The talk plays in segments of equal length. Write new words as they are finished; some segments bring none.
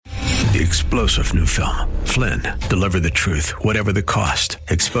the explosive new film, Flynn, deliver the truth, whatever the cost,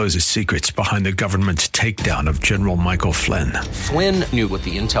 exposes secrets behind the government's takedown of General Michael Flynn. Flynn knew what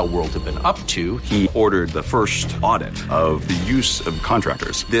the intel world had been up to. He ordered the first audit of the use of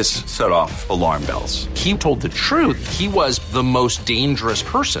contractors. This set off alarm bells. He told the truth. He was the most dangerous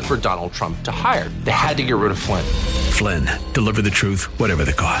person for Donald Trump to hire. They had to get rid of Flynn. Flynn, deliver the truth, whatever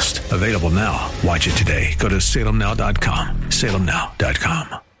the cost. Available now. Watch it today. Go to salemnow.com.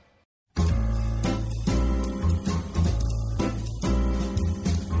 salemnow.com.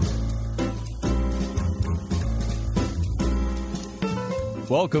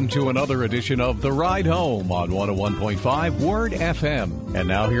 Welcome to another edition of The Ride Home on 101.5 Word FM. And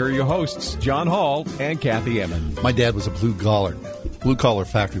now here are your hosts, John Hall and Kathy Emmons. My dad was a blue-collar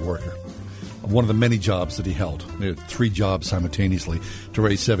factory worker. One of the many jobs that he held. He had 3 jobs simultaneously to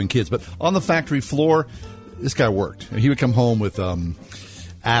raise 7 kids. But on the factory floor, this guy worked. He would come home with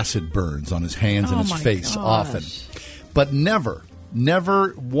acid burns on his hands and his face often. But never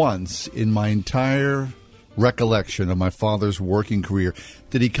once in my entire recollection of my father's working career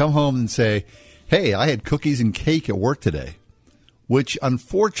did he come home and say, "Hey, I had cookies and cake at work today," which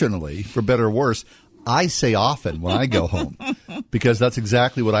unfortunately, for better or worse, I say often when I go home because that's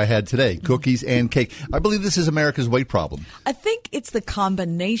exactly what I had today, cookies and cake. I believe this is America's weight problem. I think it's the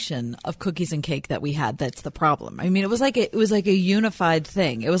combination of cookies and cake that we had that's the problem. I mean, it was like a unified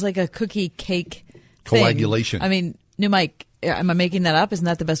thing. It was like a cookie cake thing. Coagulation. I mean, new Mike, am I making that up? Isn't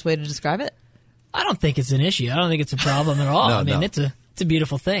that the best way to describe it? I don't think it's an issue. I don't think it's a problem at all. No. It's a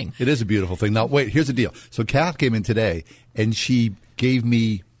beautiful thing. It is a beautiful thing. Now, wait, here's the deal. So Kath came in today, and she gave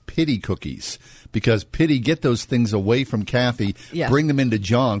me pity cookies because pity, get those things away from Kathy, bring them into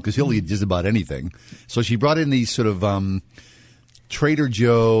John because he'll eat just about anything. So she brought in these sort of Trader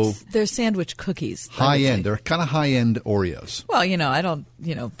Joe. They're sandwich cookies. High-end. They're kind of high-end Oreos. Well, I don't,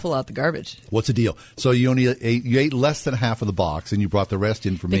 pull out the garbage. What's the deal? So you ate less than half of the box, and you brought the rest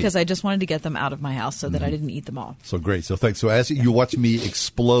in for me. Because I just wanted to get them out of my house so that I didn't eat them all. So great. So thanks. So as you watch me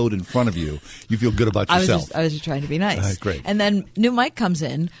explode in front of you, you feel good about yourself. I was just trying to be nice. Great. And then new Mike comes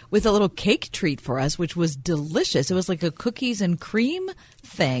in with a little cake treat for us, which was delicious. It was like a cookies and cream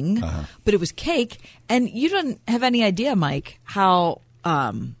thing, but it was cake. And you don't have any idea, Mike, how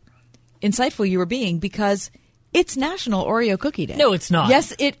insightful you were being because it's National Oreo Cookie Day. No, it's not.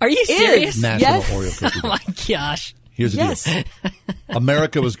 Yes, it Are you serious? is. National Yes. Oreo Cookie Day. Oh, my gosh. Here's the Yes. deal.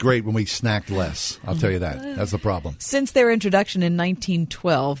 America was great when we snacked less. I'll tell you that. That's the problem. Since their introduction in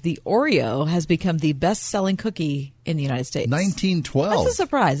 1912, the Oreo has become the best-selling cookie in the United States. 1912. That's a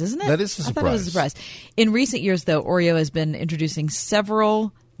surprise, isn't it? That is a surprise. I thought it was a surprise. In recent years, though, Oreo has been introducing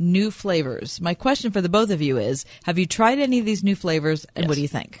several new flavors. My question for the both of you is, have you tried any of these new flavors, and what do you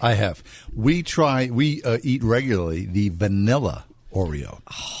think? I have. We eat regularly the vanilla Oreo.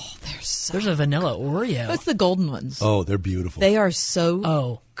 Oh, There's a vanilla Oreo. It's the golden ones. Oh, they're beautiful. They are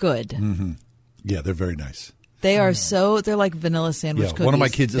so good. Mm-hmm. Yeah, they're very nice. They are they're like vanilla sandwich cookies. One of my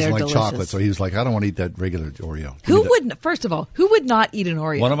kids doesn't They're like delicious. chocolate, so he was like, I don't want to eat that regular Oreo. First of all, who would not eat an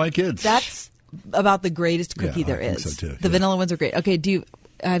Oreo? One of my kids. That's about the greatest cookie there I think is. so too. The vanilla ones are great. Okay,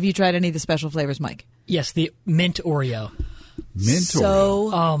 have you tried any of the special flavors, Mike? Yes, the mint Oreo. Mint so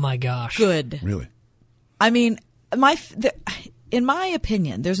Oreo? Oh, my gosh. Good. Really? I mean, in my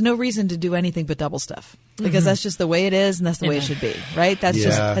opinion, there's no reason to do anything but double stuff because that's just the way it is and that's the way it should be, right?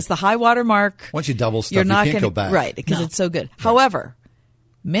 That's the high water mark. Once you double stuff, you're not you can't gonna, go back. Right, because it's so good. Right. However,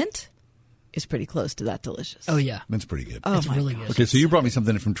 mint is pretty close to that delicious. Oh, yeah. Mint's pretty good. Oh, it's really good. Okay, so you brought me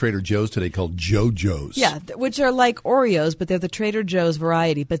something from Trader Joe's today called JoJo's. Yeah, which are like Oreos, but they're the Trader Joe's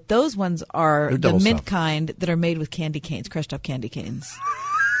variety. But those ones are the mint stuff. kind that are made with candy canes, crushed up candy canes.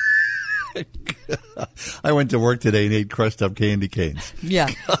 I went to work today and ate crushed up candy canes. Yeah,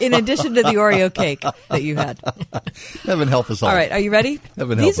 in addition to the Oreo cake that you had. Heaven help us all. All right, are you ready?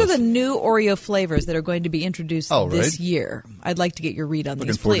 Heaven These help are us. the new Oreo flavors that are going to be introduced this year. I'd like to get your read on Looking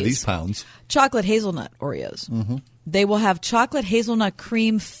these, forward please. to these pounds. Chocolate hazelnut Oreos. Mm-hmm. They will have chocolate hazelnut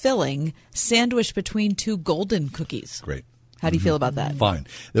cream filling sandwiched between 2 golden cookies. Great. How do you feel about that? Fine.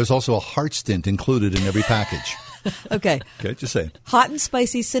 There's also a heart stint included in every package. Okay. Okay, just saying. Hot and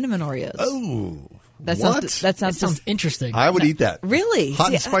spicy cinnamon Oreos. Oh, That what? sounds interesting. I would eat that. Really?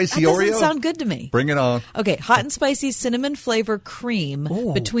 Hot and spicy that Oreo? doesn't sound good to me. Bring it on. Okay, hot and spicy cinnamon flavor cream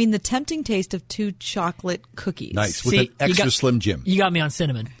between the tempting taste of 2 chocolate cookies. Nice. With an extra Slim Jim. You got me on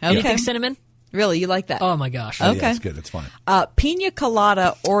cinnamon. Okay. Anything cinnamon? Really? You like that? Oh, my gosh. Oh, Okay. yeah, it's good. It's fine. Pina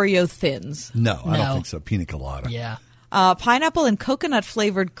colada Oreo thins. No, I don't think so. Pina colada. Yeah. Pineapple and coconut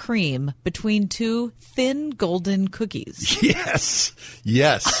flavored cream between two thin golden cookies. Yes.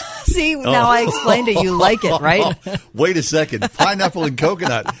 Yes. See, now I explained it. You like it, right? Wait a second. Pineapple and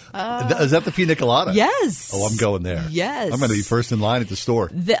coconut. Is that the pina colada? Yes. Oh, I'm going there. Yes. I'm going to be first in line at the store.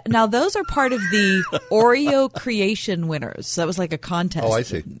 Now, those are part of the Oreo creation winners. So that was like a contest. Oh, I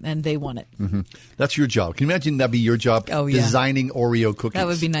see. And they won it. Mm-hmm. That's your job. Can you imagine that'd be your job? Oh, yeah. Designing Oreo cookies. That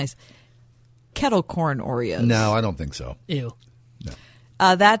would be nice. Kettle corn Oreos. No, I don't think so. Ew.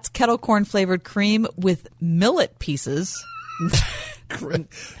 That's kettle corn flavored cream with millet pieces.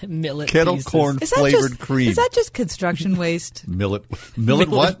 Millet Kettle pieces. corn Is that flavored just, cream. Is that just construction waste? Millet Millet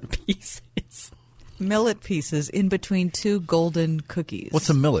what? pieces. Millet pieces in between two golden cookies. What's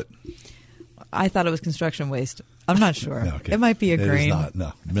a millet? I thought it was construction waste. I'm not sure. No, okay. It might be a It grain. is not.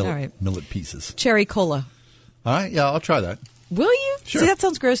 No, millet, All right. millet pieces. Cherry cola. All right, yeah, I'll try that. Will you? Sure. See, that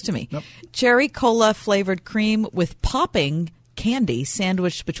sounds gross to me. Nope. Cherry cola flavored cream with popping candy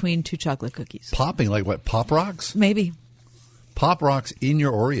sandwiched between two chocolate cookies. Popping, like what, Pop Rocks? Maybe. Pop Rocks in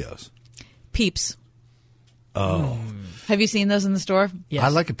your Oreos. Peeps. Oh. Have you seen those in the store? Yes. I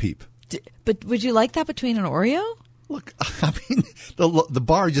like a peep. But would you like that between an Oreo? Look, I mean, the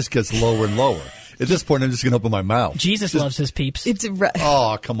bar just gets lower and lower. At this point, I'm just going to open my mouth. Jesus loves his peeps.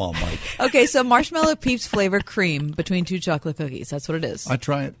 Oh, come on, Mike. Okay, so marshmallow Peeps flavored cream between two chocolate cookies. That's what it is. I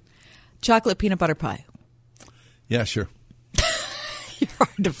try it. Chocolate peanut butter pie. Yeah, sure. You're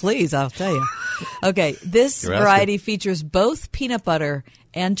hard to please, I'll tell you. Okay, this You're asking. variety features both peanut butter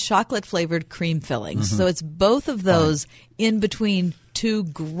and chocolate flavored cream fillings. Mm-hmm. So it's both of those in between two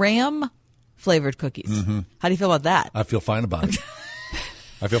graham flavored cookies. Mm-hmm. How do you feel about that? I feel fine about it.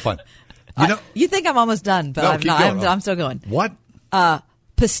 I feel fine. You know, You think I'm almost done, but No, I'm keep not. going. I'm still going. what?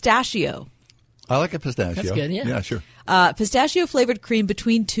 Pistachio. I like a pistachio. That's good, yeah. Yeah, sure. Pistachio flavored cream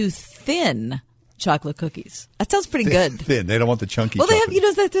between two thin chocolate cookies. That sounds pretty good. Thin. They don't want the chunky Well, they have,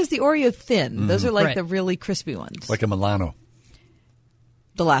 chocolate. there's the Oreo thin. Those are like Right. the really crispy ones. Like a Milano.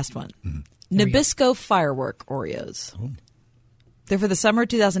 The last one. Nabisco Firework Oreos. They're for the summer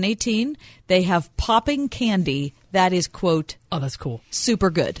 2018. They have popping candy that is, quote, Oh, that's cool. super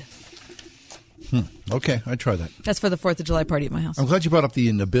good. Okay, I'd try that. That's for the 4th of July party at my house. I'm glad you brought up the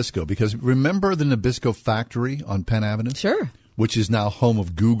Nabisco, because remember the Nabisco factory on Penn Avenue? Sure. Which is now home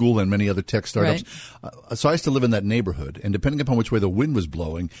of Google and many other tech startups. So I used to live in that neighborhood, and depending upon which way the wind was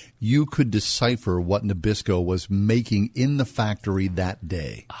blowing, you could decipher what Nabisco was making in the factory that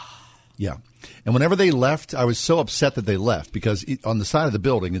day. Yeah. And whenever they left, I was so upset that they left, because on the side of the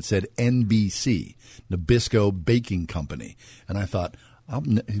building it said NBC, Nabisco Baking Company. And I thought,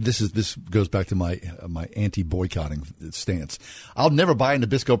 this goes back to my anti-boycotting stance. I'll never buy a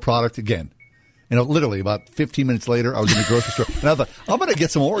Nabisco product again. And literally about 15 minutes later, I was in the grocery store, and I thought, I'm going to get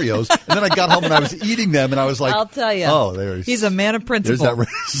some Oreos. And then I got home and I was eating them, and I was like, I'll tell you. Oh, He's a man of principle. There's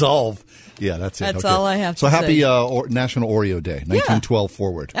that resolve. Yeah, that's it. That's Okay. all I have to So happy say. National Oreo Day, 1912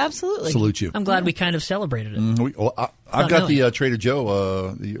 forward. Absolutely. Salute you. I'm glad we kind of celebrated it. I've got knowing. the Trader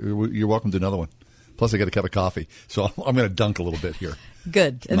Joe. You're welcome to another one. Plus, I got a cup of coffee, so I'm going to dunk a little bit here.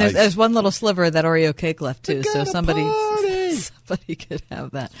 Good. And Nice. there's one little sliver of that Oreo cake left, too. So got a somebody party. could have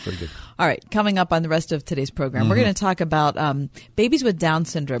that. Very good. All right. Coming up on the rest of today's program, we're going to talk about babies with Down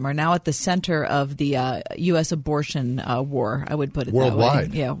syndrome are now at the center of the U.S. abortion war. I would put it Worldwide.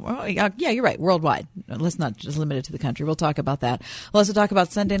 that way. Yeah. Well, yeah, you're right. Worldwide. Let's not just limit it to the country. We'll talk about that. We'll also talk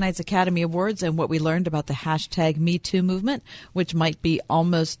about Sunday night's Academy Awards and what we learned about the hashtag #MeToo movement, which might be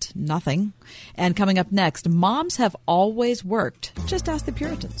almost nothing. And coming up next, moms have always worked. Just ask the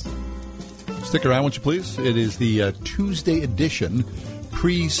Puritans. Stick around, won't you please? It is the Tuesday edition,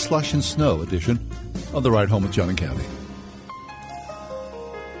 pre-slush and snow edition of The Ride Home with John and Kathy.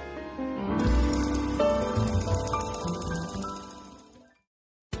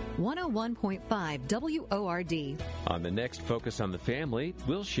 WORD. On the next Focus on the Family,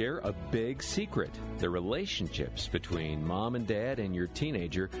 we'll share a big secret. The relationships between mom and dad and your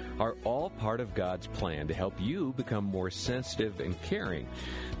teenager are all part of God's plan to help you become more sensitive and caring,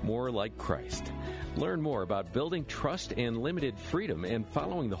 more like Christ. Learn more about building trust and limited freedom and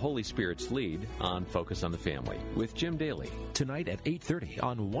following the Holy Spirit's lead on Focus on the Family with Jim Daly. Tonight at 8:30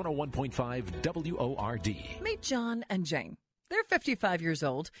 on 101.5 WORD. Meet John and Jane. They're 55 years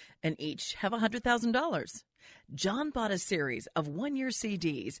old and each have $100,000. John bought a series of one-year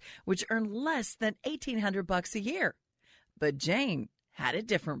CDs, which earn less than $1,800 a year. But Jane had a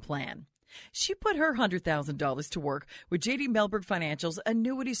different plan. She put her $100,000 to work with J.D. Mellberg Financial's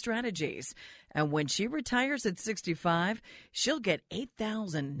annuity strategies. And when she retires at 65, she'll get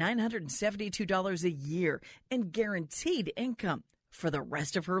 $8,972 a year in guaranteed income for the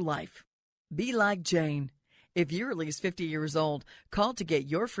rest of her life. Be like Jane. If you're at least 50 years old, call to get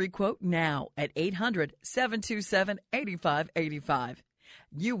your free quote now at 800-727-8585.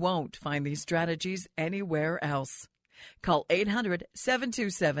 You won't find these strategies anywhere else. Call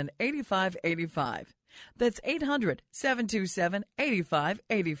 800-727-8585. That's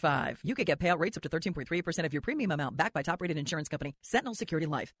 800-727-8585. You could get payout rates up to 13.38% of your premium amount backed by top-rated insurance company, Sentinel Security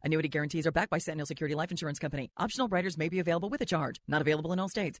Life. Annuity guarantees are backed by Sentinel Security Life Insurance Company. Optional riders may be available with a charge. Not available in all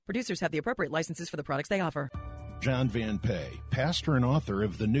states. Producers have the appropriate licenses for the products they offer. John Van Pay, pastor and author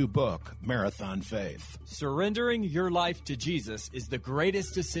of the new book, Marathon Faith. Surrendering your life to Jesus is the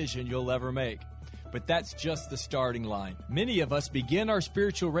greatest decision you'll ever make. But that's just the starting line. Many of us begin our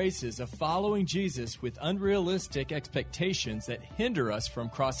spiritual races of following Jesus with unrealistic expectations that hinder us from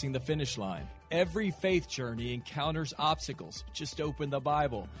crossing the finish line. Every faith journey encounters obstacles. Just open the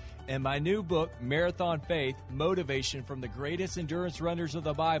Bible. In my new book, Marathon Faith, Motivation from the Greatest Endurance Runners of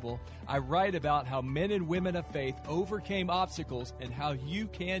the Bible, I write about how men and women of faith overcame obstacles and how you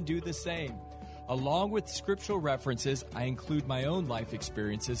can do the same. Along with scriptural references, I include my own life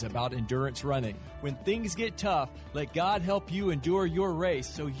experiences about endurance running. When things get tough, let God help you endure your race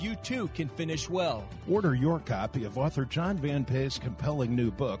so you too can finish well. Order your copy of author John Van Pay's compelling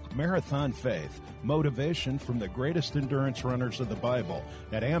new book, Marathon Faith, Motivation from the Greatest Endurance Runners of the Bible,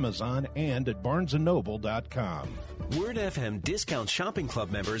 at Amazon and at BarnesandNoble.com. Word FM Discount Shopping Club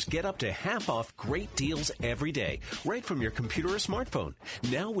members get up to half off great deals every day, right from your computer or smartphone.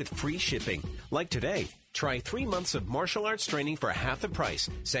 Now with free shipping. Like today, try 3 months of martial arts training for half the price.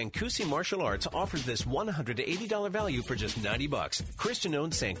 Sankusi Martial Arts offers this $180 value for just $90.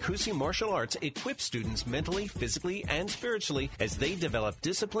 Christian-owned Sankusi Martial Arts equips students mentally, physically, and spiritually as they develop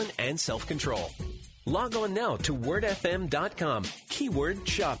discipline and self-control. Log on now to wordfm.com. Keyword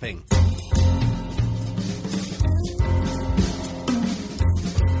shopping.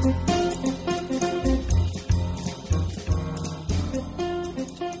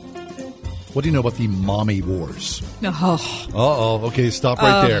 What do you know about the mommy wars? Oh. Uh-oh. Okay, stop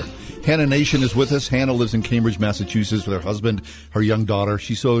right there. Hannah Nation is with us. Hannah lives in Cambridge, Massachusetts with her husband, her young daughter.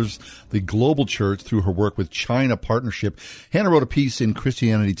 She serves the global church through her work with China Partnership. Hannah wrote a piece in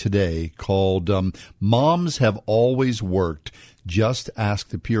Christianity Today called Moms Have Always Worked. Just Ask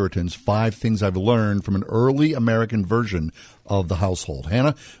the Puritans, 5 things I've learned from an early American version of the household.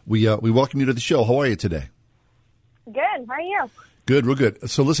 Hannah, we welcome you to the show. How are you today? Good. How are you? Good, real good.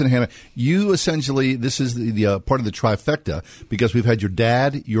 So listen, Hannah, you essentially, this is the part of the trifecta because we've had your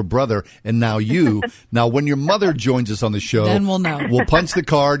dad, your brother, and now you. Now, when your mother joins us on the show, then we'll know. We'll punch the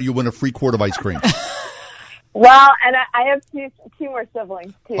card. You win a free quart of ice cream. Well, and I have two more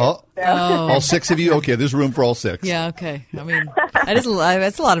siblings, too. Oh. So. All 6 of you? Okay, there's room for all 6. Yeah, okay. I mean, that's a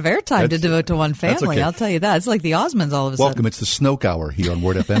lot of airtime to devote to one family, okay. I'll tell you that. It's like the Osmonds all of a sudden. Welcome. It's the Snoke Hour here on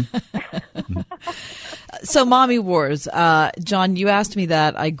Word FM. So, Mommy Wars. John, you asked me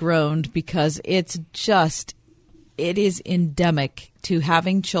that. I groaned because it is endemic to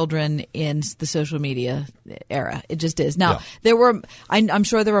having children in the social media era. It just is. Now, I'm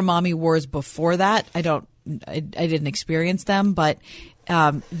sure there were mommy wars before that. I didn't experience them, but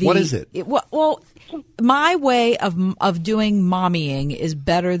what is it? Well, my way of doing mommying is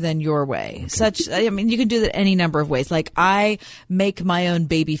better than your way. Okay. You can do that any number of ways. Like, I make my own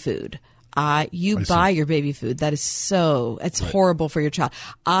baby food. You buy your baby food. That is it's horrible for your child.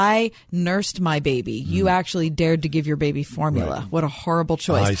 I nursed my baby. You actually dared to give your baby formula. Right. What a horrible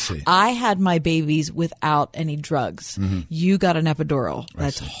choice. I see. I had my babies without any drugs. Mm-hmm. You got an epidural.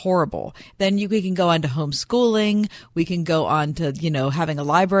 That's horrible. Then we can go on to homeschooling. We can go on to, having a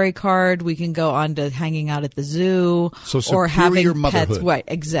library card. We can go on to hanging out at the zoo. So or having motherhood. Pets. Right,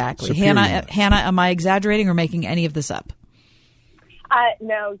 exactly. Hannah, am I exaggerating or making any of this up?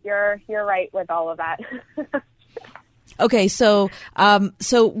 No, you're right with all of that. Okay, so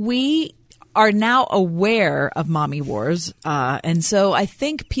we are now aware of mommy wars, and so I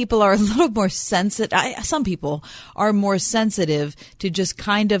think people are a little more sensitive. Some people are more sensitive to just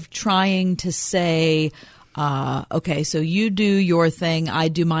kind of trying to say, okay, so you do your thing, I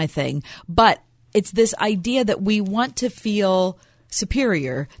do my thing, but it's this idea that we want to feel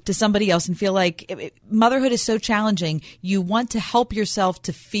superior to somebody else and feel like motherhood is so challenging. You want to help yourself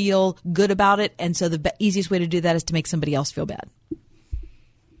to feel good about it. And so the easiest way to do that is to make somebody else feel bad.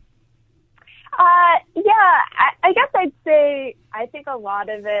 I guess I'd say I think a lot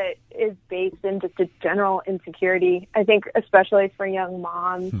of it is based in just a general insecurity. I think especially for young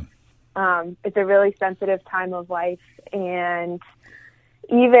moms, it's a really sensitive time of life. And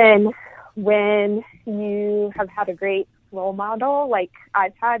even when you have had a great role model like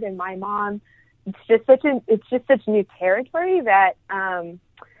I've had in my mom, it's just such new territory that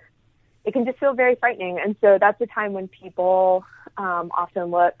it can just feel very frightening. And so that's a time when people often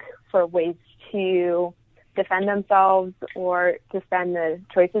look for ways to defend themselves or defend the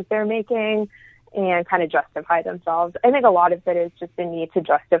choices they're making and kind of justify themselves. I think a lot of it is just the need to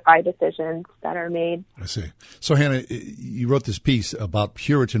justify decisions that are made. I see. So, Hannah, you wrote this piece about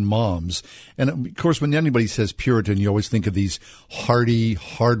Puritan moms. And, of course, when anybody says Puritan, you always think of these hardy,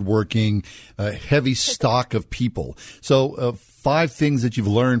 hardworking, heavy stock of people. So 5 things that you've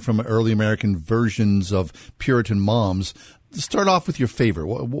learned from early American versions of Puritan moms. Start off with your favorite.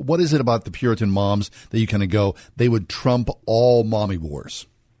 What is it about the Puritan moms that you kind of go, they would trump all mommy wars?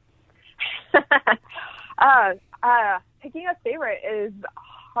 Picking a favorite is a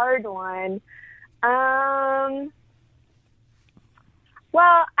hard one.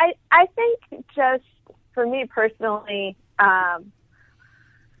 Well, I think just for me personally,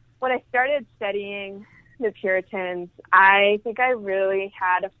 when I started studying the Puritans, I think I really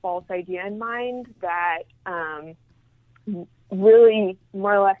had a false idea in mind that really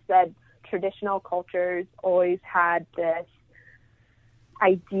more or less said traditional cultures always had this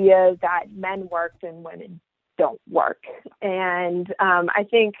idea that men worked and women don't work. And I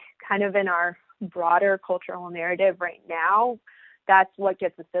think kind of in our broader cultural narrative right now, that's what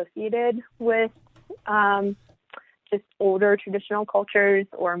gets associated with just older traditional cultures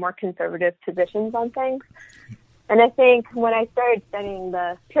or more conservative positions on things. And I think when I started studying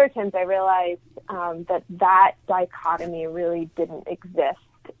the Puritans, I realized that dichotomy really didn't exist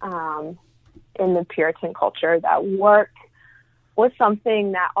in the Puritan culture, that work was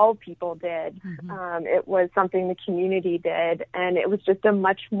something that all people did. Mm-hmm. It was something the community did, and it was just a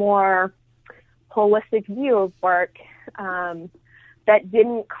much more holistic view of work that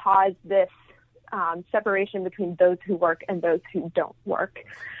didn't cause this separation between those who work and those who don't work.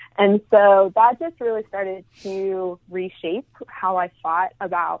 And so that just really started to reshape how I thought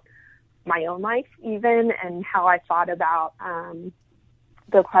about my own life even, and how I thought about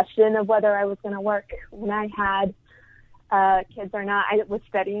the question of whether I was going to work when I had kids or not. I was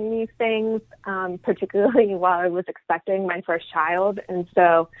studying these things, particularly while I was expecting my first child. And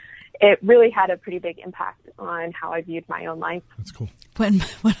so it really had a pretty big impact on how I viewed my own life. That's cool. When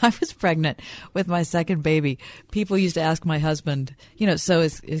I was pregnant with my second baby, people used to ask my husband, so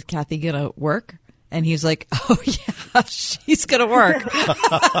is Kathy going to work? And he's like, oh, yeah, she's going to work.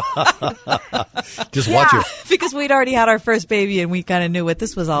 Just watch her. Because we'd already had our first baby and we kind of knew what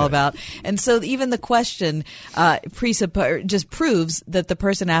this was all about. And so even the question just proves that the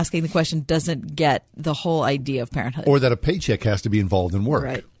person asking the question doesn't get the whole idea of parenthood. Or that a paycheck has to be involved in work.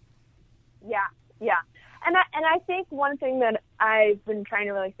 Right. Yeah. And I think one thing that I've been trying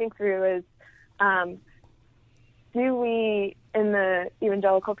to really think through is, do we, in the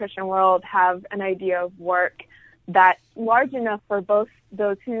evangelical Christian world, have an idea of work that's large enough for both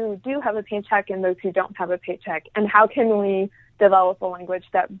those who do have a paycheck and those who don't have a paycheck? And how can we develop a language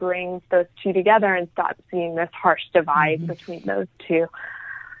that brings those two together and stop seeing this harsh divide between those two?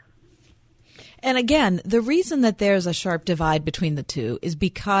 And again, the reason that there's a sharp divide between the two is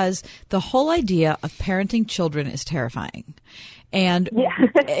because the whole idea of parenting children is terrifying. And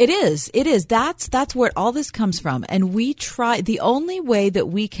it is. That's where all this comes from. And we try, the only way that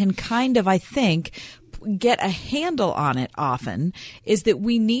we can kind of, I think, get a handle on it often is that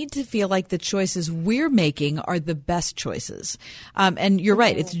we need to feel like the choices we're making are the best choices. And you're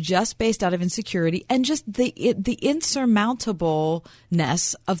right. It's just based out of insecurity and just the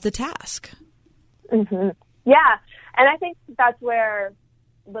insurmountableness of the task. Mm-hmm. Yeah. And I think that's where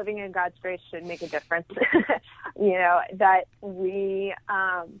living in God's grace should make a difference. That we,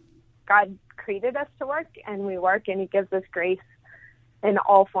 God created us to work and we work, and he gives us grace in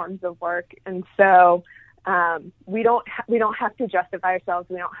all forms of work. And so, we don't have to justify ourselves.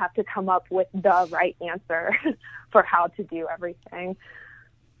 We don't have to come up with the right answer for how to do everything.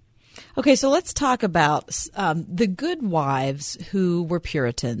 Okay, so let's talk about the good wives who were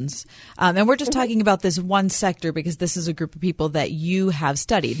Puritans. And we're just talking about this one sector because this is a group of people that you have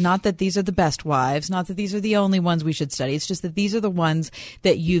studied. Not that these are the best wives, not that these are the only ones we should study. It's just that these are the ones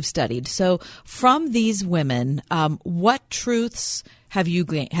that you've studied. So from these women, what truths have you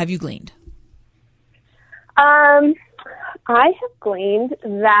gleaned? I have gleaned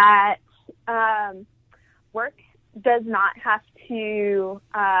that work does not have to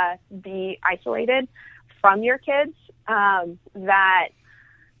be isolated from your kids, that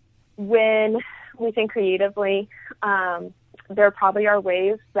when we think creatively, there probably are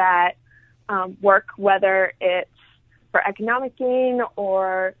ways that work, whether it's for economic gain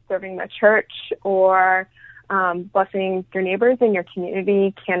or serving the church or blessing your neighbors in your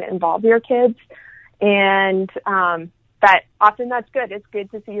community, can involve your kids. And that often that's good. It's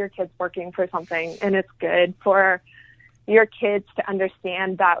good to see your kids working for something, and it's good for your kids to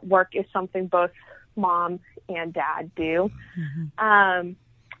understand that work is something both mom and dad do.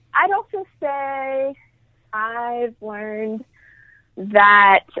 I'd also say I've learned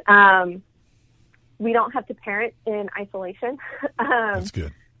that we don't have to parent in isolation. That's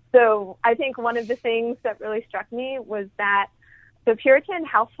good. So I think one of the things that really struck me was that the Puritan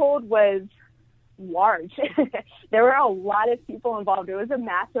household was large. There were a lot of people involved. It was a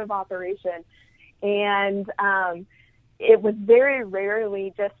massive operation. And it was very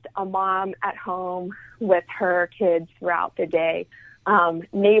rarely just a mom at home with her kids throughout the day.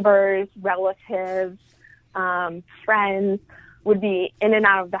 Neighbors, relatives, friends would be in and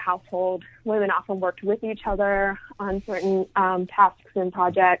out of the household. Women often worked with each other on certain tasks and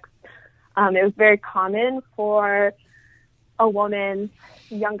projects. It was very common for a woman's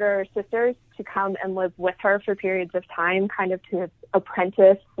younger sisters to come and live with her for periods of time, kind of to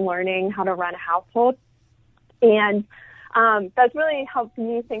apprentice learning how to run a household. And that's really helped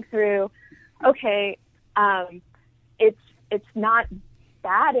me think through, okay, it's not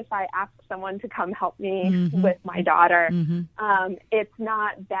bad if I ask someone to come help me with my daughter. It's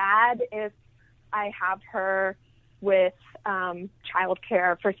not bad if I have her with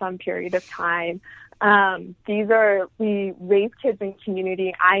childcare for some period of time. We raise kids in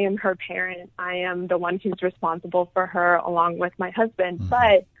community. I am her parent. I am the one who's responsible for her along with my husband.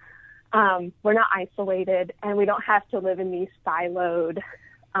 But we're not isolated, and we don't have to live in these siloed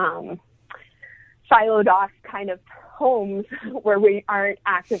off kind of homes where we aren't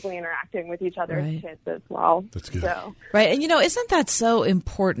actively interacting with each other's kids as well. That's good. So. Right. And, isn't that so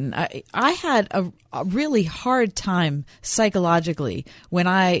important? I had a really hard time psychologically when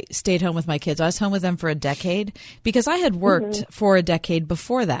I stayed home with my kids. I was home with them for a decade because I had worked for a decade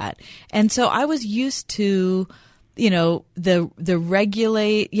before that. And so I was used to the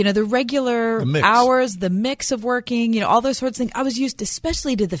regular hours, the mix of working, all those sorts of things. I was used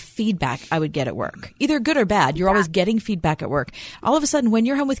especially to the feedback I would get at work, either good or bad. You're always getting feedback at work. All of a sudden, when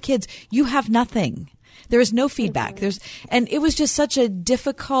you're home with kids, you have nothing. There is no feedback. And it was just such a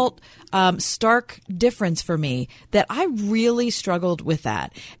difficult, stark difference for me that I really struggled with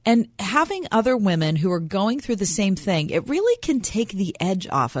that. And having other women who are going through the same thing, it really can take the edge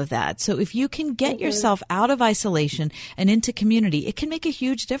off of that. So if you can get yourself out of isolation and into community, it can make a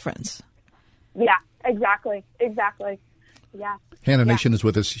huge difference. Yeah, exactly. Yeah. Hannah Nation is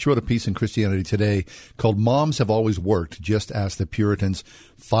with us. She wrote a piece in Christianity Today called Moms Have Always Worked, Just Ask the Puritans,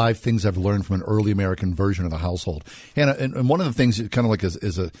 5 Things I've Learned from an Early American Version of the Household. Hannah, and one of the things, kind of like as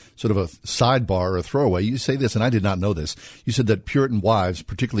a sort of a sidebar or a throwaway, you say this, and I did not know this. You said that Puritan wives,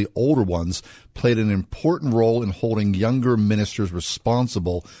 particularly older ones, played an important role in holding younger ministers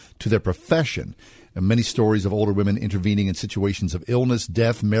responsible to their profession. And many stories of older women intervening in situations of illness,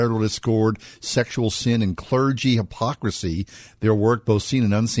 death, marital discord, sexual sin, and clergy hypocrisy. Their work, both seen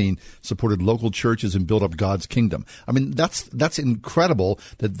and unseen, supported local churches and built up God's kingdom. I mean, that's incredible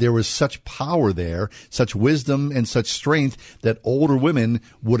that there was such power there, such wisdom and such strength that older women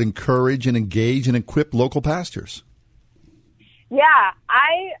would encourage and engage and equip local pastors. Yeah,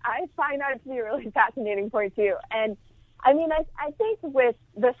 I find that to be a really fascinating point, too. And, I mean, I think with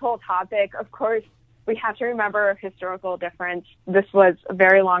this whole topic, of course, we have to remember a historical difference. This was a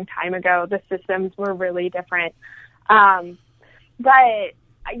very long time ago. The systems were really different. But,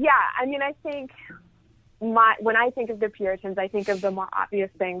 yeah, I mean, I think when I think of the Puritans, I think of the more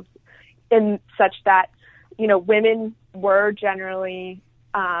obvious things in such that, women were generally,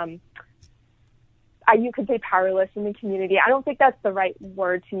 you could say powerless in the community. I don't think that's the right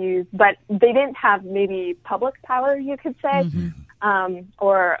word to use, but they didn't have maybe public power, you could say.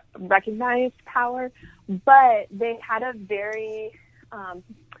 Or recognized power, but they had a very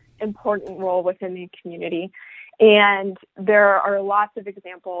important role within the community. And there are lots of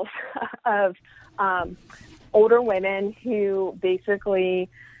examples of older women who basically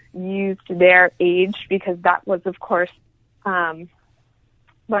used their age, because that was, of course,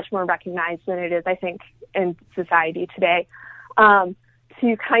 much more recognized than it is, I think, in society today,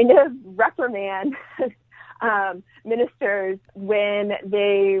 to kind of reprimand ministers when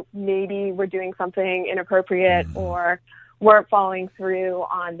they maybe were doing something inappropriate or weren't following through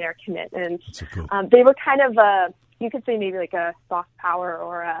on their commitments. They were kind of you could say maybe like a soft power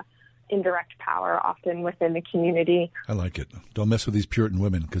or a indirect power often within the community. I like it. Don't mess with these Puritan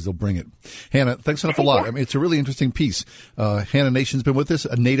women because they'll bring it. Hannah, thanks an awful lot. I mean, it's a really interesting piece. Hannah Nation's been with us,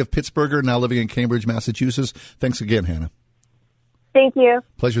 a native Pittsburgher, now living in Cambridge, Massachusetts. Thanks again, Hannah. Thank you.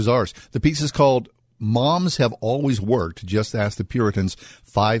 Pleasure's ours. The piece is called moms have always worked. Just ask the Puritans.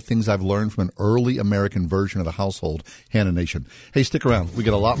 5 things I've learned from an early American version of the household. Hannah Nation. Hey, stick around. We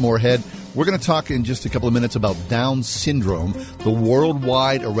got a lot more ahead. We're going to talk in just a couple of minutes about Down syndrome, the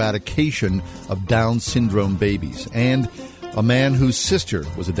worldwide eradication of Down syndrome babies, and a man whose sister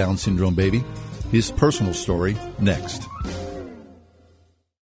was a Down syndrome baby. His personal story next.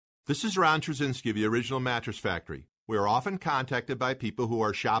 This is Ron Trzynski of the Original Mattress Factory. We are often contacted by people who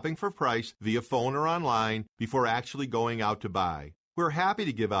are shopping for price via phone or online before actually going out to buy. We're happy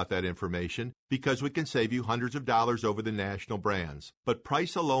to give out that information because we can save you hundreds of dollars over the national brands. But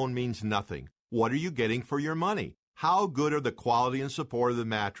price alone means nothing. What are you getting for your money? How good are the quality and support of the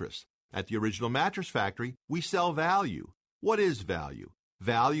mattress? At the Original Mattress Factory, we sell value. What is value?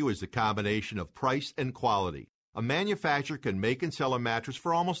 Value is the combination of price and quality. A manufacturer can make and sell a mattress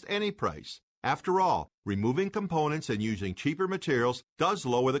for almost any price. After all, removing components and using cheaper materials does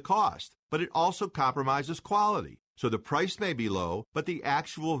lower the cost, but it also compromises quality. So the price may be low, but the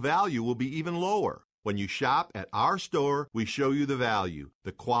actual value will be even lower. When you shop at our store, we show you the value,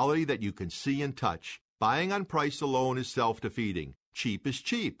 the quality that you can see and touch. Buying on price alone is self-defeating. Cheap is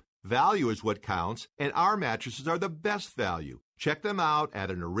cheap. Value is what counts, and our mattresses are the best value. Check them out at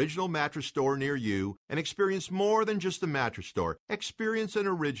an Original mattress store near you and experience more than just a mattress store. Experience an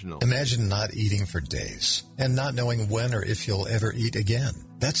Original. Imagine not eating for days and not knowing when or if you'll ever eat again.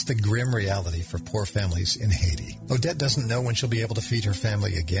 That's the grim reality for poor families in Haiti. Odette doesn't know when she'll be able to feed her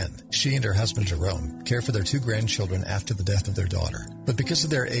family again. She and her husband Jerome care for their 2 grandchildren after the death of their daughter. But because of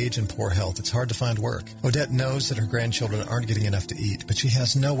their age and poor health, it's hard to find work. Odette knows that her grandchildren aren't getting enough to eat, but she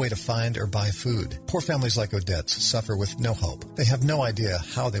has no way to find or buy food. Poor families like Odette's suffer with no hope. They have no idea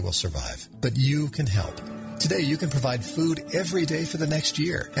how they will survive. But you can help. Today, you can provide food every day for the next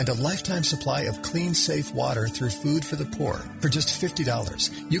year and a lifetime supply of clean, safe water through Food for the Poor. For just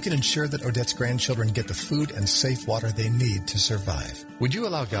 $50, you can ensure that Odette's grandchildren get the food and safe water they need to survive. Would you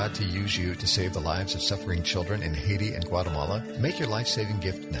allow God to use you to save the lives of suffering children in Haiti and Guatemala? Make your life-saving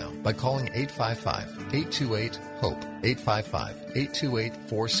gift now by calling 855-828-HOPE,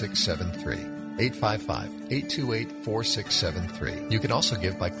 855-828-4673. 855-828-4673. You can also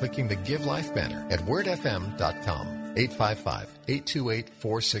give by clicking the Give Life banner at wordfm.com.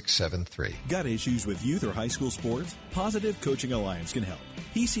 855-828-4673. Got issues with youth or high school sports? Positive Coaching Alliance can help.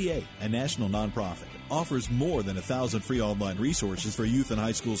 PCA, a national nonprofit, offers more than 1,000 free online resources for youth and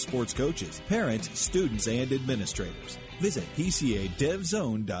high school sports coaches, parents, students, and administrators. Visit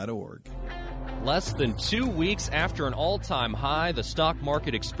PCADevZone.org. Less than 2 weeks after an all-time high, the stock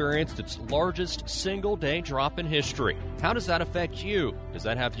market experienced its largest single-day drop in history. How does that affect you? Does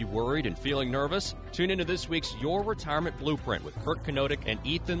that have you worried and feeling nervous? Tune into this week's Your Retirement Blueprint with Kirk Kenotic and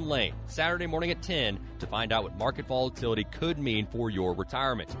Ethan Lane, Saturday morning at 10, to find out what market volatility could mean for your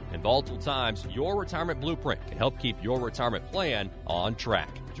retirement. In volatile times, Your Retirement Blueprint can help keep your retirement plan on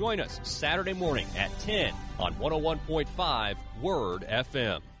track. Join us Saturday morning at 10 on 101.5 Word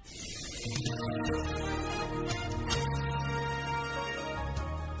FM.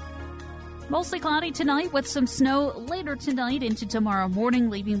 Mostly cloudy tonight with some snow later tonight into tomorrow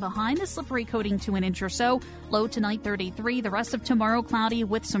morning, leaving behind a slippery coating to an inch or so. Low tonight 33. The rest of tomorrow cloudy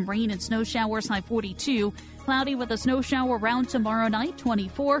with some rain and snow showers, high 42. Cloudy with a snow shower around tomorrow night,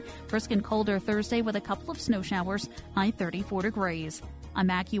 24. Brisk and colder Thursday with a couple of snow showers, high 34 degrees. I'm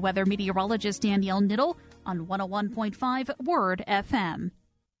AccuWeather meteorologist Danielle Niddle on 101.5 Word FM.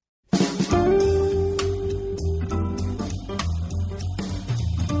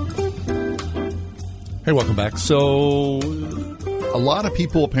 Hey, welcome back. So, a lot of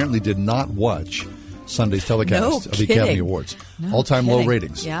people apparently did not watch Sunday's telecast of the Academy Awards. All-time low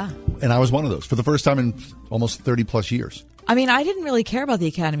ratings. Yeah. And I was one of those for the first time in almost 30-plus years. I mean, I didn't really care about the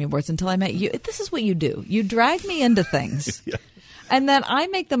Academy Awards until I met you. This is what you do. You drag me into things. Yeah. And then I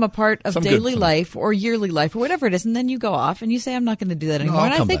make them a part of daily life or yearly life or whatever it is, and then you go off and you say, I'm not going to do that anymore.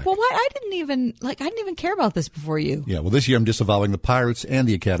 And I think, well, what? I didn't even care about this before you. Yeah, well, this year I'm disavowing the Pirates and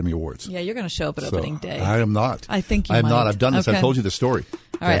the Academy Awards. Yeah, you're going to show up at opening day. I am not. I think you might. I am not. I've done this. Okay. I've told you the story.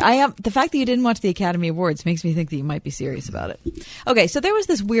 All right. I am. The fact that you didn't watch the Academy Awards makes me think that you might be serious about it. Okay, so there was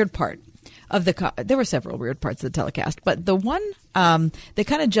this weird part of there were several weird parts of the telecast, but the one that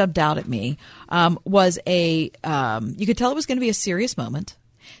kind of jumped out at me was you could tell it was going to be a serious moment.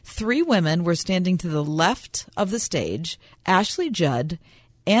 3 women were standing to the left of the stage: Ashley Judd,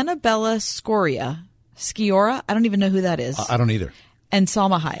 Annabella Sciorra. I don't even know who that is. I don't either. And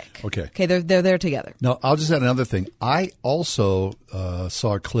Salma Hayek. Okay, they're there together. Now, I'll just add another thing. I also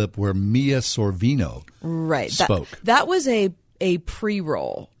saw a clip where Mia Sorvino spoke. That was a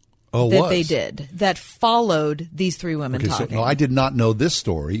pre-roll. they did that followed these three women talking. So, no, I did not know this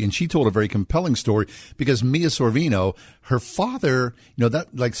story, and she told a very compelling story because Mia Sorvino, her father,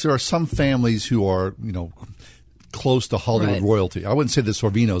 that like there are some families who are, close to Hollywood royalty. I wouldn't say the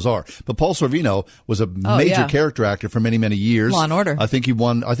Sorvinos are, but Paul Sorvino was a major character actor for many, many years. Law and Order. I think he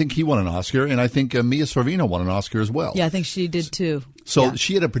won an Oscar, and I think Mia Sorvino won an Oscar as well. Yeah, I think she did too. So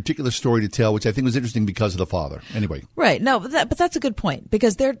she had a particular story to tell, which I think was interesting because of the father. Anyway. Right. No, but that's a good point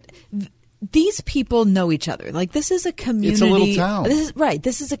because these people know each other. Like this is a community. It's a little town.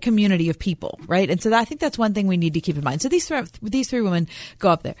 This is a community of people, right? And so I think that's one thing we need to keep in mind. So these three women go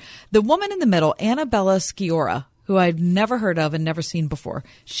up there. The woman in the middle, Annabella Sciorra, who I've never heard of and never seen before,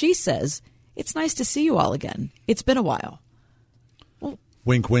 she says, "It's nice to see you all again. It's been a while." Well,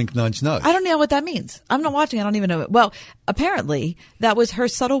 wink, wink, nudge, nudge. I don't know what that means. I'm not watching. I don't even know. Well, apparently that was her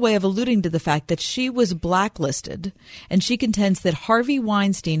subtle way of alluding to the fact that she was blacklisted, and she contends that Harvey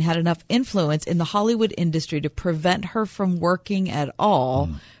Weinstein had enough influence in the Hollywood industry to prevent her from working at all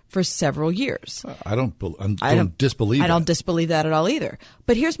for several years. I don't disbelieve that. I don't disbelieve that at all either.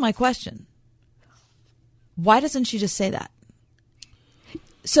 But here's my question. Why doesn't she just say that?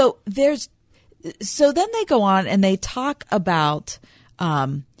 So then they go on and they talk about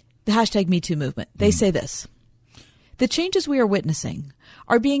the hashtag #MeToo movement. They say this: the changes we are witnessing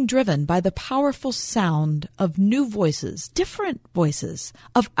are being driven by the powerful sound of new voices, different voices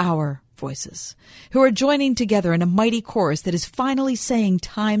of our voices, who are joining together in a mighty chorus that is finally saying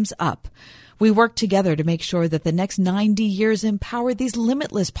time's up. We work together to make sure that the next 90 years empower these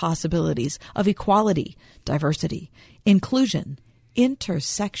limitless possibilities of equality, diversity, inclusion,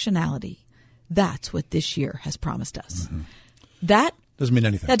 intersectionality. That's what this year has promised us. That doesn't mean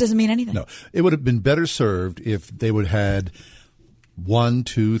anything. That doesn't mean anything. No. It would have been better served if they would have had 1,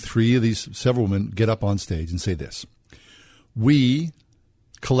 2, 3 of these several women get up on stage and say this: we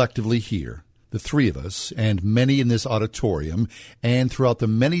collectively here, the three of us, and many in this auditorium, and throughout the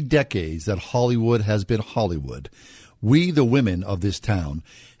many decades that Hollywood has been Hollywood, we, the women of this town,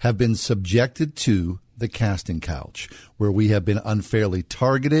 have been subjected to the casting couch, where we have been unfairly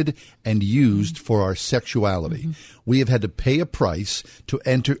targeted and used for our sexuality. We have had to pay a price to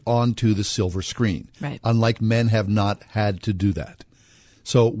enter onto the silver screen, unlike men have not had to do that.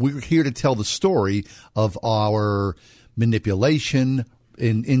 So we're here to tell the story of our manipulation,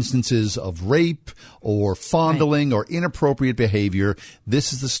 in instances of rape or fondling or inappropriate behavior.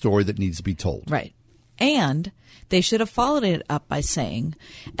 This is the story that needs to be told. Right. And they should have followed it up by saying,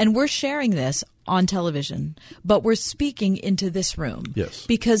 and we're sharing this on television, but we're speaking into this room. Yes.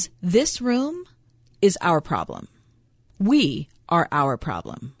 Because this room is our problem. We are our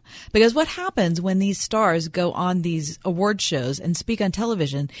problem. Because what happens when these stars go on these award shows and speak on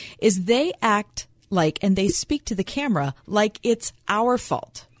television is they act and they speak to the camera like it's our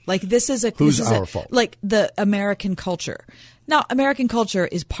fault. Like this is our fault? Like the American culture. Now, American culture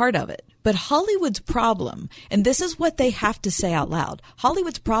is part of it, but Hollywood's problem, and this is what they have to say out loud,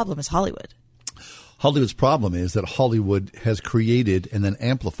 Hollywood's problem is Hollywood. Hollywood's problem is that Hollywood has created and then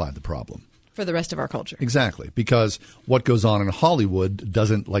amplified the problem. For the rest of our culture. Exactly. Because what goes on in Hollywood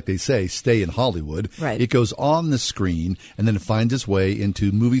doesn't, like they say, stay in Hollywood. Right. It goes on the screen and then finds its way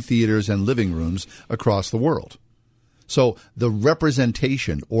into movie theaters and living rooms across the world. So the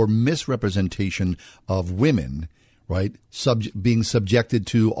representation or misrepresentation of women, right, being subjected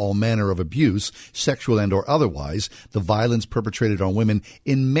to all manner of abuse, sexual and or otherwise, the violence perpetrated on women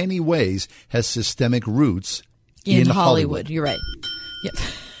in many ways has systemic roots in Hollywood. You're right. Yep.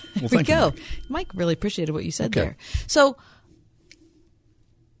 Well, there we go. you. Mike really appreciated what you said there. So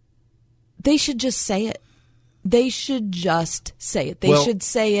they should just say it. They should just say it. They should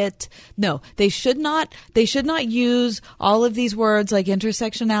say it. No, they should not. They should not use all of these words like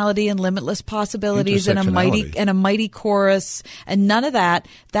intersectionality and limitless possibilities and a mighty chorus and none of that.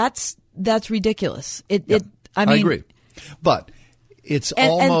 That's ridiculous. I agree. But it's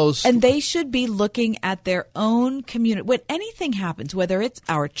almost... And they should be looking at their own community. When anything happens, whether it's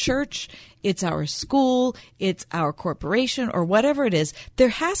our church, it's our school, it's our corporation, or whatever it is, there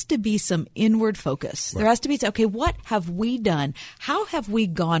has to be some inward focus. Right. There has to be, okay, what have we done? How have we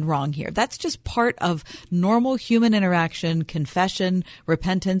gone wrong here? That's just part of normal human interaction, confession,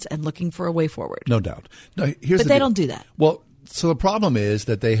 repentance, and looking for a way forward. No doubt. Now, but they don't do that. Well, so the problem is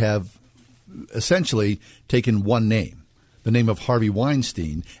that they have essentially taken one name, the name of Harvey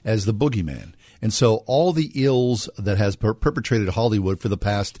Weinstein, as the boogeyman. And so all the ills that has perpetrated Hollywood for the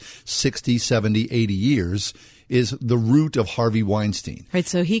past 60, 70, 80 years is the root of Harvey Weinstein. Right,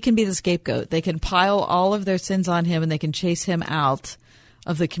 so he can be the scapegoat. They can pile all of their sins on him and they can chase him out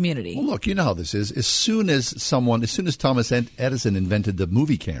of the community. Well, look, you know how this is. As soon as Thomas Edison invented the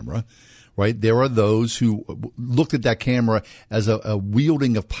movie camera, right, there are those who looked at that camera as a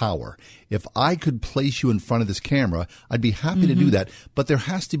wielding of power. If I could place you in front of this camera, I'd be happy to do that. But there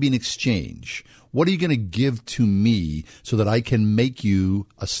has to be an exchange. What are you going to give to me so that I can make you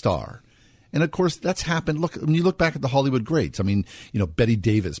a star? And, of course, that's happened. Look, when you look back at the Hollywood greats, I mean, Betty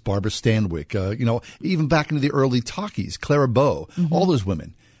Davis, Barbara Stanwyck, even back into the early talkies, Clara Bow, all those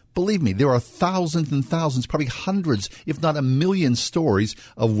women. Believe me, there are thousands and thousands, probably hundreds, if not a million stories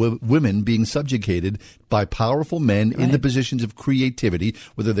of women being subjugated by powerful men in the positions of creativity,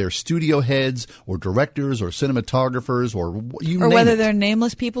 whether they're studio heads or directors or cinematographers or whether they're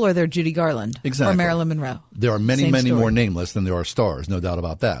nameless people or they're Judy Garland or Marilyn Monroe. There are many more nameless than there are stars, no doubt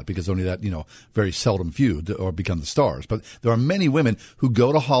about that, because only that, very seldom few or become the stars. But there are many women who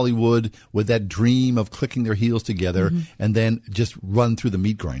go to Hollywood with that dream of clicking their heels together and then just run through the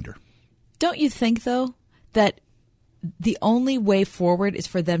meat grinder. Don't you think, though, that the only way forward is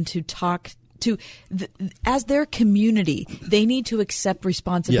for them to talk to, as their community, they need to accept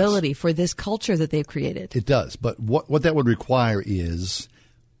responsibility for this culture that they've created? It does. But what that would require is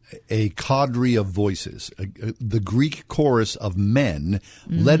a cadre of voices, the Greek chorus of men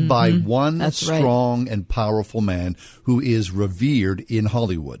led by one strong and powerful man who is revered in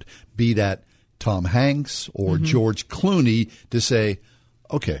Hollywood, be that Tom Hanks or George Clooney, to say,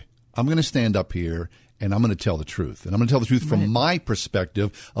 okay, I'm going to stand up here and I'm going to tell the truth. And I'm going to tell the truth from my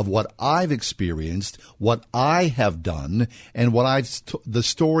perspective of what I've experienced, what I have done, and the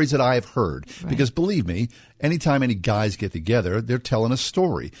stories that I have heard. Because believe me, anytime any guys get together, they're telling a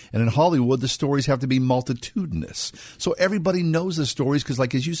story. And in Hollywood, the stories have to be multitudinous. So everybody knows the stories because,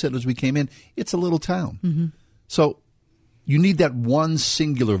 like as you said as we came in, it's a little town. So you need that one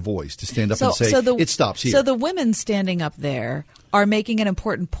singular voice to stand up and say, it stops here. So the women standing up there are making an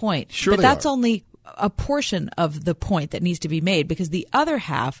important point. Sure, but that's only a portion of the point that needs to be made, because the other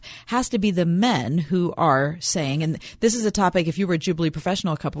half has to be the men who are saying, and this is a topic, if you were a Jubilee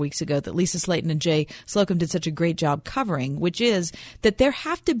Professional a couple weeks ago, that Lisa Slayton and Jay Slocum did such a great job covering, which is that there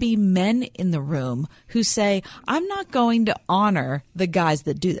have to be men in the room who say, I'm not going to honor the guys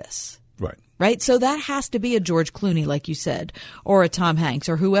that do this. Right? So that has to be a George Clooney, like you said, or a Tom Hanks,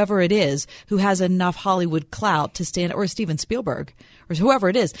 or whoever it is who has enough Hollywood clout to stand, or Steven Spielberg, or whoever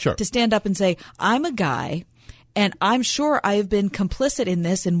it is, to stand up and say, I'm a guy, and I'm sure I have been complicit in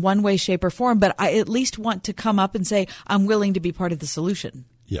this in one way, shape, or form, but I at least want to come up and say, I'm willing to be part of the solution.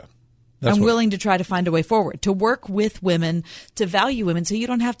 Yeah. I'm willing to try to find a way forward, to work with women, to value women. So you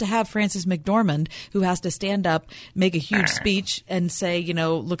don't have to have Frances McDormand, who has to stand up, make a huge speech and say,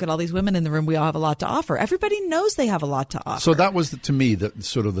 look at all these women in the room. We all have a lot to offer. Everybody knows they have a lot to offer. So that was, to me,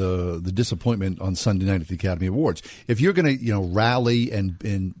 the disappointment on Sunday night at the Academy Awards. If you're going to, rally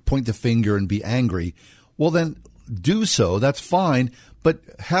and point the finger and be angry, well, then do so. That's fine. But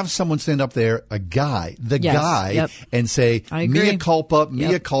have someone stand up there, a guy, and say, mea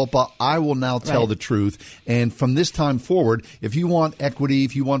culpa, I will now tell the truth. And from this time forward, if you want equity,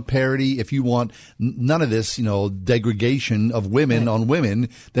 if you want parity, if you want none of this, degradation of women on women,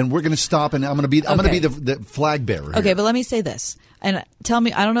 then we're going to stop, and I'm going to be the flag bearer. Okay, but let me say this. And tell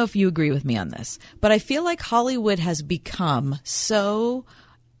me, I don't know if you agree with me on this, but I feel like Hollywood has become so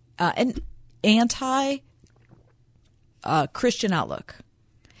anti Christian outlook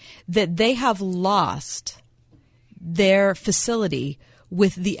that they have lost their facility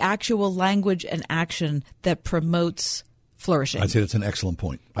with the actual language and action that promotes flourishing. I'd say that's an excellent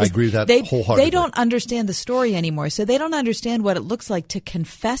point. I agree with that wholeheartedly. They don't understand the story anymore, so they don't understand what it looks like to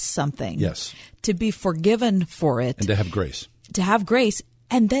confess something, to be forgiven for it, and to have grace.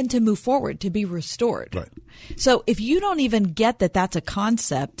 And then to move forward, to be restored. Right. So if you don't even get that that's a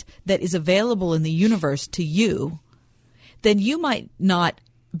concept that is available in the universe to you, then you might not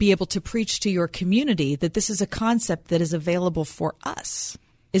be able to preach to your community that this is a concept that is available for us,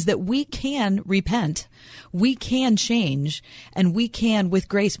 is that we can repent, we can change, and we can, with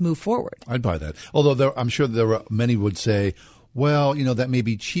grace, move forward. I'd buy that. Although I'm sure there are many would say, well, that may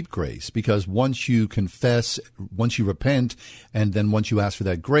be cheap grace, because once you confess, once you repent, and then once you ask for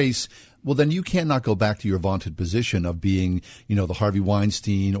that grace, well, then you cannot go back to your vaunted position of being, the Harvey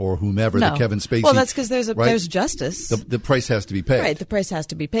Weinstein or whomever, the Kevin Spacey. Well, that's because there's justice. The price has to be paid. Right, the price has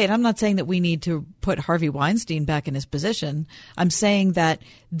to be paid. I'm not saying that we need to put Harvey Weinstein back in his position. I'm saying that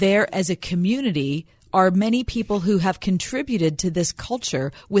there, as a community, are many people who have contributed to this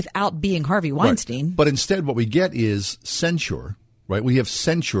culture without being Harvey Weinstein. Right. But instead what we get is censure. Right, we have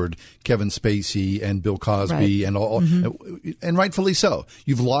censured Kevin Spacey and Bill Cosby and all, and rightfully so.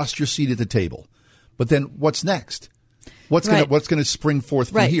 You've lost your seat at the table. But then what's next? What's going to spring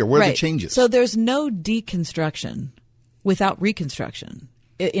forth from here? Where are the changes? So there's no deconstruction without reconstruction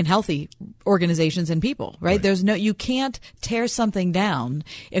in healthy organizations and people, right? There's you can't tear something down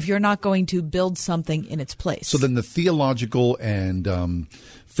if you're not going to build something in its place. So then the theological and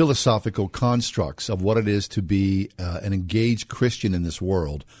philosophical constructs of what it is to be an engaged Christian in this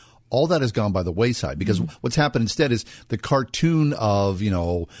world, all that has gone by the wayside, because what's happened instead is the cartoon of,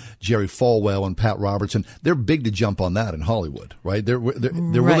 Jerry Falwell and Pat Robertson. They're big to jump on that in Hollywood, right? They're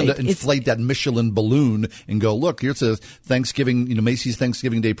willing to inflate that Michelin balloon and go, look, here's a Thanksgiving, Macy's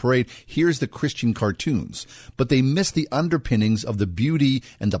Thanksgiving Day Parade. Here's the Christian cartoons. But they miss the underpinnings of the beauty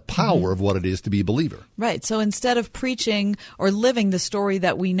and the power of what it is to be a believer. Right. So instead of preaching or living the story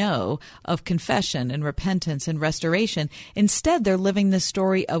that we know of confession and repentance and restoration, instead they're living the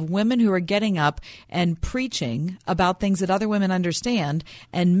story of women who are getting up and preaching about things that other women understand,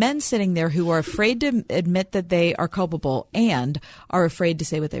 and men sitting there who are afraid to admit that they are culpable and are afraid to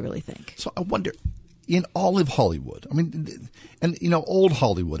say what they really think. So I wonder, in all of Hollywood, old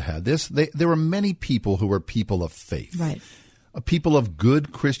Hollywood had this. There were many people who were people of faith, right? People of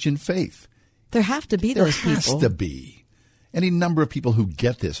good Christian faith. There have to be those people. There has to be any number of people who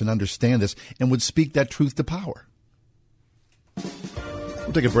get this and understand this and would speak that truth to power.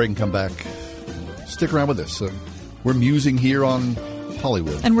 We'll take a break and come back. Stick around with us. We're musing here on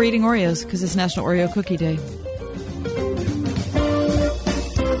Hollywood. And we're eating Oreos because it's National Oreo Cookie Day.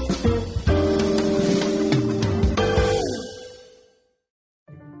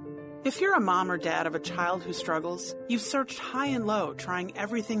 If you're a mom or dad of a child who struggles, you've searched high and low, trying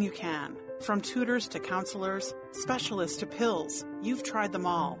everything you can. From tutors to counselors, specialists to pills, you've tried them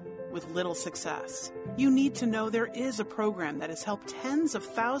all with little success. You need to know there is a program that has helped tens of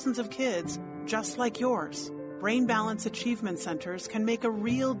thousands of kids just like yours. Brain Balance Achievement Centers can make a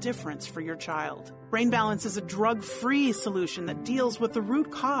real difference for your child. Brain Balance is a drug-free solution that deals with the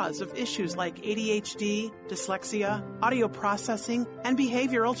root cause of issues like ADHD, dyslexia, audio processing, and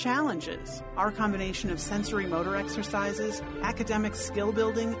behavioral challenges. Our combination of sensory motor exercises, academic skill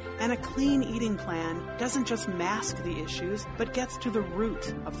building, and a clean eating plan doesn't just mask the issues, but gets to the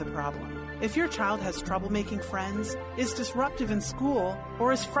root of the problem. If your child has trouble making friends, is disruptive in school,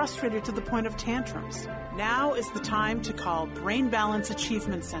 or is frustrated to the point of tantrums, now is the time to call Brain Balance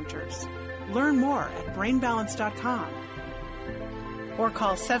Achievement Centers. Learn more at brainbalance.com or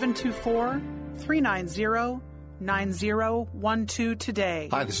call 724-390-9012 today.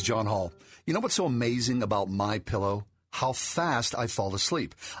 Hi, this is John Hall. You know what's so amazing about MyPillow? How fast I fall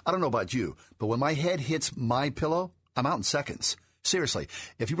asleep. I don't know about you, but when my head hits MyPillow, I'm out in seconds. Seriously,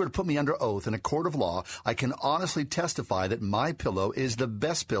 if you were to put me under oath in a court of law, I can honestly testify that MyPillow is the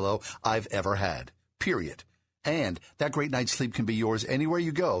best pillow I've ever had. Period. And that great night's sleep can be yours anywhere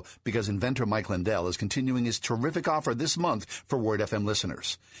you go, because inventor Mike Lindell is continuing his terrific offer this month for Word FM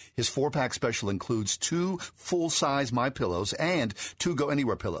listeners. His 4-pack special includes 2 full-size MyPillows and 2 Go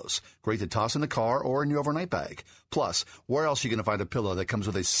Anywhere pillows. Great to toss in the car or in your overnight bag. Plus, where else are you going to find a pillow that comes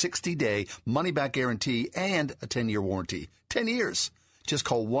with a 60-day money-back guarantee and a 10-year warranty? 10 years. Just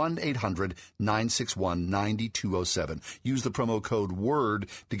call 1-800-961-9207. Use the promo code WORD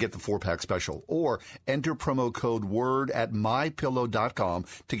to get the 4-pack special, or enter promo code WORD at mypillow.com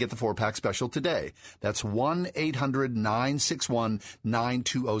to get the 4-pack special today. That's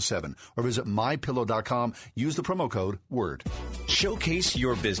 1-800-961-9207, or visit mypillow.com. Use the promo code WORD. Showcase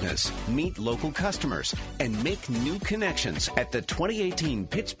your business, meet local customers, and make new connections at the 2018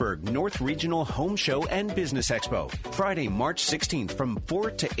 Pittsburgh North Regional Home Show and Business Expo. Friday, March 16th from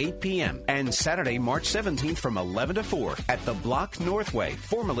 4 to 8 p.m. and Saturday, March 17th from 11 to 4 at the Block Northway,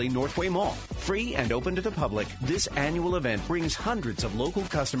 formerly Northway Mall. Free and open to the public, this annual event brings hundreds of local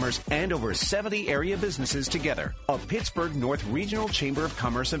customers and over 70 area businesses together. A Pittsburgh North Regional Chamber of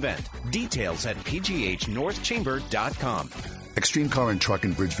Commerce event. Details at pghnorthchamber.com. Extreme Car and Truck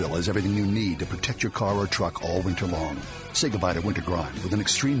in Bridgeville has everything you need to protect your car or truck all winter long. Say goodbye to winter grind with an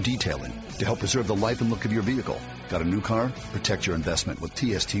extreme detailing to help preserve the life and look of your vehicle. Got a new car? Protect your investment with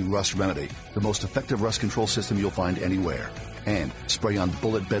TST Rust Remedy, the most effective rust control system you'll find anywhere. And spray-on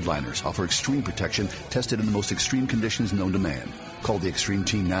bullet bed liners offer extreme protection tested in the most extreme conditions known to man. Call the Extreme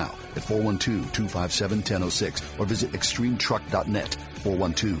Team now at 412-257-1006 or visit extremetruck.net.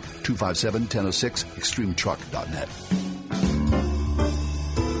 412-257-1006, extremetruck.net.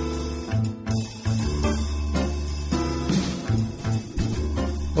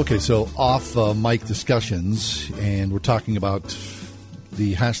 Okay, so off mic discussions, and we're talking about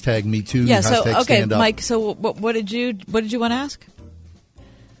the hashtag MeToo. Yeah. So hashtag okay, stand up. Mike. So what did you want to ask?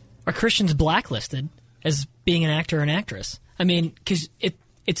 Are Christians blacklisted as being an actor or an actress? I mean, because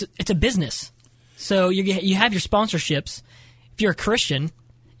it's a business. So you have your sponsorships. If you're a Christian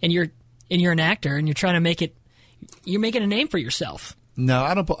and you're an actor and you're trying to make it, you're making a name for yourself. No,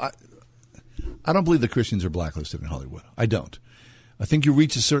 I don't believe that Christians are blacklisted in Hollywood. I don't. I think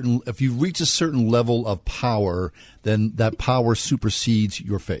if you reach a certain level of power, then that power supersedes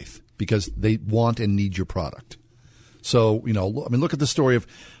your faith because they want and need your product. So, look at the story of,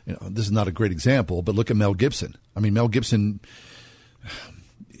 this is not a great example, but look at Mel Gibson. I mean, Mel Gibson.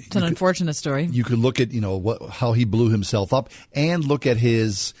 It's an unfortunate story. You could look at, how he blew himself up and look at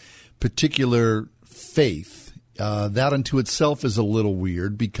his particular faith. That unto itself is a little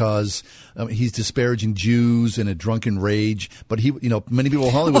weird because he's disparaging Jews in a drunken rage. But many people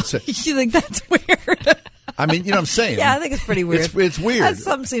in Hollywood say, you think that's weird? I mean, you know what I'm saying? Yeah, I think it's pretty weird. It's weird.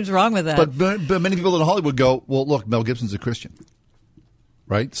 Something seems wrong with that. But many people in Hollywood go, well, look, Mel Gibson's a Christian,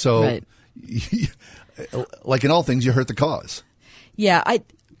 right? So, like in all things, you hurt the cause. Yeah,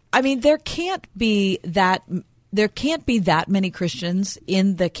 I mean, there can't be that many Christians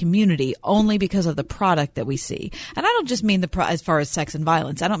in the community only because of the product that we see. And I don't just mean as far as sex and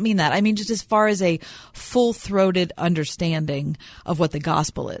violence. I don't mean that. I mean just as far as a full-throated understanding of what the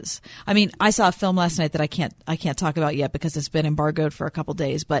gospel is. I mean, I saw a film last night that I can't talk about yet because it's been embargoed for a couple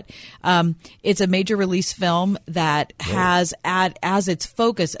days, but it's a major release film that has as its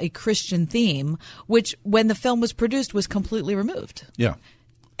focus a Christian theme, which when the film was produced was completely removed. Yeah.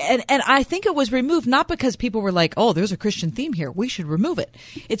 And I think it was removed not because people were like, oh, there's a Christian theme here, we should remove it.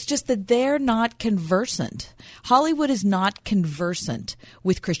 It's just that they're not conversant. Hollywood is not conversant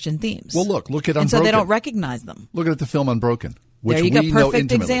with Christian themes. Well, look at Unbroken. And so they don't recognize them. Look at the film Unbroken, which there you go, we know perfect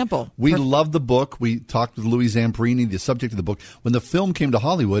intimately. Example. We love the book. We talked with Louis Zamperini, the subject of the book. When the film came to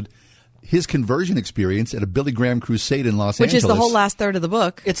Hollywood, his conversion experience at a Billy Graham crusade in Los Angeles. Which is the whole last third of the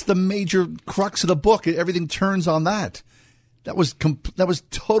book. It's the major crux of the book. Everything turns on that. That was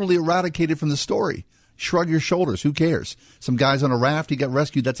totally eradicated from the story. Shrug your shoulders. Who cares? Some guy's on a raft. He got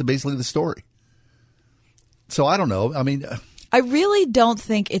rescued. That's basically the story. So I don't know. I mean, I really don't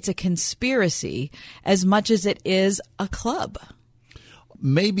think it's a conspiracy as much as it is a club.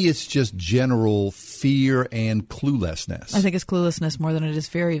 Maybe it's just general fear and cluelessness. I think it's cluelessness more than it is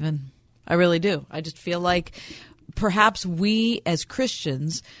fear even. I really do. I just feel like perhaps we as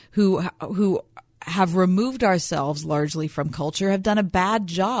Christians who have removed ourselves largely from culture, have done a bad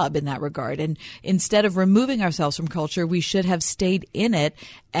job in that regard. And instead of removing ourselves from culture, we should have stayed in it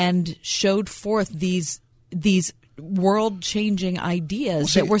and showed forth these world-changing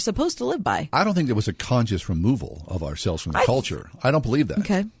ideas that we're supposed to live by. I don't think there was a conscious removal of ourselves from the culture. I don't believe that.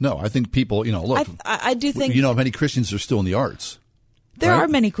 Okay. No, I think people, look. I do think... many Christians are still in the arts. There are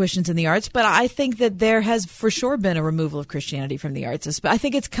many Christians in the arts, but I think that there has for sure been a removal of Christianity from the arts. I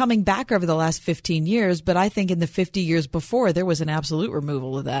think it's coming back over the last 15 years, but I think in the 50 years before, there was an absolute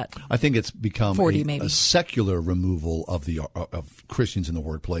removal of that. I think it's become 40 a secular removal of Christians in the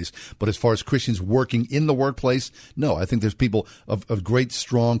workplace. But as far as Christians working in the workplace, no. I think there's people of great,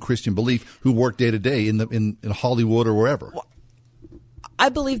 strong Christian belief who work day to day in Hollywood or wherever. Well, I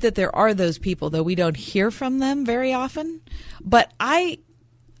believe that there are those people, though we don't hear from them very often. But I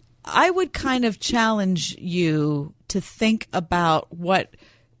would kind of challenge you to think about what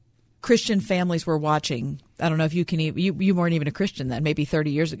Christian families were watching. I don't know if you can you weren't even a Christian then, maybe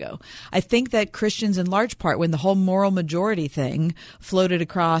 30 years ago. I think that Christians in large part, when the whole moral majority thing floated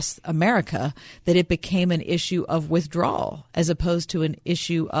across America, that it became an issue of withdrawal as opposed to an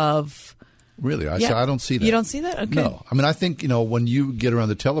issue of... Really? I don't see that. You don't see that? Okay. No. I mean, I think, when you get around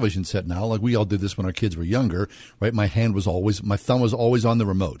the television set now, like we all did this when our kids were younger, right? My thumb was always on the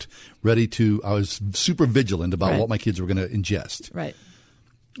remote, I was super vigilant about what my kids were going to ingest. Right.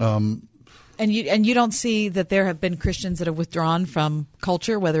 And you don't see that there have been Christians that have withdrawn from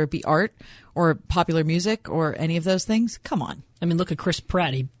culture, whether it be art or popular music or any of those things? Come on. I mean, look at Chris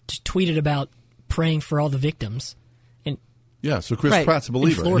Pratt. He just tweeted about praying for all the victims. Yeah, so Chris Pratt's a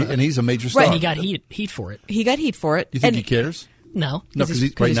believer, and he's a major star. Right, and he got heat for it. He got heat for it. You think he cares? No. No, because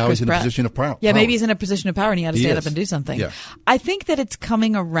right now he's in a position of power. Yeah, maybe he's in a position of power and he had to stand up and do something. Yeah. I think that it's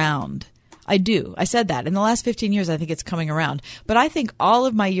coming around. I do. I said that. In the last 15 years, I think it's coming around. But I think all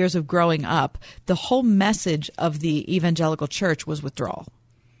of my years of growing up, the whole message of the evangelical church was withdrawal.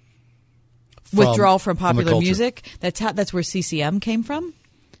 Withdrawal from popular music. That's where CCM came from,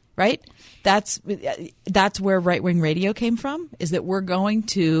 right? That's where right-wing radio came from, is that we're going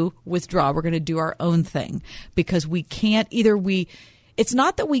to withdraw. We're going to do our own thing because we can't it's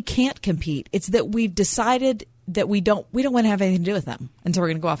not that we can't compete. It's that we've decided that we don't want to have anything to do with them. And so we're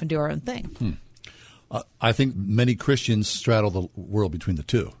going to go off and do our own thing. I think many Christians straddle the world between the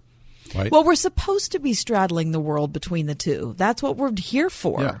two. Right? Well, we're supposed to be straddling the world between the two. That's what we're here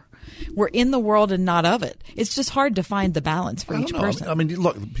for. Yeah. We're in the world and not of it. It's just hard to find the balance for each person. I mean,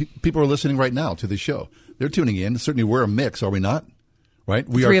 look, people are listening right now to the show. They're tuning in. Certainly, we're a mix, are we not? Right?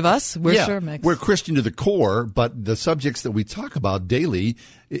 The three of us, we're sure mixed. We're Christian to the core, but the subjects that we talk about daily,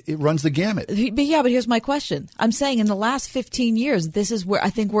 it runs the gamut. But here's my question. I'm saying in the last 15 years, this is where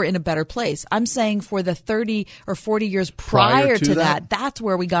I think we're in a better place. I'm saying for the 30 or 40 years prior to that, that's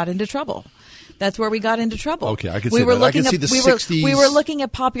where we got into trouble. That's where we got into trouble. Okay, I can see that. I can see the 60s. We were looking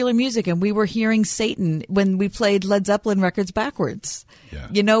at popular music, and we were hearing Satan when we played Led Zeppelin records backwards.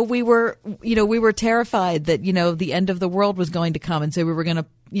 Yeah. We were terrified that, the end of the world was going to come, and so we were going to,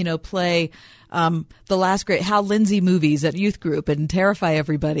 play the last great Hal Lindsey movies at youth group and terrify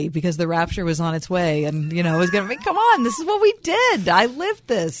everybody because the rapture was on its way, and it was going to be, come on, this is what we did. I lived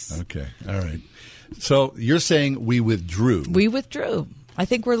this. Okay, all right. So you're saying we withdrew. We withdrew. I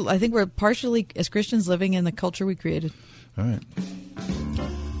think we're partially, as Christians, living in the culture we created. All right.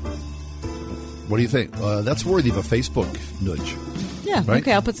 What do you think? That's worthy of a Facebook nudge. Yeah. Right?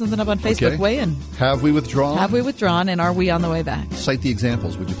 Okay, I'll put something up on Facebook. Okay. Weigh in. Have we withdrawn? Have we withdrawn, and are we on the way back? Cite the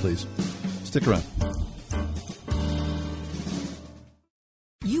examples, would you please? Stick around.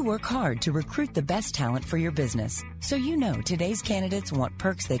 You work hard to recruit the best talent for your business, so today's candidates want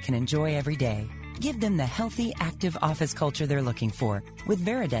perks they can enjoy every day. Give them the healthy, active office culture they're looking for with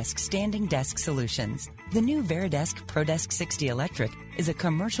Veridesk Standing Desk Solutions. The new Veridesk ProDesk 60 Electric is a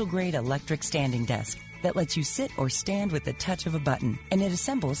commercial-grade electric standing desk that lets you sit or stand with the touch of a button, and it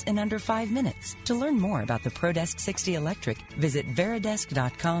assembles in under 5 minutes. To learn more about the ProDesk 60 Electric, visit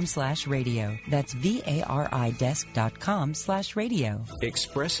veridesk.com/radio. That's VARIdesk.com/radio.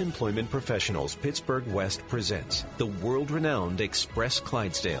 Express Employment Professionals Pittsburgh West presents the world-renowned Express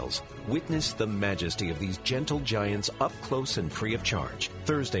Clydesdales. Witness the majesty of these gentle giants up close and free of charge.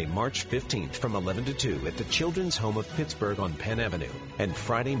 Thursday, March 15th from 11 to 2 at the Children's Home of Pittsburgh on Penn Avenue. And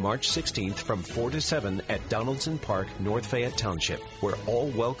Friday, March 16th from 4 to 7 at Donaldson Park, North Fayette Township, where all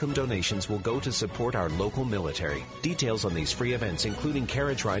welcome donations will go to support our local military. Details on these free events, including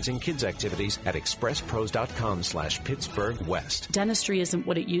carriage rides and kids activities, at expresspros.com/Pittsburgh West. Dentistry isn't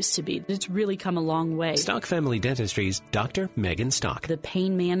what it used to be. It's really come a long way. Stock Family Dentistry's Dr. Megan Stock. The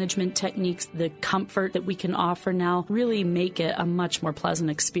pain management techniques, the comfort that we can offer now really make it a much more pleasant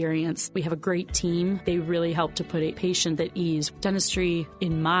experience. We have a great team. They really help to put a patient at ease. Dentistry,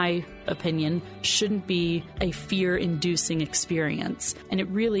 in my opinion, shouldn't be a fear-inducing experience. And it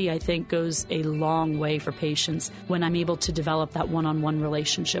really, I think, goes a long way for patients when I'm able to develop that one-on-one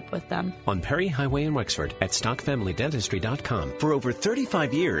relationship with them. On Perry Highway in Wexford at StockFamilyDentistry.com. For over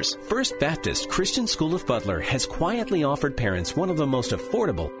 35 years, First Baptist Christian School of Butler has quietly offered parents one of the most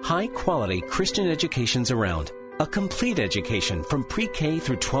affordable, high-quality Christian educations around. A complete education from pre-K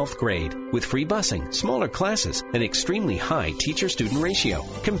through 12th grade with free busing, smaller classes, an extremely high teacher-student ratio,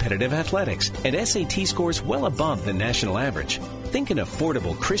 competitive athletics, and SAT scores well above the national average. Think an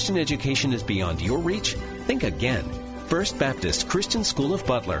affordable Christian education is beyond your reach? Think again. First Baptist Christian School of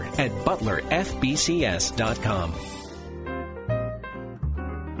Butler at butlerfbcs.com.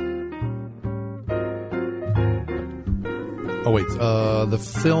 Oh, wait. The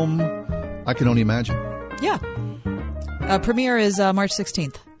film, I Can Only Imagine. Yeah. Premiere is March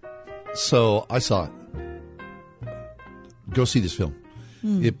 16th. So I saw it. Go see this film.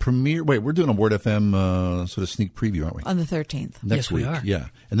 It premiered. Wait, we're doing a Word FM sort of sneak preview, aren't we? On the 13th. Next week. We are. Yeah.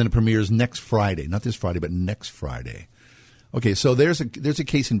 And then it premieres next Friday. Not this Friday, but next Friday. Okay, so there's a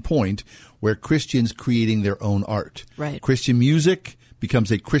case in point where Christians creating their own art. Right. Christian music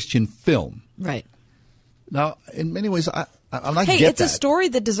becomes a Christian film. Right. Now, in many ways, I get that. Hey, it's a story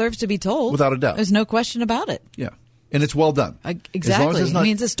that deserves to be told. Without a doubt. There's no question about it. Yeah. And it's well done. Exactly. As long as it's not...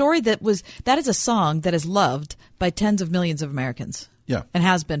 it's a story that is a song that is loved by tens of millions of Americans. Yeah. And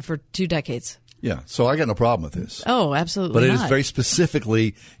has been for 2 decades. Yeah. So I got no problem with this. Oh, absolutely. But it not. is very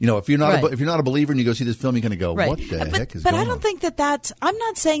specifically, if you're not if you're not a believer and you go see this film, you're going to go, right. what the heck is but going on? I don't think I'm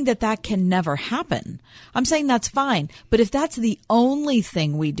not saying that can never happen. I'm saying that's fine. But if that's the only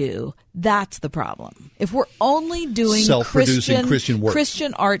thing we do, that's the problem. If we're only doing self-producing Christian work,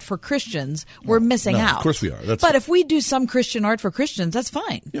 Christian art for Christians, we're missing out. Of course we are. But if we do some Christian art for Christians, that's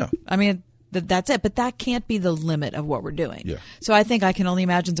fine. Yeah. I mean, that's it. But that can't be the limit of what we're doing. Yeah. So I think I Can Only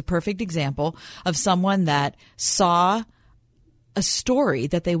Imagine is a perfect example of someone that saw a story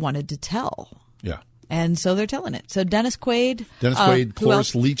that they wanted to tell. Yeah. And so they're telling it. So Dennis Quaid.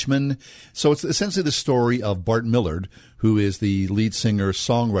 Cloris Leachman. So it's essentially the story of Bart Millard, who is the lead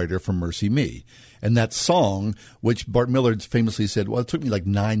singer-songwriter for Mercy Me. And that song, which Bart Millard famously said, well, it took me like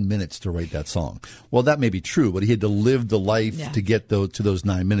 9 minutes to write that song. Well, that may be true, but he had to live the life to get to those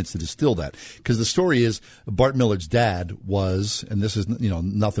 9 minutes to distill that. Because the story is Bart Millard's dad was, and this is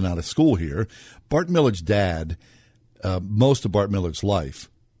nothing out of school here, Bart Millard's dad, most of Bart Millard's life,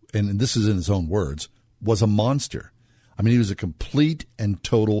 and this is in his own words, was a monster. I mean, he was a complete and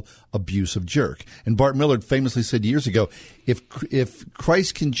total abusive jerk. And Bart Millard famously said years ago, if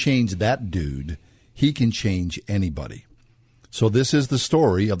Christ can change that dude, he can change anybody. So this is the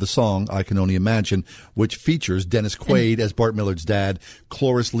story of the song, I Can Only Imagine, which features Dennis Quaid as Bart Millard's dad,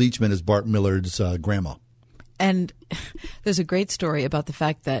 Cloris Leachman as Bart Millard's grandma. And there's a great story about the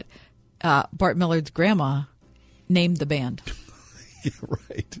fact that Bart Millard's grandma named the band. Yeah,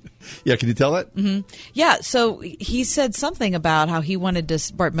 right. Yeah, can you tell that? Mm-hmm. Yeah, so he said something about how he wanted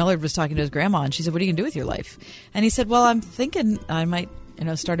to. Bart Millard was talking to his grandma, and she said, "What are you going to do with your life?" And he said, "Well, I'm thinking I might,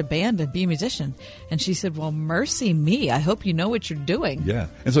 start a band and be a musician." And she said, "Well, mercy me, I hope you know what you're doing." Yeah,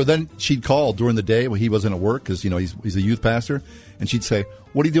 and so then she'd call during the day when he wasn't at work because he's a youth pastor, and she'd say,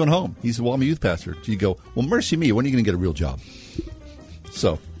 "What are you doing home?" He said, "Well, I'm a youth pastor." She'd go, "Well, mercy me, when are you going to get a real job?"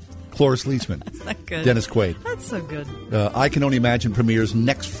 So. Cloris Leachman. That's not good. Dennis Quaid. That's so good. I Can Only Imagine premieres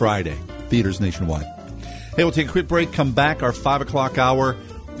next Friday. Theaters nationwide. Hey, we'll take a quick break. Come back, our 5 o'clock hour.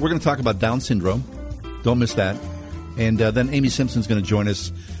 We're going to talk about Down syndrome. Don't miss that. And then Amy Simpson's going to join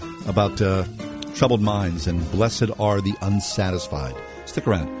us about troubled minds and blessed are the unsatisfied. Stick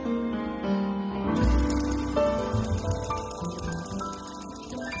around.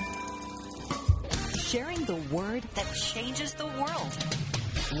 Sharing the word that changes the world.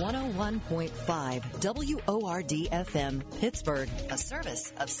 101.5 WORD FM, Pittsburgh, a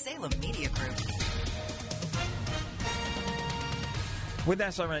service of Salem Media Group. With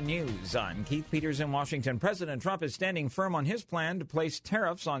SRN News, I'm Keith Peters in Washington. President Trump is standing firm on his plan to place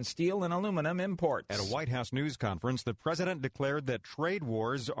tariffs on steel and aluminum imports. At a White House news conference, the president declared that trade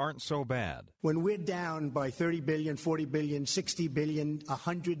wars aren't so bad. When we're down by 30 billion, 40 billion, 60 billion,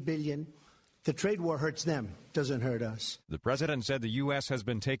 100 billion, the trade war hurts them, doesn't hurt us. The president said the U.S. has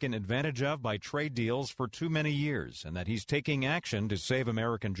been taken advantage of by trade deals for too many years and that he's taking action to save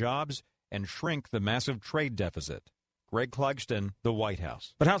American jobs and shrink the massive trade deficit. Greg Clugston, the White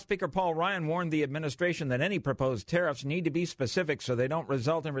House. But House Speaker Paul Ryan warned the administration that any proposed tariffs need to be specific so they don't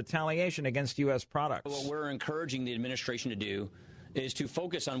result in retaliation against U.S. products. What we're encouraging the administration to do is to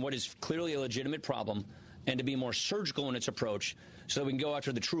focus on what is clearly a legitimate problem and to be more surgical in its approach so that we can go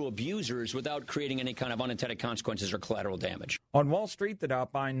after the true abusers without creating any kind of unintended consequences or collateral damage. On Wall Street, the Dow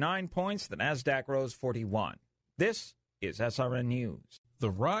by 9 points, the Nasdaq rose 41. This is SRN News.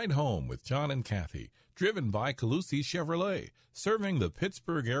 The Ride Home with John and Kathy, driven by Calusi Chevrolet, serving the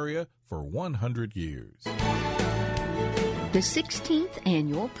Pittsburgh area for 100 years. The 16th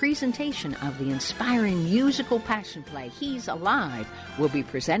annual presentation of the inspiring musical passion play, He's Alive, will be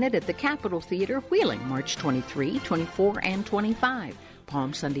presented at the Capitol Theater, Wheeling, March 23, 24, and 25.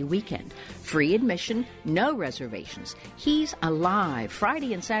 Palm Sunday weekend. Free admission, no reservations. He's Alive.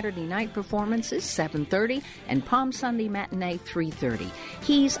 Friday and Saturday night performances, 7:30, and Palm Sunday matinee, 3:30.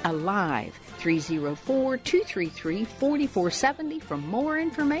 He's Alive. 304-233-4470 for more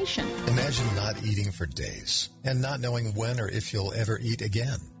information. Imagine not eating for days and not knowing when or if you'll ever eat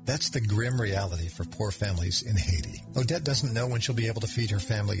again. That's the grim reality for poor families in Haiti. Odette doesn't know when she'll be able to feed her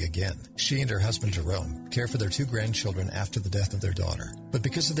family again. She and her husband Jerome care for their 2 grandchildren after the death of their daughter. But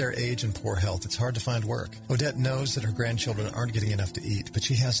because of their age and poor health, it's hard to find work. Odette knows that her grandchildren aren't getting enough to eat, but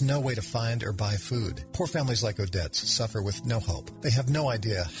she has no way to find or buy food. Poor families like Odette's suffer with no hope. They have no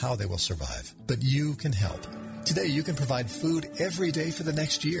idea how they will survive. But you can help. Today, you can provide food every day for the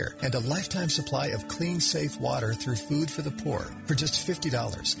next year and a lifetime supply of clean, safe water through Food for the Poor. For just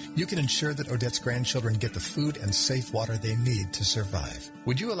 $50, you can ensure that Odette's grandchildren get the food and safe water they need to survive.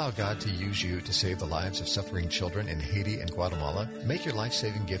 Would you allow God to use you to save the lives of suffering children in Haiti and Guatemala? Make your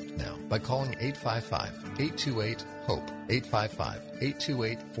life-saving gift now by calling 855-828-HOPE,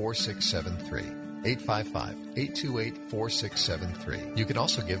 855-828-4673. 855-828-4673. You can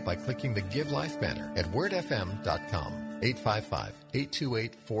also give by clicking the Give Life banner at wordfm.com.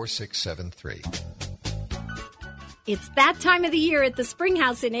 855-828-4673. It's that time of the year at the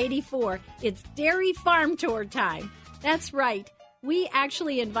Springhouse in 84. It's Dairy Farm Tour time. That's right. We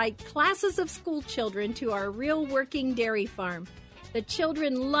actually invite classes of school children to our real working dairy farm. The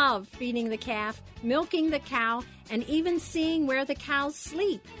children love feeding the calf, milking the cow, and even seeing where the cows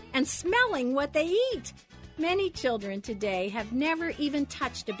sleep and smelling what they eat. Many children today have never even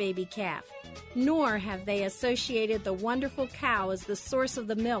touched a baby calf, nor have they associated the wonderful cow as the source of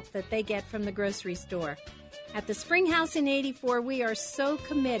the milk that they get from the grocery store. At the Springhouse in 84, we are so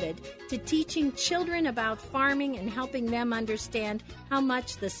committed to teaching children about farming and helping them understand how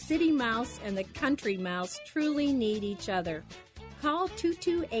much the city mouse and the country mouse truly need each other. Call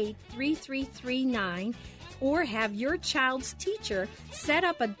 228-3339 or have your child's teacher set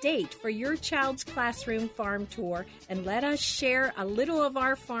up a date for your child's classroom farm tour and let us share a little of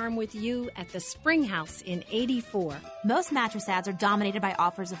our farm with you at the Springhouse in 84. Most mattress ads are dominated by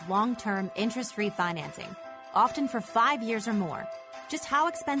offers of long-term, interest-free financing, often for 5 years or more. Just how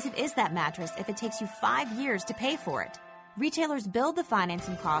expensive is that mattress if it takes you 5 years to pay for it? Retailers build the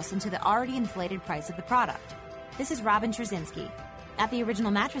financing costs into the already inflated price of the product. This is Robin Trzynski. At the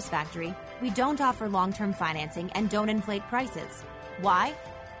Original Mattress Factory, we don't offer long-term financing and don't inflate prices. Why?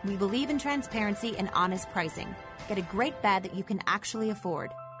 We believe in transparency and honest pricing. Get a great bed that you can actually afford.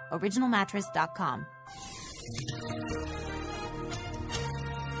 OriginalMattress.com.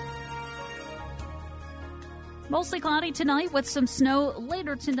 Mostly cloudy tonight with some snow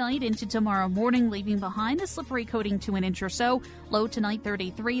later tonight into tomorrow morning, leaving behind a slippery coating to an inch or so. Low tonight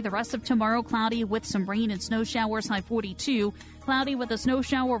 33. The rest of tomorrow cloudy with some rain and snow showers, high 42. Cloudy with a snow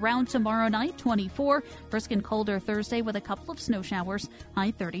shower around tomorrow night, 24. Brisk and colder Thursday with a couple of snow showers,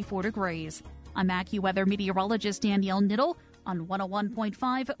 high 34 degrees. I'm AccuWeather meteorologist Danielle Niddle on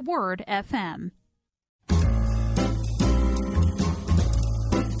 101.5 Word FM.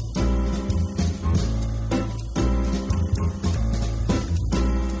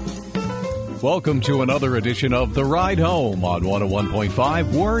 Welcome to another edition of The Ride Home on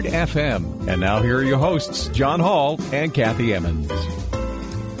 101.5 Word FM. And now here are your hosts, John Hall and Kathy Emmons.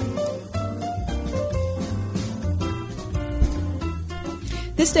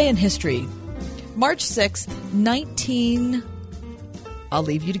 This day in history, March 6th, I'll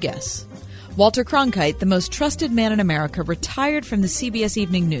leave you to guess. Walter Cronkite, the most trusted man in America, retired from the CBS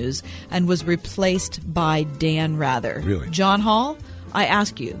Evening News and was replaced by Dan Rather. Really? John Hall, I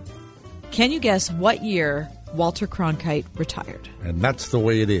ask you, can you guess what year Walter Cronkite retired? And that's the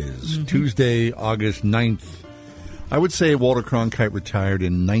way it is. Tuesday, August 9th. I would say Walter Cronkite retired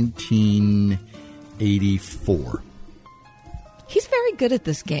in 1984. He's very good at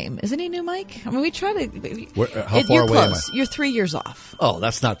this game, isn't he, new Mike? I mean, we try to... How far you're away close. am I? You're 3 years off. Oh,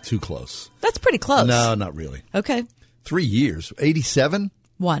 that's not too close. That's pretty close. No, not really. Okay. 3 years. 87?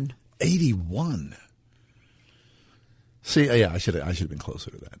 1. 81. See, yeah, I should have been closer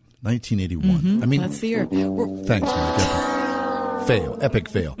to that. 1981. I mean, that's the year. Thanks, Mike. Epic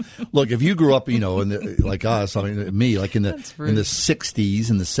fail. Look, if you grew up, like us, I mean, me, like in the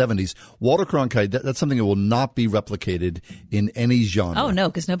 60s and the 70s, Walter Cronkite, that's something that will not be replicated in any genre. Oh no,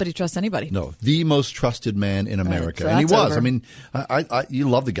 because nobody trusts anybody. No, the most trusted man in America, so and he was. over. I mean, you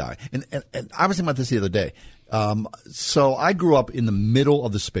love the guy, and I was thinking about this the other day. So I grew up in the middle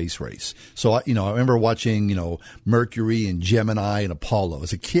of the space race. So I remember watching, Mercury and Gemini and Apollo.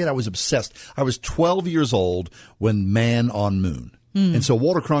 As a kid, I was obsessed. I was 12 years old when Man on Moon. And so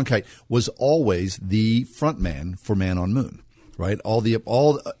Walter Cronkite was always the front man for Man on Moon. Right?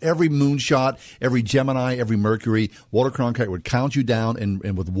 Every moonshot, every Gemini, every Mercury, Walter Cronkite would count you down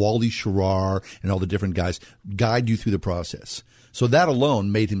and with Wally Schirra and all the different guys, guide you through the process. So that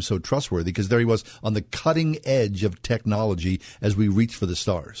alone made him so trustworthy because there he was on the cutting edge of technology as we reached for the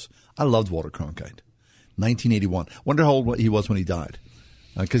stars. I loved Walter Cronkite. 1981. Wonder how old he was when he died.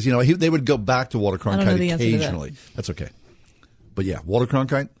 Because, they would go back to Walter Cronkite occasionally. That's okay. But yeah, Walter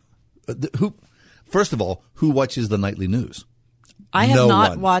Cronkite, first of all, who watches the nightly news? I have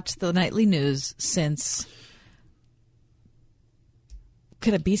not watched the nightly news since,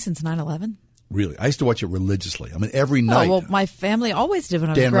 could it be since 9/11? Really? I used to watch it religiously. I mean, every night. Oh, well, my family always did when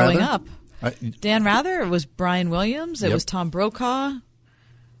I was growing up. Dan Rather, it was Brian Williams, it was Tom Brokaw.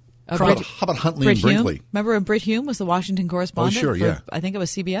 How about Huntley and Brinkley? Hume. Remember when Britt Hume was the Washington correspondent? Oh, sure, yeah. I think it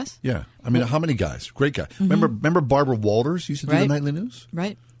was CBS. Yeah. I mean, how many guys? Great guy. Remember Barbara Walters used to do the nightly news?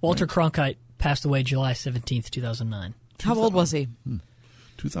 Right. Walter Cronkite passed away July 17th, 2009. How old was he?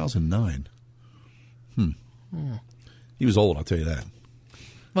 2009. He was old, I'll tell you that.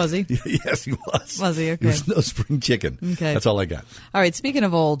 Was he? Yes, he was. Was he? Okay. He was no spring chicken. Okay. That's all I got. All right, speaking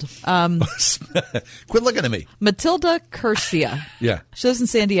of old. Quit looking at me. Matilda Curcia. Yeah. She lives in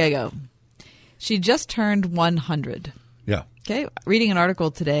San Diego. She just turned 100. Yeah. Okay. Reading an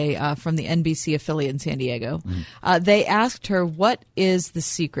article today from the NBC affiliate in San Diego. They asked her, what is the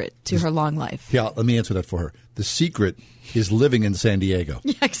secret to her long life? Yeah, let me answer that for her. The secret is living in San Diego.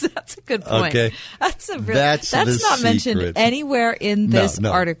 Yeah, that's a good point. Okay. That's the not mentioned secret. anywhere in this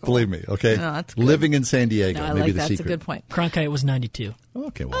article. Believe me, okay? No, that's good. Living in San Diego, No, I maybe like the that's secret. a good point. Cronkite was 92.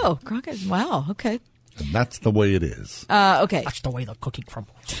 Okay, well. Oh, Cronkite. Wow, okay. And that's the way it is. Okay. That's the way the cookie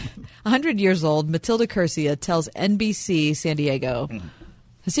crumbles. 100 years old, Matilda Curcia tells NBC San Diego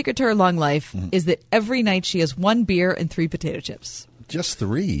the secret to her long life is that every night she has 1 beer and 3 potato chips. Just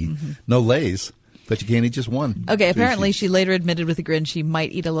 3? No Lays. Bet you can't eat just 1. Okay, apparently she later admitted with a grin she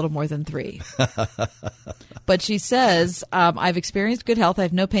might eat a little more than 3. But she says, I've experienced good health. I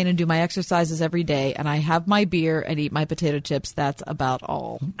have no pain and do my exercises every day. And I have my beer and eat my potato chips. That's about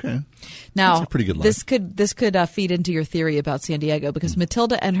all. Okay. Now, That's a pretty good life. this could feed into your theory about San Diego because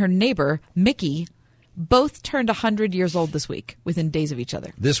Matilda and her neighbor, Mickey, both turned 100 years old this week within days of each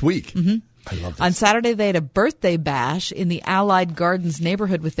other. This week? Mm-hmm. I love this. On Saturday, they had a birthday bash in the Allied Gardens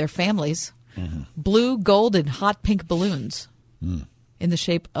neighborhood with their families. Blue, gold, and hot pink balloons in the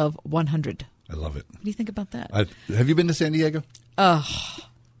shape of 100. I love it. What do you think about that? Have you been to San Diego?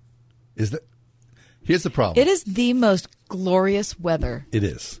 Here's the problem. It is the most glorious weather It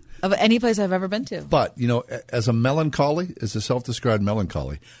is. of any place I've ever been to. But, as a self-described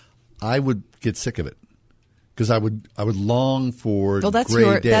melancholy, I would get sick of it. Because I would long for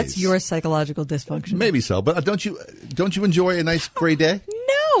gray days. That's your psychological dysfunction. Maybe so, but don't you enjoy a nice gray day?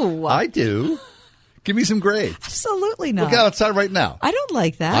 No, I do. Give me some gray. Absolutely not. Look out outside right now. I don't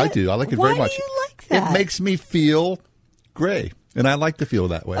like that. I do. I like it very much. Why do you like that? It makes me feel gray, and I like to feel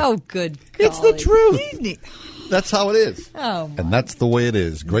that way. Oh, good. It's the truth. That's how it is. Oh, my and that's the way it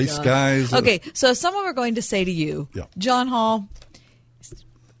is. Gray God. skies. Okay, so if someone were going to say to you, John Hall,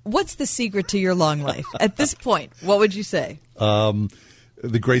 what's the secret to your long life? At this point, what would you say?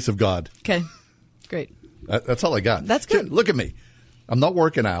 The grace of God. Okay, great. That's all I got. That's good. Look at me. I'm not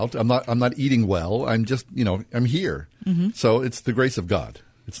working out. I'm not eating well. I'm just, I'm here. So it's the grace of God.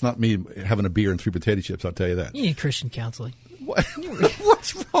 It's not me having a beer and 3 potato chips, I'll tell you that. You need Christian counseling. What's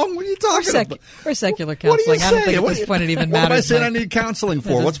wrong? What are you talking about? Or secular What are you counseling. I don't think saying? at this point it even What am I matters. saying Mike. I need counseling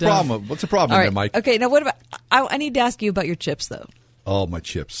for? What's the problem? What's the problem All there, right. Mike? Okay, now what about, I need to ask you about your chips, though. Oh, my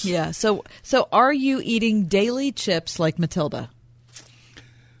chips. Yeah, so are you eating daily chips like Matilda?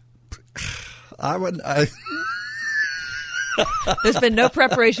 There's been no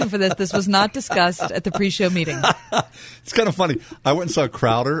preparation for this. This was not discussed at the pre-show meeting. It's kind of funny. I went and saw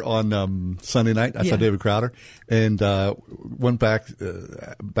Crowder on Sunday night. I saw David Crowder and went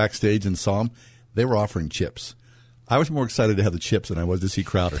backstage and saw him. They were offering chips. I was more excited to have the chips than I was to see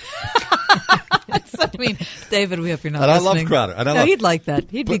Crowder. I mean, David, we hope you're not And I listening. love Crowder. He'd like that.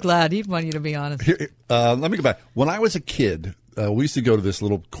 He'd be glad. He'd want you to be honest. Let me go back. When I was a kid, we used to go to this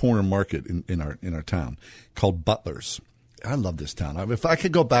little corner market in our town called Butler's. I love this town. If I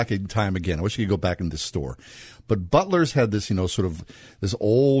could go back in time again, I wish I could go back in this store. But Butler's had this, sort of this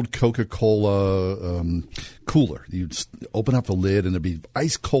old Coca-Cola cooler. You'd open up the lid and there'd be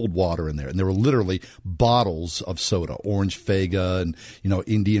ice cold water in there. And there were literally bottles of soda, Orange Fega and,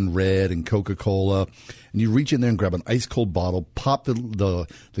 Indian Red and Coca-Cola. And you reach in there and grab an ice cold bottle, pop the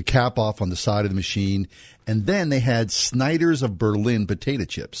cap off on the side of the machine. And then they had Snyder's of Berlin potato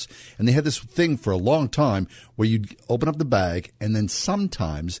chips. And they had this thing for a long time where you'd open up the bag and then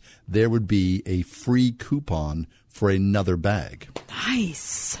sometimes there would be a free coupon for another bag.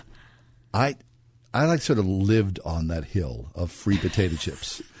 Nice. I sort of lived on that hill of free potato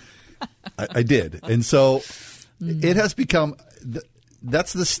chips. I did. And so it has become,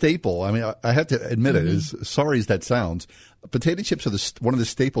 that's the staple. I mean, I have to admit it, as sorry as that sounds, potato chips are one of the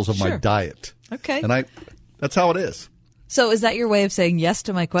staples of my diet. Okay. And that's how it is. So is that your way of saying yes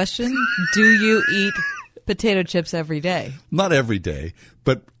to my question? Do you eat potato chips every day? Not every day,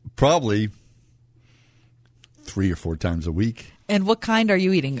 but probably 3 or 4 times a week. And what kind are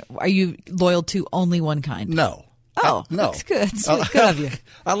you eating? Are you loyal to only one kind? No. Oh, no. That's good. That's really good of you.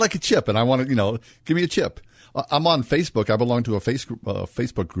 I like a chip, and I want to, give me a chip. I'm on Facebook. I belong to a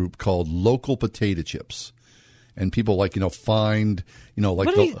Facebook group called Local Potato Chips. And people find,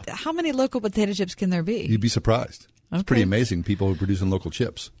 how many local potato chips can there be? You'd be surprised. It's pretty amazing, people who are producing local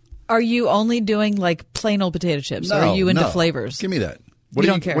chips. Are you only doing plain old potato chips? No, or are you into no. flavors? Give me that. You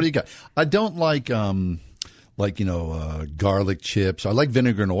don't care. What do you got? I don't like garlic chips. I like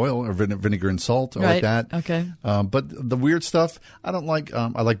vinegar and oil or vinegar and salt. I like that. Okay. But the weird stuff, I don't like.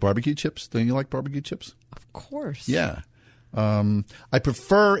 I like barbecue chips. Don't you like barbecue chips? Of course. Yeah. I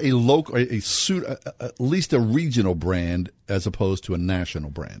prefer a local, at least a regional brand as opposed to a national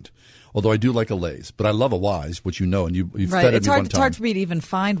brand. Although I do like a Lay's, but I love a Wise, which and you've fed it's me hard. one It's time. hard for me to even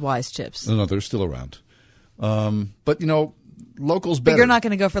find Wise chips. No, they're still around. But local's But better. you're not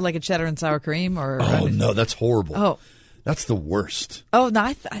going to go for a cheddar and sour cream or? Oh no, that's horrible. Oh, That's the worst. Oh,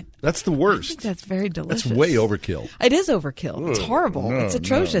 no, That's the worst. I think that's very delicious. That's way overkill. It is overkill. It's horrible. No, it's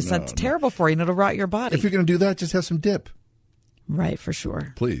atrocious. no, That's terrible for you, and it'll rot your body. If you're going to do that, just have some dip. Right, for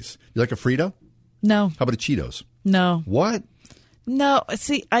sure. Please. You like a Frito? No. How about a Cheetos? No. What? No.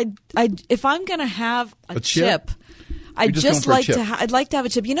 See, if I'm going to have a chip, I'd just like to. I'd like to have a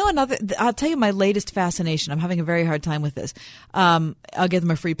chip. You know, I'll tell you my latest fascination. I'm having a very hard time with this. I'll give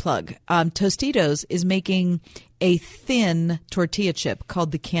them a free plug. Tostitos is making a thin tortilla chip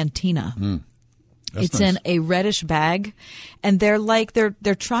called the Cantina. It's nice. in a reddish bag, and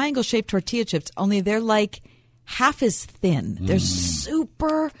they're triangle shaped tortilla chips. Only they're like half as thin. They're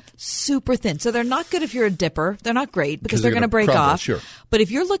super, super thin. So they're not good if you're a dipper. They're not great because they're going to break crumble, off. Sure. But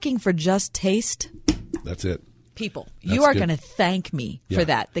if you're looking for just taste, that's it. People, That's you are good. going to thank me for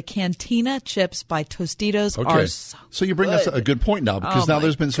that. The Cantina chips by Tostitos are so you bring us a good point now, because now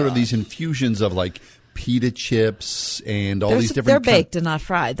there's been sort of these infusions of like pita chips and all these different. They're baked and not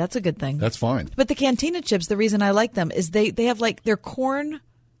fried. That's a good thing. That's fine. But the Cantina chips, the reason I like them is they have like their corn,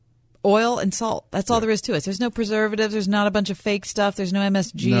 oil, and salt. That's all there is to it. There's no preservatives. There's not a bunch of fake stuff. There's no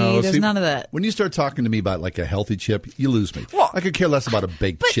MSG. There's none of that. When you start talking to me about like a healthy chip, you lose me. I could care less about a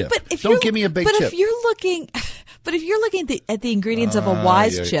baked chip. But Don't give me a baked chip. If you're looking at the ingredients of a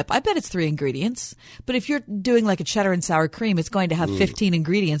Wise chip, I bet it's 3 ingredients. But if you're doing like a cheddar and sour cream, it's going to have 15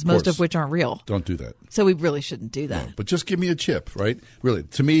 ingredients, most of which aren't real. Don't do that. So we really shouldn't do that. No, but just give me a chip, right? Really,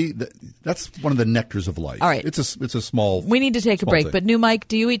 to me, that's one of the nectars of life. All right. It's a small. We need to take a break. thing. But new Mike,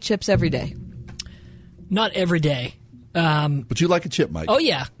 do you eat chips every day? Not every day. But you like a chip, Mike? Oh,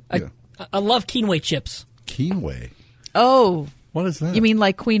 yeah. I love quinoa chips. Quinoa? Oh. What is that? You mean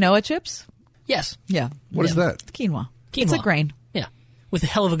like quinoa chips? Yes. Yeah. What is that? It's quinoa. Quinoa. It's a grain. Yeah. With a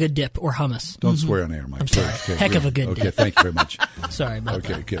hell of a good dip or hummus. Don't swear on air, Mike. I'm sorry. Okay, Heck of a good Okay, dip. thank you very much. Sorry about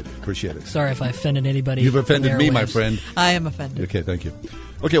that. Okay, good. Appreciate it. Sorry if I offended anybody. You've offended on the me, my airwaves. friend. I am offended. Okay, thank you.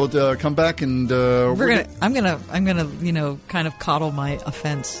 Okay, we'll come back and I'm gonna kind of coddle my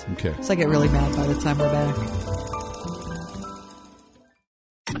offense. Okay. So I get really mad by the time we're back.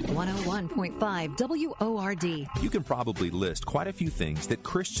 101.5 WORD. You can probably list quite a few things that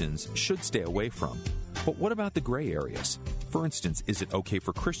Christians should stay away from. But what about the gray areas? For instance, is it okay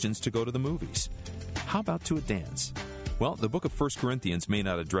for Christians to go to the movies? How about to a dance? Well, the book of 1 Corinthians may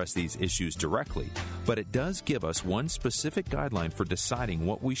not address these issues directly, but it does give us one specific guideline for deciding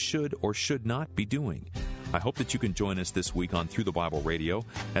what we should or should not be doing. I hope that you can join us this week on Through the Bible Radio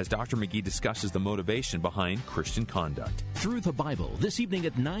as Dr. McGee discusses the motivation behind Christian conduct. Through the Bible, this evening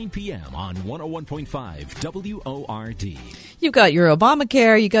at 9 p.m. on 101.5 WORD. You've got your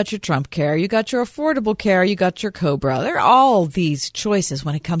Obamacare, you got your Trump care, you got your Affordable Care, you got your Cobra. There are all these choices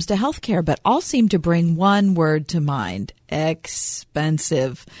when it comes to health care, but all seem to bring one word to mind: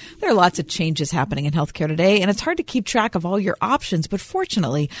 expensive. There are lots of changes happening in healthcare today, and it's hard to keep track of all your options. But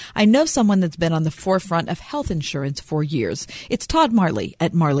fortunately, I know someone that's been on the forefront of health insurance for years. It's Todd Marley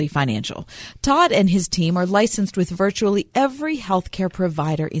at Marley Financial. Todd and his team are licensed with virtually every healthcare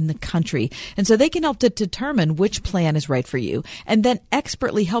provider in the country, and so they can help to determine which plan is right for you, and then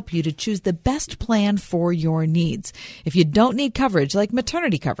expertly help you to choose the best plan for your needs. If you don't need coverage like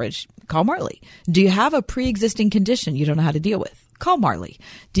maternity coverage, call Marley. Do you have a pre-existing condition you don't know how to deal with? Call Marley.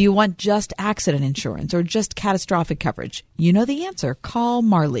 Do you want just accident insurance or just catastrophic coverage? You know the answer. Call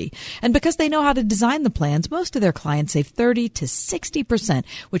Marley. And because they know how to design the plans, most of their clients save 30 to 60%,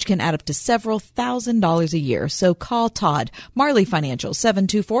 which can add up to several $1,000s a year. So call Todd. Marley Financial,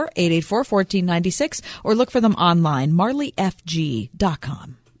 724-884-1496, or look for them online,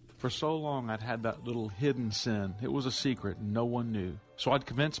 marleyfg.com. For so long, I'd had that little hidden sin. It was a secret and no one knew. So I'd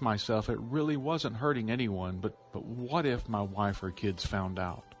convince myself it really wasn't hurting anyone, but what if my wife or kids found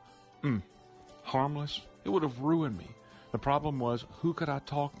out? Harmless? It would have ruined me. The problem was, who could I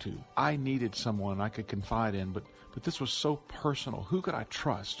talk to? I needed someone I could confide in, but this was so personal. Who could I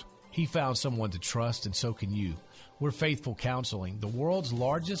trust? He found someone to trust, and so can you. We're Faithful Counseling, the world's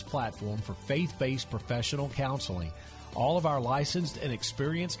largest platform for faith-based professional counseling. All of our licensed and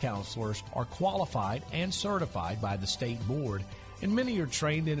experienced counselors are qualified and certified by the state board, and many are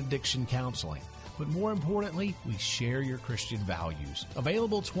trained in addiction counseling. But more importantly, we share your Christian values.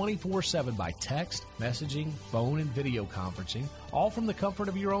 Available 24/7 by text, messaging, phone, and video conferencing, all from the comfort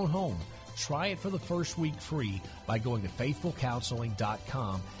of your own home. Try it for the first week free by going to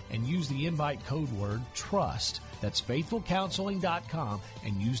faithfulcounseling.com and use the invite code word TRUST. That's faithfulcounseling.com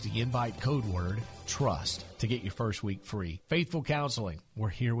and use the invite code word trust to get your first week free. Faithful Counseling. We're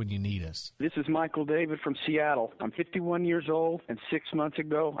here when you need us. This is Michael David from Seattle. I'm 51 years old, and 6 months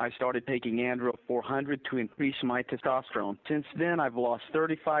ago, I started taking Andro 400 to increase my testosterone. Since then, I've lost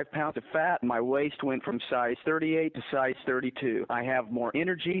 35 pounds of fat. My waist went from size 38 to size 32. I have more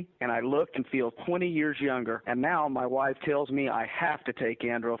energy, and I look and feel 20 years younger. And now my wife tells me I have to take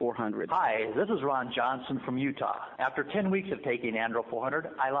Andro 400. Hi, this is Ron Johnson from Utah. After 10 weeks of taking Andro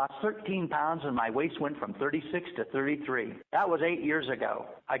 400, I lost 13 pounds, and my waist went from 36 to 33. That was 8 years ago.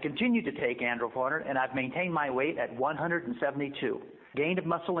 I continue to take Andro 400, and I've maintained my weight at 172. Gained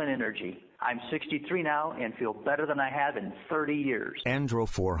muscle and energy. I'm 63 now and feel better than I have in 30 years. Andro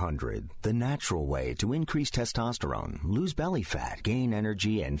 400, the natural way to increase testosterone, lose belly fat, gain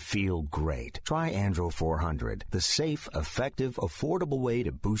energy, and feel great. Try Andro 400, the safe, effective, affordable way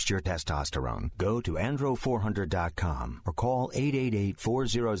to boost your testosterone. Go to andro400.com or call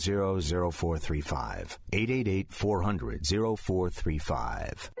 888-400-0435.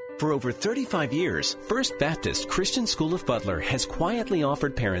 888-400-0435. For over 35 years, First Baptist Christian School of Butler has quietly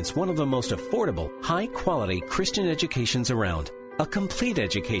offered parents one of the most affordable, high-quality Christian educations around. A complete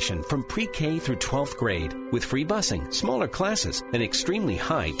education from pre-K through 12th grade with free busing, smaller classes, an extremely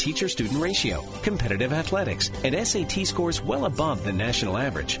high teacher-student ratio, competitive athletics, and SAT scores well above the national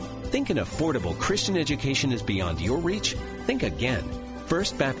average. Think an affordable Christian education is beyond your reach? Think again.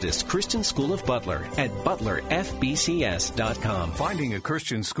 First Baptist Christian School of Butler at butlerfbcs.com. Finding a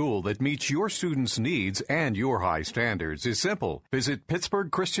Christian school that meets your students' needs and your high standards is simple. Visit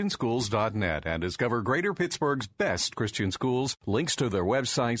PittsburghChristianSchools.net and discover Greater Pittsburgh's best Christian schools, links to their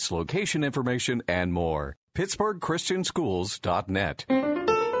websites, location information, and more. PittsburghChristianSchools.net.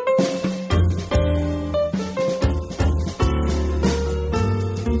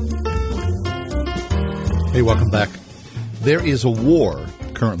 Hey, welcome back. There is a war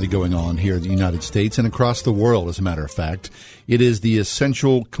currently going on here in the United States and across the world, as a matter of fact. It is the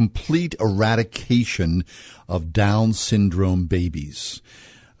essential complete eradication of Down syndrome babies.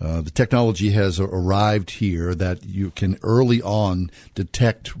 The technology has arrived here that you can early on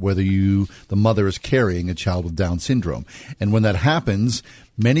detect whether the mother is carrying a child with Down syndrome. And when that happens,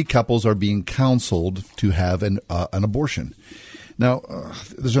 many couples are being counseled to have an abortion. Now,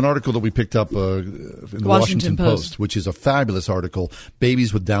 there's an article that we picked up in the Washington Post, which is a fabulous article.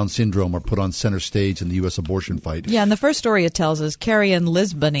 Babies with Down syndrome are put on center stage in the U.S. abortion fight. Yeah, and the first story it tells is Carrie Ann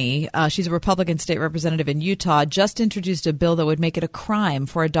Lisboney, she's a Republican state representative in Utah, just introduced a bill that would make it a crime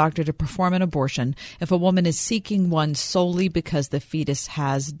for a doctor to perform an abortion if a woman is seeking one solely because the fetus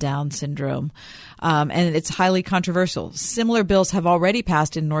has Down syndrome. And it's highly controversial. Similar bills have already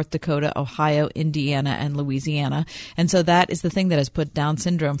passed in North Dakota, Ohio, Indiana, and Louisiana. And so that is the thing that has put Down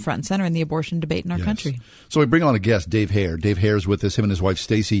syndrome front and center in the abortion debate in our country. So we bring on a guest, Dave Hare. Dave Hare is with us, him and his wife,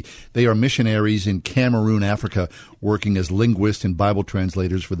 Stacy. They are missionaries in Cameroon, Africa, working as linguists and Bible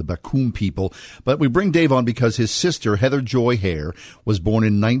translators for the Bakum people. But we bring Dave on because his sister, Heather Joy Hare, was born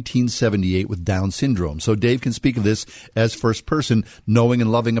in 1978 with Down syndrome. So Dave can speak of this as first person, knowing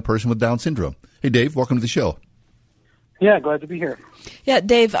and loving a person with Down syndrome. Hey, Dave, welcome to the show. Yeah, glad to be here. Yeah,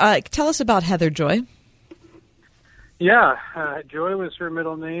 Dave, tell us about Heather Joy. Yeah, Joy was her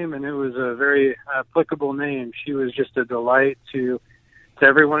middle name, and it was a very applicable name. She was just a delight to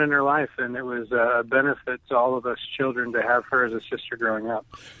everyone in her life, and it was a benefit to all of us children to have her as a sister growing up.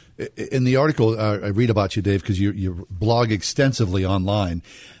 In the article I read about you, Dave, because you blog extensively online,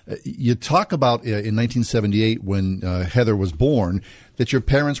 you talk about in 1978 when Heather was born that your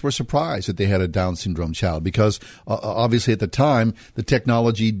parents were surprised that they had a Down syndrome child because obviously at the time the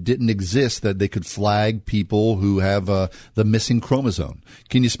technology didn't exist that they could flag people who have the missing chromosome.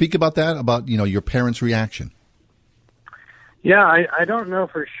 Can you speak about that, about your parents' reaction? Yeah, I don't know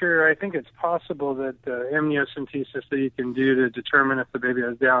for sure. I think it's possible that amniocentesis that you can do to determine if the baby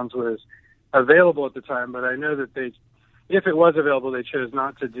has Downs was available at the time, but I know that if it was available, they chose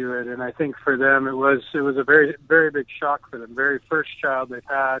not to do it. And I think for them, it was a very, very big shock for them. Very first child they've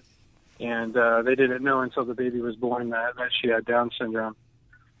had, and they didn't know until the baby was born that she had Down syndrome.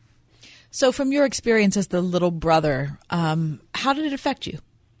 So from your experience as the little brother, how did it affect you?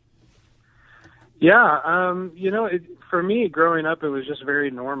 Yeah, for me, growing up, it was just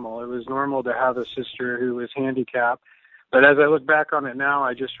very normal. It was normal to have a sister who was handicapped. But as I look back on it now,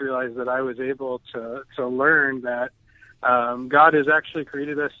 I just realized that I was able to learn that God has actually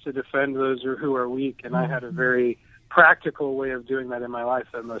created us to defend those who are weak, and I had a very practical way of doing that in my life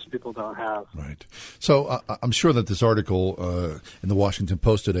that most people don't have. Right. So I'm sure that this article in the Washington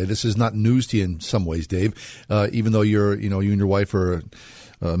Post today, this is not news to you in some ways, Dave, even though you and your wife are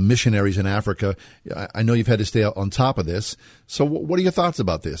missionaries in Africa. I know you've had to stay on top of this. So what are your thoughts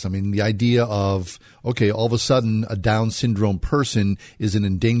about this? I mean, the idea of, okay, all of a sudden a Down syndrome person is an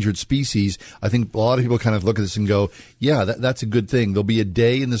endangered species. I think a lot of people kind of look at this and go, yeah, that's a good thing. There'll be a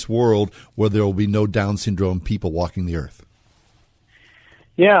day in this world where there will be no Down syndrome people walking the earth.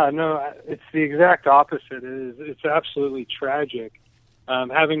 Yeah, no, it's the exact opposite. It's absolutely tragic.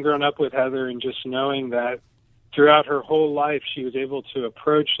 Having grown up with Heather and just knowing that throughout her whole life she was able to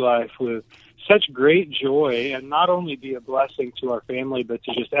approach life with such great joy and not only be a blessing to our family, but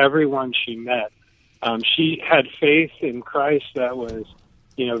to just everyone she met. She had faith in Christ that was,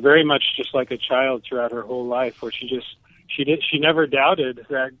 very much just like a child throughout her whole life, where she never doubted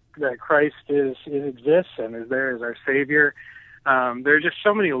that Christ exists and is there as our Savior. There are just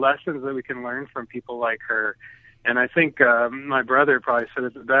so many lessons that we can learn from people like her. And I think my brother probably said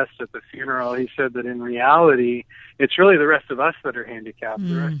it the best at the funeral. He said that in reality, it's really the rest of us that are handicapped,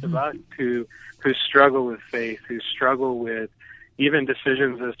 the rest of us who struggle with faith, who struggle with even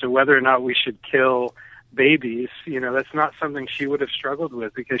decisions as to whether or not we should kill babies. That's not something she would have struggled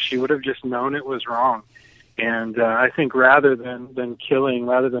with, because she would have just known it was wrong. And I think rather than killing,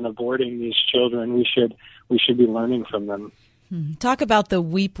 rather than aborting these children, we should be learning from them. Talk about the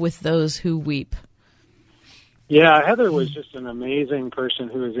weep with those who weep. Yeah, Heather was just an amazing person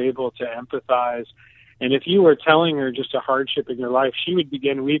who was able to empathize. And if you were telling her just a hardship in your life, she would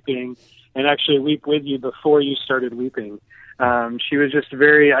begin weeping and actually weep with you before you started weeping. She was just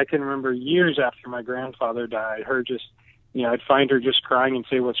I can remember years after my grandfather died, I'd find her just crying and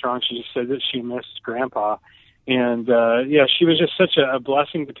say, "What's wrong?" She just said that she missed Grandpa. And, she was just such a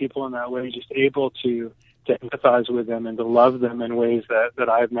blessing to people in that way, just able to empathize with them and to love them in ways that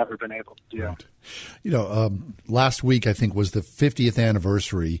I've never been able to do. Right. Last week, I think, was the 50th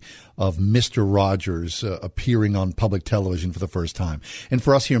anniversary of Mr. Rogers appearing on public television for the first time. And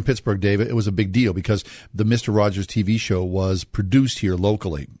for us here in Pittsburgh, David, it was a big deal because the Mr. Rogers TV show was produced here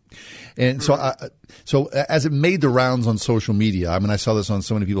locally. And so as it made the rounds on social media, I mean, I saw this on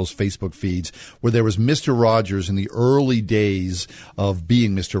so many people's Facebook feeds, where there was Mr. Rogers in the early days of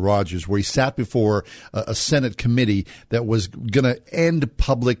being Mr. Rogers, where he sat before a Senate committee that was going to end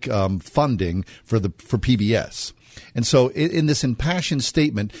public funding for PBS. And so in this impassioned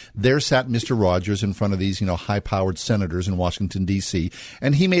statement, there sat Mr. Rogers in front of these, high-powered senators in Washington, D.C.,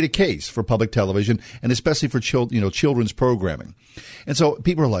 and he made a case for public television and especially for children's programming. And so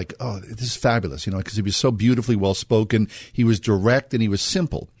people are like, oh, this is fabulous, because he was so beautifully well-spoken, he was direct, and he was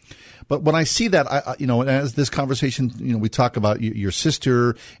simple. But when I see that, as this conversation, we talk about your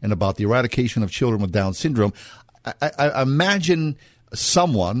sister and about the eradication of children with Down syndrome, I imagine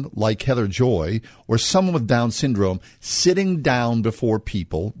someone like Heather Joy or someone with Down syndrome sitting down before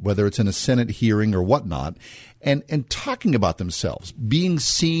people, whether it's in a Senate hearing or whatnot, and talking about themselves, being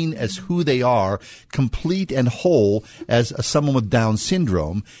seen as who they are, complete and whole as someone with Down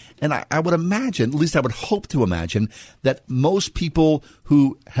syndrome. And I would imagine, at least I would hope to imagine, that most people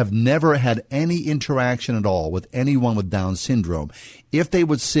who have never had any interaction at all with anyone with Down syndrome, if they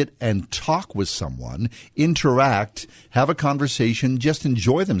would sit and talk with someone, interact, have a conversation, just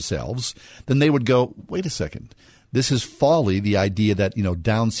enjoy themselves, then they would go, wait a second. This is folly, the idea that,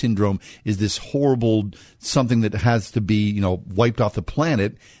 Down syndrome is this horrible something that has to be, wiped off the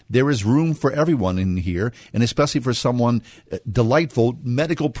planet. There is room for everyone in here, and especially for someone delightful,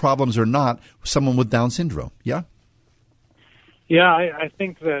 medical problems or not, someone with Down syndrome. Yeah? Yeah, I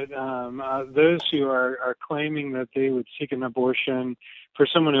think that those who are claiming that they would seek an abortion for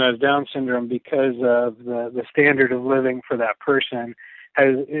someone who has Down syndrome because of the standard of living for that person,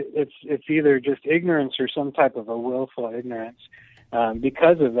 it's either just ignorance or some type of a willful ignorance.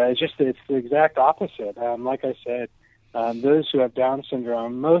 Because of that, it's the exact opposite. Like I said, those who have Down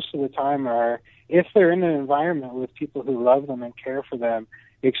syndrome most of the time if they're in an environment with people who love them and care for them,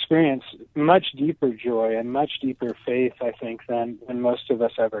 experience much deeper joy and much deeper faith, I think, than most of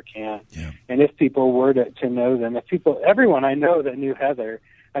us ever can. Yeah. And if people were to know them, everyone I know that knew Heather,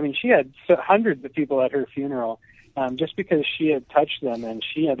 I mean, she had hundreds of people at her funeral. Just because she had touched them and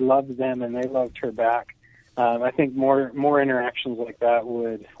she had loved them and they loved her back. I think more interactions like that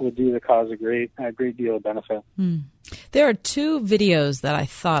would do the cause a great deal of benefit. There are two videos that I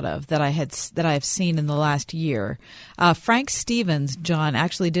thought of that I have seen in the last year. Frank Stevens, John,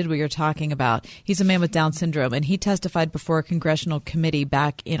 actually did what you're talking about. He's a man with Down syndrome, and he testified before a congressional committee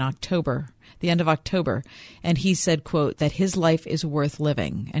back in October. the end of October, and he said, quote, that his life is worth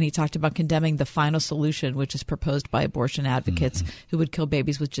living. And he talked about condemning the final solution, which is proposed by abortion advocates who would kill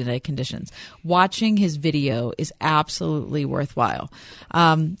babies with genetic conditions. Watching his video is absolutely worthwhile.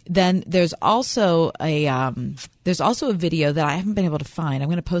 Then there's also a video that I haven't been able to find. I'm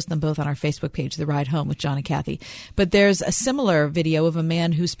going to post them both on our Facebook page, The Ride Home with John and Kathy. But there's a similar video of a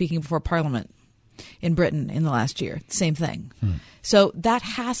man who's speaking before Parliament in Britain in the last year. Same thing. So that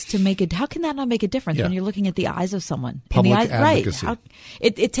has to make it. How can that not make a difference when you're looking at the eyes of someone? Public advocacy. Right.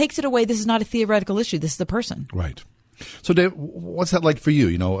 It takes it away. This is not a theoretical issue. This is the person. Right. So, Dave, what's that like for you?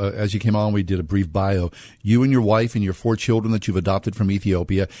 You know, as you came on, we did a brief bio. You and your wife and your 4 children that you've adopted from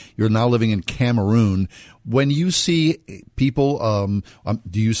Ethiopia, you're now living in Cameroon. When you see people,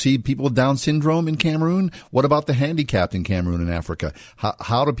 do you see people with Down syndrome in Cameroon? What about the handicapped in Cameroon and Africa?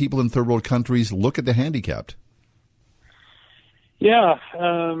 How do people in third world countries look at the handicapped? Yeah,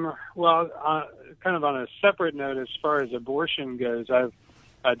 well, kind of on a separate note, as far as abortion goes, I've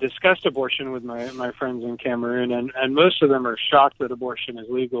discussed abortion with my friends in Cameroon, and most of them are shocked that abortion is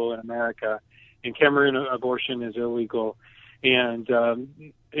legal in America. In Cameroon, abortion is illegal. And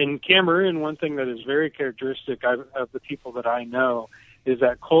in Cameroon, one thing that is very characteristic of the people that I know is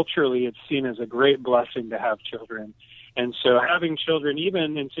that culturally it's seen as a great blessing to have children. And so having children,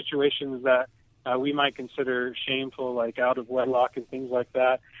 even in situations that we might consider shameful, like out of wedlock and things like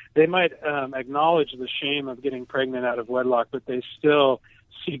that, they might acknowledge the shame of getting pregnant out of wedlock, but they still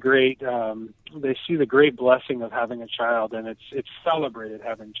see they see the great blessing of having a child, and it's celebrated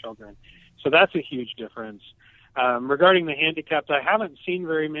having children. So that's a huge difference. Regarding the handicapped, I haven't seen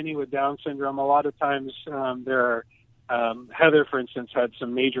very many with Down syndrome. A lot of times there are, Heather, for instance, had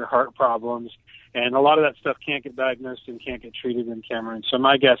some major heart problems, and a lot of that stuff can't get diagnosed and can't get treated in Cameroon. So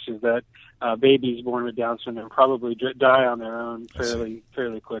my guess is that babies born with Down syndrome probably die on their own fairly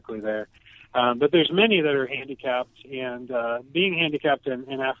quickly there. But there's many that are handicapped, and being handicapped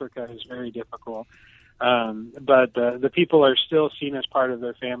in Africa is very difficult. But the people are still seen as part of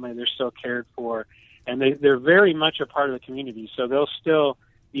their family. They're still cared for, and they're very much a part of the community. So they'll still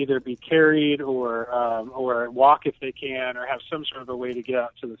either be carried or walk if they can, or have some sort of a way to get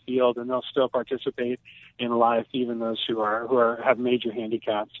out to the field, and they'll still participate in life, even those who have major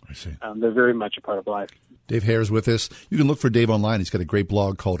handicaps. I see. They're very much a part of life. Dave Hare is with us. You can look for Dave online. He's got a great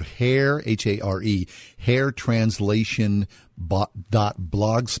blog called Hare, H-A-R-E,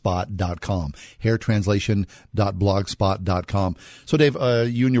 haretranslation.blogspot.com, haretranslation.blogspot.com. So, Dave,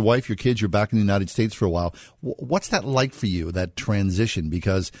 you and your wife, your kids, you're back in the United States for a while. What's that like for you, that transition?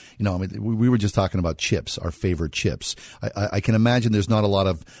 Because, you know, I mean, we were just talking about chips, our favorite chips. I can imagine there's not a lot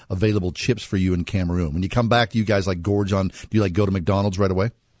of available chips for you in Cameroon. When you come back, do you guys like gorge on, do you like go to McDonald's right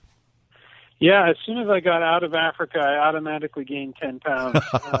away? Yeah, as soon as I got out of Africa, I automatically gained 10 pounds.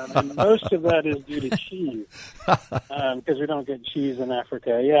 And most of that is due to cheese, because we don't get cheese in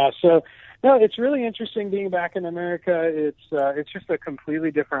Africa. Yeah, so, no, it's really interesting being back in America. It's just a completely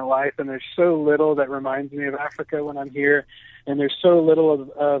different life, and there's so little that reminds me of Africa when I'm here, and there's so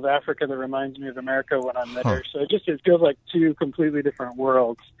little of Africa that reminds me of America when I'm there. So it feels like 2 completely different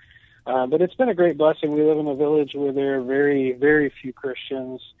worlds. But it's been a great blessing. We live in a village where there are very, very few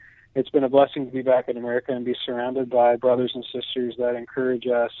Christians. It's been a blessing to be back in America and be surrounded by brothers and sisters that encourage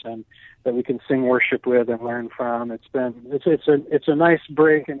us and that we can sing worship with and learn from. It's a nice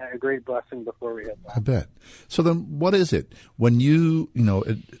break and a great blessing before we head back. I bet. So then, what is it when you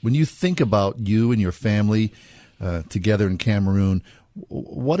think about you and your family together in Cameroon?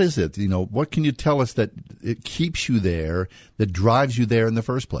 What is it? You know, what can you tell us that it keeps you there, that drives you there in the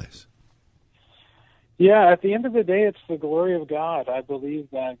first place? Yeah, at the end of the day, it's the glory of God. I believe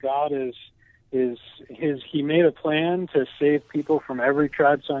that God He made a plan to save people from every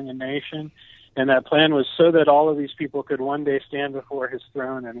tribe, tongue, and nation, and that plan was so that all of these people could one day stand before His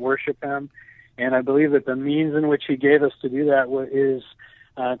throne and worship Him. And I believe that the means in which He gave us to do that is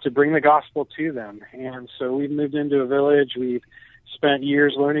to bring the gospel to them. And so we've moved into a village. We've spent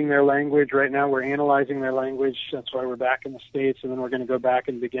years learning their language. Right now we're analyzing their language. That's why we're back in the States, and then we're going to go back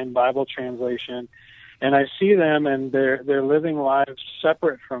and begin Bible translation. And I see them, and they're living lives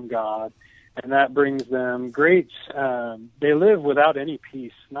separate from God, and that brings them great. They live without any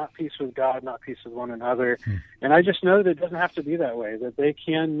peace, not peace with God, not peace with one another. And I just know that it doesn't have to be that way, that they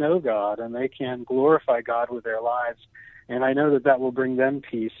can know God and they can glorify God with their lives. And I know that will bring them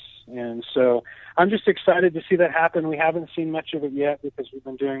peace. And so I'm just excited to see that happen. We haven't seen much of it yet because we've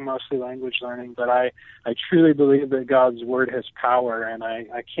been doing mostly language learning, but I truly believe that God's word has power, and I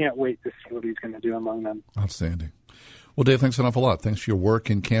can't wait to see what He's going to do among them. Outstanding. Well, Dave, thanks an awful lot. Thanks for your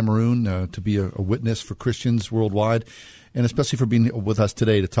work in Cameroon to be a witness for Christians worldwide, and especially for being with us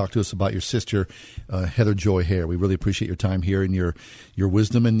today to talk to us about your sister, Heather Joy Hare. We really appreciate your time here and your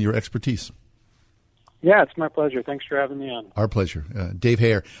wisdom and your expertise. Yeah, it's my pleasure. Thanks for having me on. Our pleasure. Dave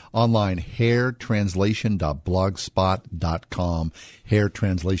Hare, online, haretranslation.blogspot.com, Hare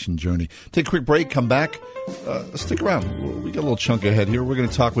Translation Journey. Take a quick break, come back. Stick around. We got a little chunk ahead here. We're going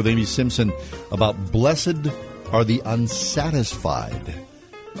to talk with Amy Simpson about Blessed Are the Unsatisfied.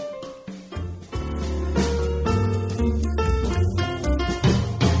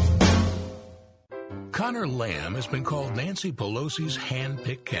 Connor Lamb has been called Nancy Pelosi's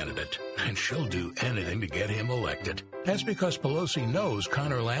hand-picked candidate, and she'll do anything to get him elected. That's because Pelosi knows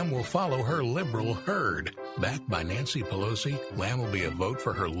Connor Lamb will follow her liberal herd. Backed by Nancy Pelosi, Lamb will be a vote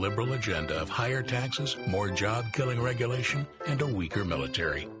for her liberal agenda of higher taxes, more job-killing regulation, and a weaker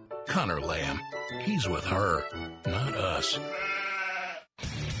military. Connor Lamb, he's with her, not us.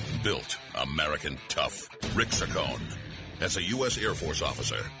 Built American tough. Rick Saccone. As a U.S. Air Force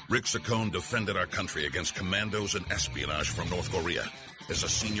officer, Rick Saccone defended our country against commandos and espionage from North Korea. As a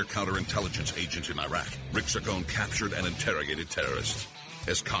senior counterintelligence agent in Iraq, Rick Saccone captured and interrogated terrorists.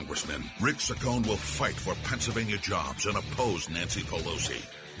 As congressman, Rick Saccone will fight for Pennsylvania jobs and oppose Nancy Pelosi.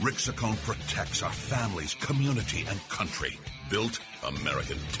 Rick Saccone protects our families, community, and country. Built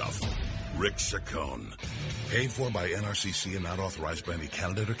American tough. Rick Saccone. Paid for by NRCC and not authorized by any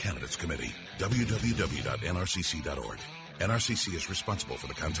candidate or candidates committee. www.nrcc.org. NRCC is responsible for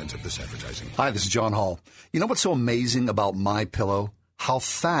the content of this advertising. Hi, this is John Hall. You know what's so amazing about MyPillow? How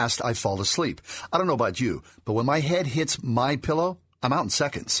fast I fall asleep. I don't know about you, but when my head hits MyPillow, I'm out in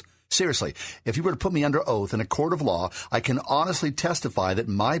seconds. Seriously, if you were to put me under oath in a court of law, I can honestly testify that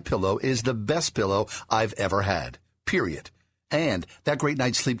MyPillow is the best pillow I've ever had. Period. And that great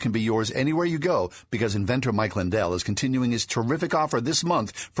night's sleep can be yours anywhere you go because inventor Mike Lindell is continuing his terrific offer this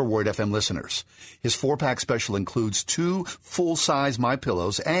month for Word FM listeners. His 4-pack special includes 2 full-size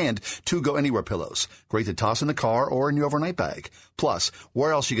MyPillows and 2 Go Anywhere pillows. Great to toss in the car or in your overnight bag. Plus,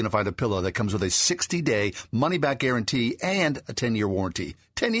 where else are you going to find a pillow that comes with a 60-day money-back guarantee and a 10-year warranty?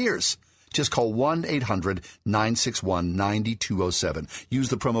 10 years. Just call 1-800-961-9207. Use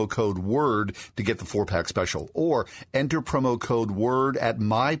the promo code WORD to get the 4-pack special. Or enter promo code WORD at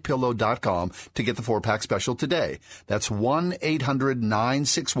MyPillow.com to get the 4-pack special today. That's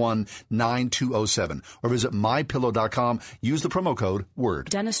 1-800-961-9207. Or visit MyPillow.com. Use the promo code WORD.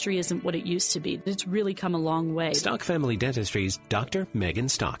 Dentistry isn't what it used to be. It's really come a long way. Stock Family Dentistry's Dr. Megan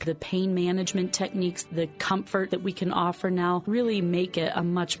Stock. The pain management techniques, the comfort that we can offer now really make it a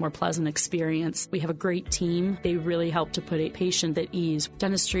much more pleasant experience. We have a great team. They really help to put a patient at ease.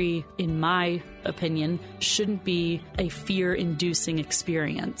 Dentistry, in my opinion, shouldn't be a fear-inducing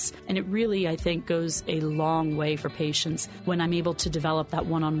experience. And it really, I think, goes a long way for patients when I'm able to develop that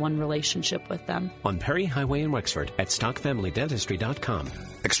one-on-one relationship with them. On Perry Highway in Wexford at StockFamilyDentistry.com.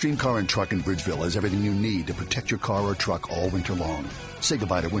 Extreme Car and Truck in Bridgeville has everything you need to protect your car or truck all winter long. Say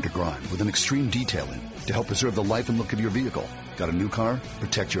goodbye to winter grime with an extreme detailing to help preserve the life and look of your vehicle. Got a new car?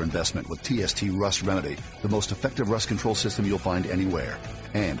 Protect your investment with TST Rust Remedy, the most effective rust control system you'll find anywhere.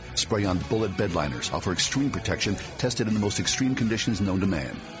 And spray-on bullet bed liners offer extreme protection tested in the most extreme conditions known to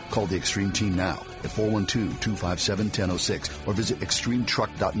man. Call the Extreme Team now at 412-257-1006 or visit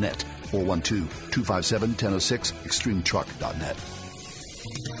extremetruck.net, 412-257-1006, extremetruck.net.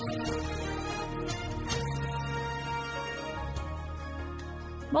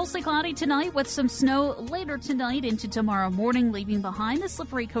 Mostly cloudy tonight with some snow later tonight into tomorrow morning, leaving behind the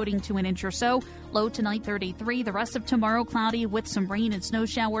slippery coating to an inch or so. Low tonight 33. The rest of tomorrow cloudy with some rain and snow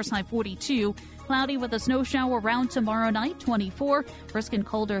showers, high 42. Cloudy with a snow shower around tomorrow night, 24. Brisk and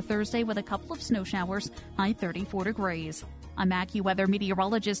colder Thursday with a couple of snow showers, high 34 degrees. I'm AccuWeather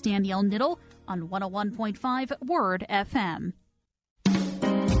meteorologist Danielle Niddle on 101.5 Word FM.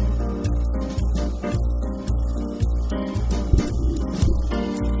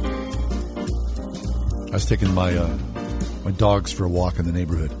 I was taking my dogs for a walk in the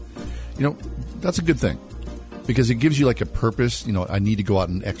neighborhood. You know, that's a good thing because it gives you like a purpose. You know, I need to go out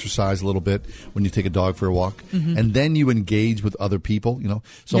and exercise a little bit when you take a dog for a walk, and then you engage with other people. You know,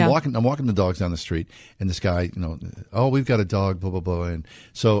 so I'm walking the dogs down the street, and this guy, you know, oh, we've got a dog, blah blah blah, and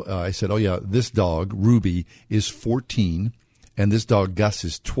so I said, oh yeah, this dog Ruby is 14. and this dog Gus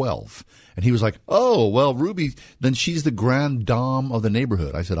is 12. And he was like, oh, well, Ruby, then she's the grand dame of the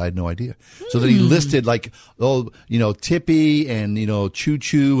neighborhood. I said, I had no idea. So then he listed Tippy and, Choo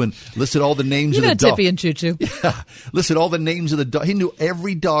Choo, and listed all the names of the dog. Tippy and Choo Choo. Yeah, listed all the names of the dog. He knew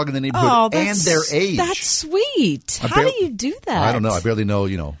every dog in the neighborhood and their age. That's sweet. How do you do that? I don't know. I barely know,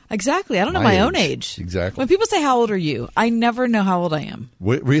 Exactly. I don't know my own age. Exactly. When people say, how old are you? I never know how old I am.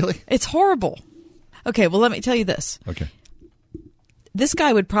 Really? It's horrible. Okay, well, let me tell you this. Okay. This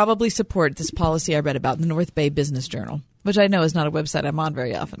guy would probably support this policy I read about in the North Bay Business Journal, which I know is not a website I'm on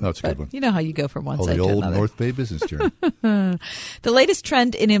very often. That's a good one. You know how you go from one site the to old another. North Bay Business Journal. The latest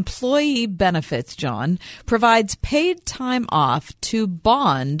trend in employee benefits, John, provides paid time off to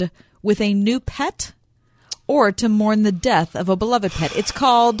bond with a new pet or to mourn the death of a beloved pet. It's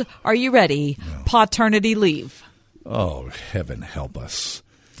called, are you ready, paternity leave. Oh, heaven help us.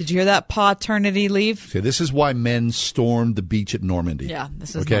 Did you hear that? Paternity leave. Okay, this is why men stormed the beach at Normandy. Yeah,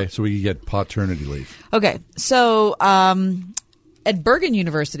 this is okay. So we can get paternity leave. Okay, so at Bergen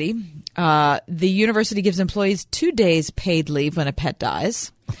University, the university gives employees 2 days paid leave when a pet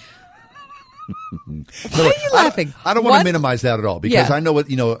dies. Why are you laughing? I don't want to minimize that at all because I know what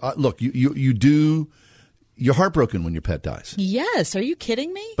look, you do. You're heartbroken when your pet dies. Yes. Are you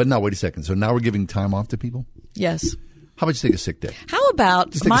kidding me? But now, wait a second. So now we're giving time off to people? Yes. How about you take a sick day? How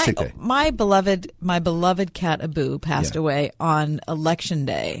about Just take a sick day. my beloved cat Abu passed away on Election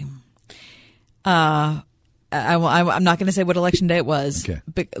Day. I'm not going to say what Election Day it was. Okay.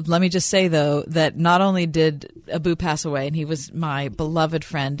 But let me just say, though, that not only did Abu pass away, and he was my beloved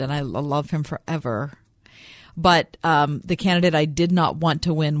friend, and I love him forever, but the candidate I did not want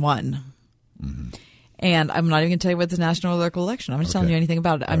to win won. Mm-hmm. And I'm not even going to tell you what the national or local election. I'm just telling you anything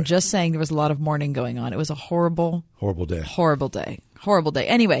about it. I'm just saying there was a lot of mourning going on. It was a horrible day. Horrible day.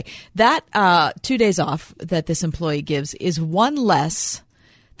 Anyway, that 2 days off that this employee gives is one less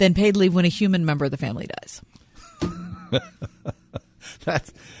than paid leave when a human member of the family dies.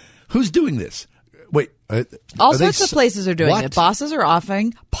 Who's doing this? Wait. All sorts of places are doing it. Bosses are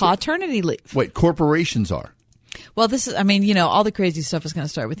offering paternity leave. Wait, corporations are. Well, this is, all the crazy stuff is going to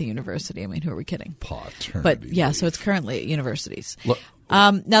start with the university. Who are we kidding? Paternity But yeah, so it's currently at universities. Look,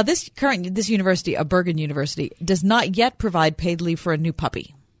 now, this university, Bergen University, does not yet provide paid leave for a new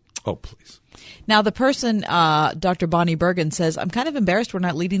puppy. Oh, please. Now, the person, Dr. Bonnie Bergen, says, I'm kind of embarrassed we're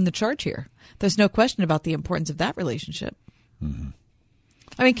not leading the charge here. There's no question about the importance of that relationship.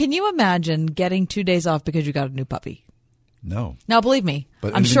 Mm-hmm. Can you imagine getting 2 days off because you got a new puppy? No. Now, believe me,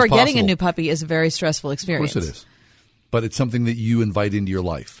 but I'm sure getting a new puppy is a very stressful experience. Of course it is. But it's something that you invite into your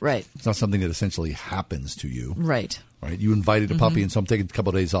life. Right. It's not something that essentially happens to you. Right. You invited a puppy, and so I'm taking a couple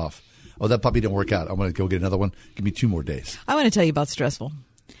of days off. Oh, that puppy didn't work out. I'm going to go get another one. Give me 2 more days. I want to tell you about stressful.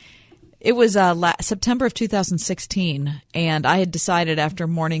 It was September of 2016, and I had decided after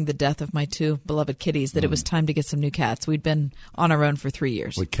mourning the death of my 2 beloved kitties that it was time to get some new cats. We'd been on our own for 3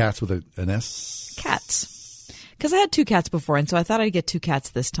 years. Wait, cats with an S? Cats. Because I had 2 cats before, and so I thought I'd get 2 cats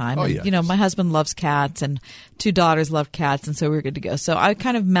this time. Oh, and, yeah. My husband loves cats, and 2 daughters loved cats, and so we were good to go. So I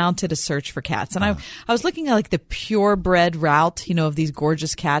kind of mounted a search for cats. And I was looking at the purebred route, of these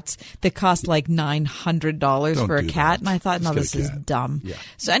gorgeous cats that cost like $900 for a cat. And I thought, no, this is dumb. Yeah.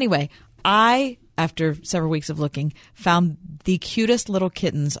 So anyway, I, after several weeks of looking, found the cutest little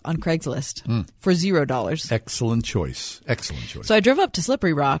kittens on Craigslist for $0. Excellent choice. So I drove up to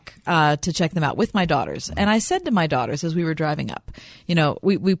Slippery Rock to check them out with my daughters. And I said to my daughters as we were driving up,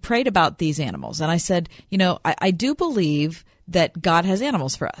 we prayed about these animals. And I said, I do believe that God has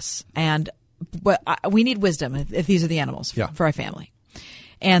animals for us. But we need wisdom if these are the animals for our family.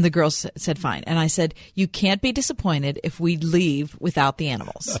 And the girls said, fine. And I said, you can't be disappointed if we leave without the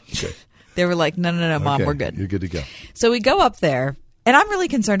animals. Okay. They were like, no, Mom, okay, we're good. You're good to go. So we go up there, and I'm really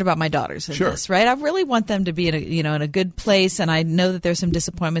concerned about my daughters in Sure. this, right? I really want them to be in a good place, and I know that there's some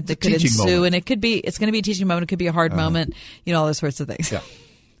disappointment that could ensue, moment. and it's going to be a teaching moment, it could be a hard moment, all those sorts of things. Yeah.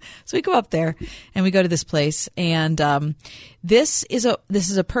 So we go up there, and we go to this place, and this is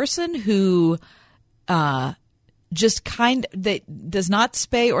a person who just does not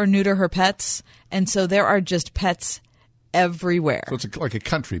spay or neuter her pets, and so there are just pets everywhere. So it's like a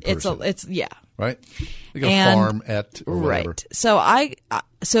country person. It's right. Like a farm or whatever. Right.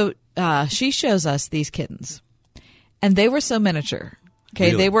 So she shows us these kittens, and they were so miniature.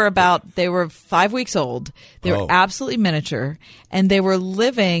 Okay, Really? they were 5 weeks old. They were absolutely miniature, and they were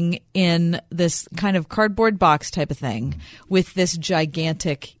living in this kind of cardboard box type of thing with this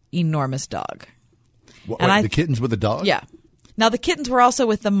gigantic, enormous dog. The kittens with the dog? Yeah. Now, the kittens were also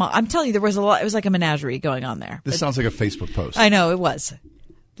with the mom. I'm telling you, there was a lot. It was like a menagerie going on there. This sounds like a Facebook post. I know, it was.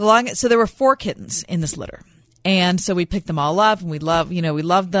 So there were 4 kittens in this litter. And so we picked them all up, and we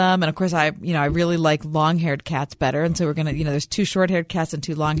loved them. And of course, I really like long-haired cats better. And so we're gonna, there's 2 short-haired cats and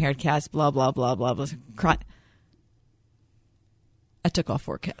 2 long-haired cats. Blah blah blah blah blah. I took all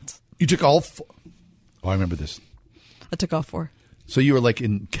 4 cats. You took all 4? Oh, I remember this. I took all 4. So you were like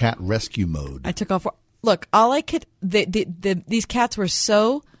in cat rescue mode. I took all 4. Look, all I could. These cats were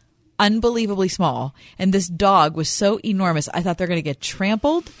so unbelievably small, and this dog was so enormous. I thought they're going to get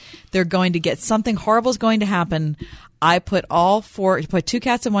trampled. They're going to get something horrible is going to happen. I put all 4. Put 2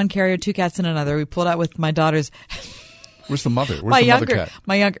 cats in one carrier, 2 cats in another. We pulled out with my daughters. Where's the mother? Where's the mother cat?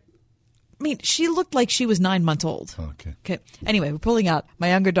 My younger. I mean, she looked like she was 9 months old. Okay. Anyway, we're pulling out. My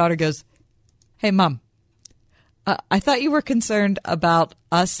younger daughter goes, "Hey, Mom. I thought you were concerned about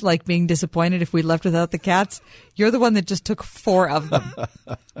us like being disappointed if we left without the cats. You're the one that just took 4 of them."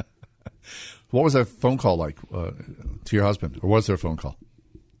 What was that phone call like to your husband? Or was there a phone call?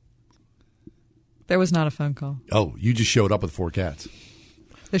 There was not a phone call. Oh, you just showed up with 4 cats.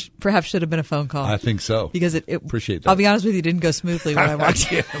 There perhaps should have been a phone call. I think so. Because it appreciate that. I'll be honest with you, it didn't go smoothly when I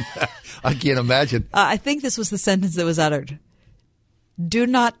walked in. I can't imagine. I think this was the sentence that was uttered. "Do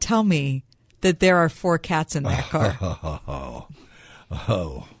not tell me that there are 4 cats in that car."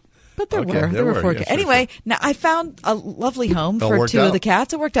 Oh. But there were 4 cats. Anyway, now I found a lovely home for 2 of the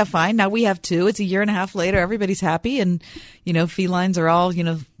cats. It worked out fine. Now we have 2. It's a year and a half later. Everybody's happy, and felines are all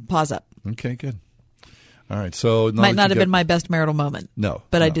paws up. Okay, good. All right, so might not have been my best marital moment. No,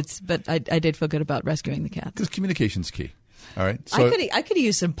 but I did feel good about rescuing the cats because communication's key. All right, so I could have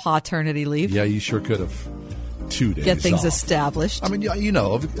used some paternity leave. Yeah, you sure could have. 2 days. Get things off. Established. I mean,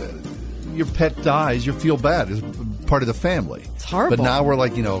 your pet dies, you feel bad. It's part of the family. It's horrible. But now we're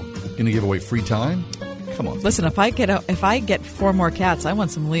like, going to give away free time? Come on. Listen, if I get 4 more cats, I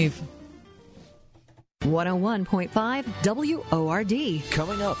want some leave. 101.5 WORD.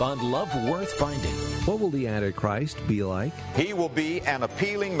 Coming up on Love Worth Finding. What will the Antichrist be like? He will be an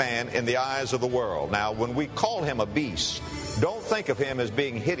appealing man in the eyes of the world. Now, when we call him a beast, don't think of him as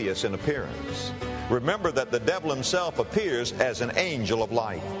being hideous in appearance. Remember that the devil himself appears as an angel of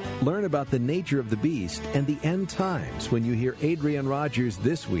light. Learn about the nature of the beast and the end times when you hear Adrian Rogers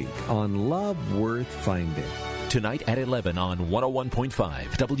this week on Love Worth Finding. Tonight at 11 on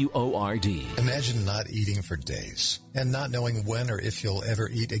 101.5 WORD. Imagine not eating for days and not knowing when or if you'll ever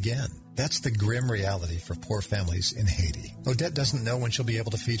eat again. That's the grim reality for poor families in Haiti. Odette doesn't know when she'll be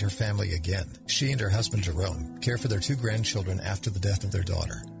able to feed her family again. She and her husband Jerome care for their 2 grandchildren after the death of their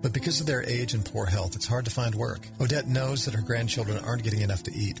daughter. But because of their age and poor health, it's hard to find work. Odette knows that her grandchildren aren't getting enough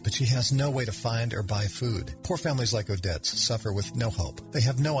to eat, but she has no way to find or buy food. Poor families like Odette's suffer with no hope. They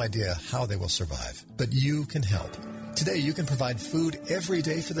have no idea how they will survive. But you can help. Today, you can provide food every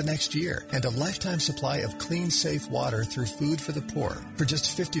day for the next year and a lifetime supply of clean, safe water through Food for the Poor. For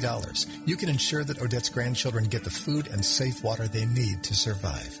just $50, you can ensure that Odette's grandchildren get the food and safe water they need to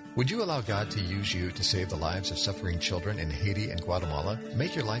survive. Would you allow God to use you to save the lives of suffering children in Haiti and Guatemala?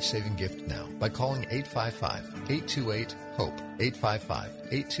 Make your life-saving gift now by calling 855-828-HOPE,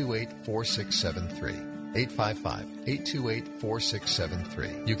 855-828-4673.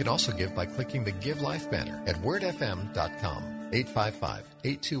 855-828-4673. You can also give by clicking the Give Life banner at wordfm.com.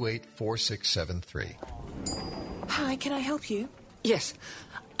 855-828-4673. Hi, can I help you? Yes,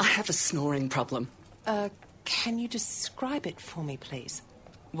 I have a snoring problem. Can you describe it for me, please?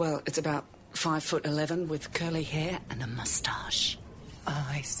 Well, it's about 5'11" with curly hair and a mustache. Oh,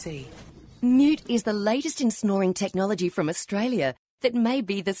 I see. Mute is the latest in snoring technology from Australia that may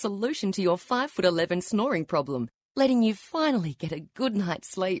be the solution to your 5'11" snoring problem, letting you finally get a good night's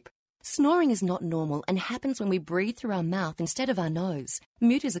sleep. Snoring is not normal and happens when we breathe through our mouth instead of our nose.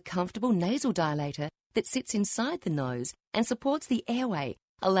 Mute is a comfortable nasal dilator that sits inside the nose and supports the airway,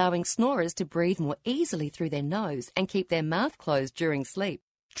 allowing snorers to breathe more easily through their nose and keep their mouth closed during sleep.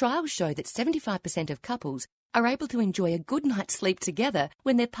 Trials show that 75% of couples are able to enjoy a good night's sleep together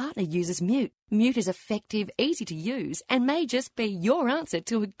when their partner uses Mute. Mute is effective, easy to use, and may just be your answer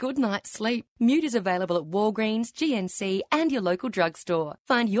to a good night's sleep. Mute is available at Walgreens, GNC, and your local drugstore.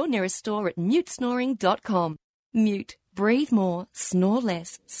 Find your nearest store at mutesnoring.com. Mute. Breathe more, snore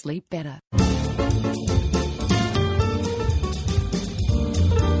less, sleep better.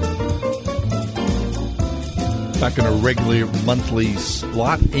 Back in a regular monthly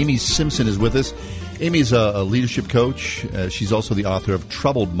slot, Amy Simpson is with us. Amy's a leadership coach. She's also the author of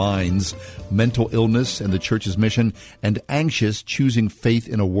Troubled Minds, Mental Illness and the Church's Mission, and Anxious, Choosing Faith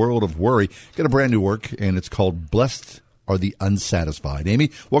in a World of Worry. Got a brand new work, and it's called Blessed Are the Unsatisfied.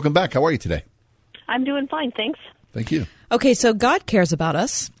 Amy, welcome back. How are you today? I'm doing fine, thanks. Thank you. Okay, so God cares about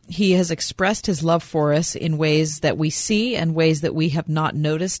us. He has expressed his love for us in ways that we see and ways that we have not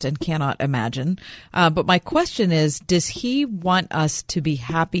noticed and cannot imagine. But my question is, does he want us to be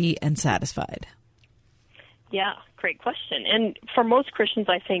happy and satisfied? Yeah, great question. And for most Christians,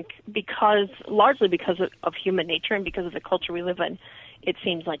 I think largely because of human nature and because of the culture we live in, it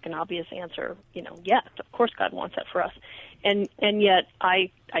seems like an obvious answer. Yes, of course God wants that for us. And yet I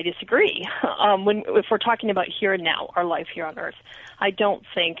disagree. If we're talking about here and now, our life here on earth, I don't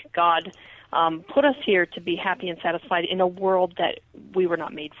think God put us here to be happy and satisfied in a world that we were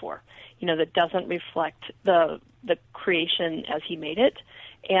not made for, that doesn't reflect the creation as he made it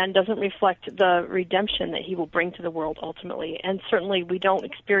and doesn't reflect the redemption that he will bring to the world ultimately. And certainly we don't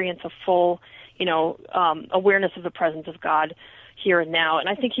experience a full, awareness of the presence of God here and now. And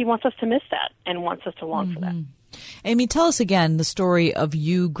I think he wants us to miss that and wants us to long for that. Amy, tell us again the story of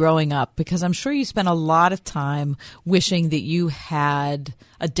you growing up, because I'm sure you spent a lot of time wishing that you had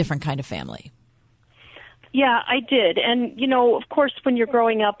a different kind of family. Yeah, I did. And, of course, when you're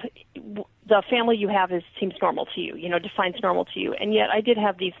growing up, the family you have seems normal to you, defines normal to you. And yet I did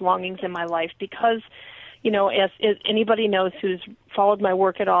have these longings in my life because, as anybody knows who's followed my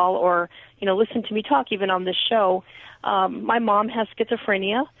work at all or, listened to me talk even on this show, my mom has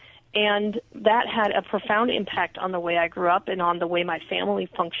schizophrenia. And that had a profound impact on the way I grew up and on the way my family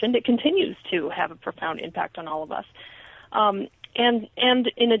functioned. It continues to have a profound impact on all of us. And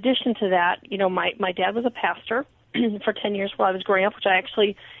in addition to that, my dad was a pastor for 10 years while I was growing up, which I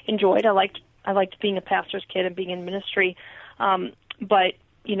actually enjoyed. I liked being a pastor's kid and being in ministry. But,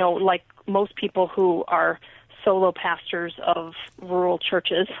 like most people who are solo pastors of rural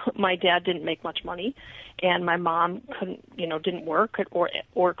churches, my dad didn't make much money, and my mom didn't work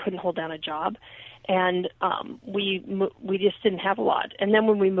or couldn't hold down a job, and we just didn't have a lot. And then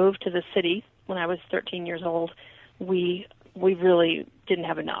when we moved to the city when I was 13 years old, we really didn't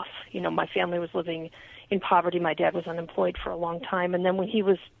have enough. My family was living in poverty. My dad was unemployed for a long time, and then when he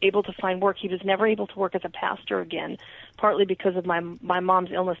was able to find work, he was never able to work as a pastor again, partly because of my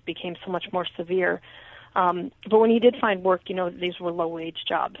mom's illness became so much more severe. But when he did find work, these were low-wage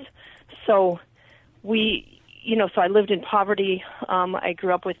jobs. So so I lived in poverty. I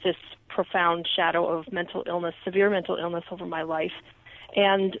grew up with this profound shadow of severe mental illness over my life.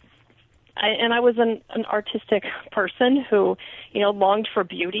 And I was an artistic person who, longed for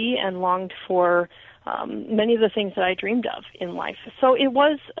beauty and longed for many of the things that I dreamed of in life. So it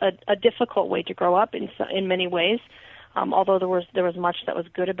was a difficult way to grow up in many ways. Although there was much that was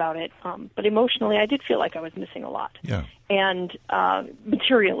good about it. But emotionally, I did feel like I was missing a lot. Yeah. And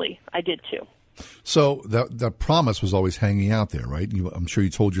materially, I did too. So that promise was always hanging out there, right? I'm sure you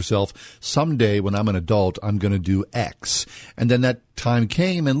told yourself, someday when I'm an adult, I'm going to do X. And then that time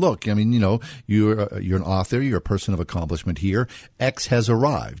came, and look, you're an author, you're a person of accomplishment here. X has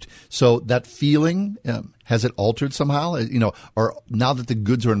arrived. So that feeling, has it altered somehow? Or now that the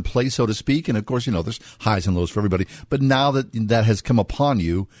goods are in place, so to speak, and of course, there's highs and lows for everybody, but now that that has come upon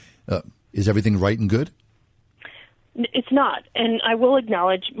you, is everything right and good? It's not, and I will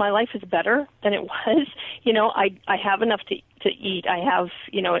acknowledge my life is better than it was. I have enough to eat. I have,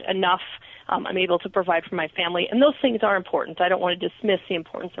 enough. I'm able to provide for my family, and those things are important. I don't want to dismiss the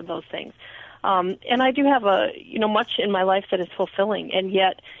importance of those things. And I do have much in my life that is fulfilling, and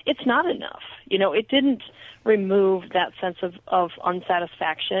yet it's not enough. It didn't remove that sense of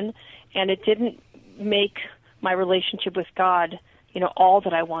unsatisfaction, and it didn't make my relationship with God all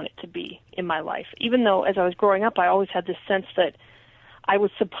that I want it to be in my life. Even though as I was growing up, I always had this sense that I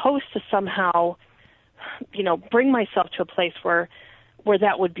was supposed to somehow, bring myself to a place where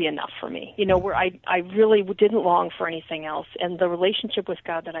that would be enough for me, where I really didn't long for anything else. And the relationship with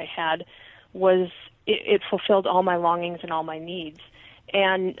God that I had it fulfilled all my longings and all my needs.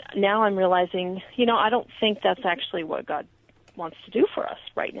 And now I'm realizing, I don't think that's actually what God wants to do for us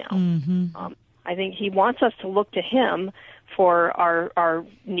right now. Mm-hmm. I think he wants us to look to him for our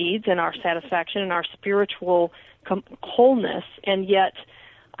needs and our satisfaction and our spiritual wholeness, and yet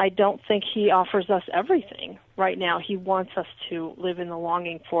I don't think he offers us everything right now. He wants us to live in the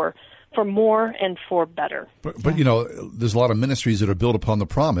longing for more and for better. But there's a lot of ministries that are built upon the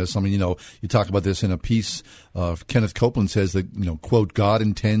promise. I mean, you talk about this in a piece. Kenneth Copeland says that, quote, God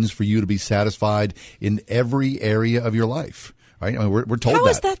intends for you to be satisfied in every area of your life. Right? I mean, we're told How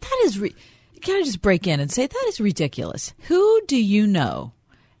that. Is that? That is can I just break in and say that is ridiculous? Who do you know?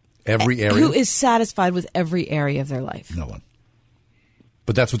 Every area? Who is satisfied with every area of their life? No one.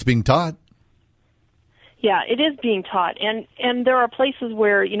 But that's what's being taught. Yeah, it is being taught. And there are places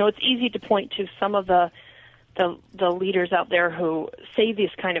where, it's easy to point to some of the leaders out there who say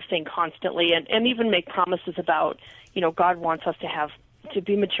this kind of thing constantly and even make promises about, God wants us to have to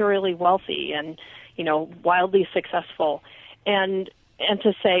be materially wealthy and, wildly successful, and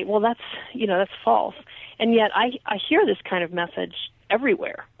to say, well, that's false. And yet I hear this kind of message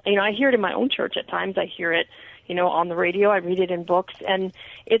everywhere. I hear it in my own church at times. I hear it, on the radio. I read it in books, and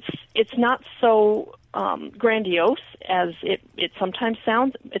it's not so grandiose as it sometimes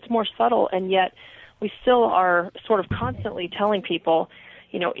sounds. It's more subtle, and yet we still are sort of constantly telling people,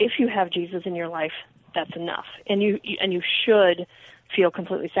 if you have Jesus in your life, that's enough, and you should feel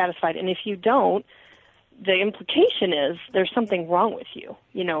completely satisfied. And if you don't, the implication is there's something wrong with you,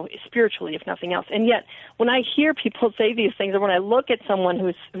 spiritually, if nothing else. And yet, when I hear people say these things, or when I look at someone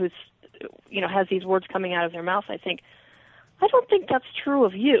who's has these words coming out of their mouth, I think, I don't think that's true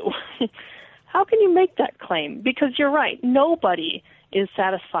of you. How can you make that claim? Because you're right, nobody is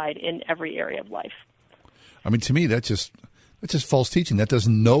satisfied in every area of life. I mean, to me, that's just false teaching. That does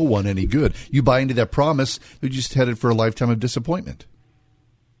no one any good. You buy into that promise, you're just headed for a lifetime of disappointment.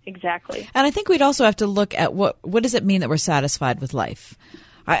 Exactly. And I think we'd also have to look at what does it mean that we're satisfied with life?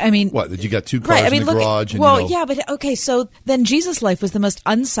 I mean, what? That you got two cars in the garage? Yeah, but okay. So then Jesus' life was the most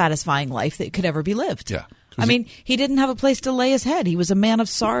unsatisfying life that could ever be lived. Yeah. I mean, he didn't have a place to lay his head. He was a man of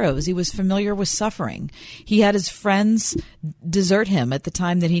sorrows. He was familiar with suffering. He had his friends desert him at the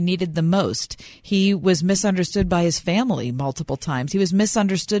time that he needed them most. He was misunderstood by his family multiple times. He was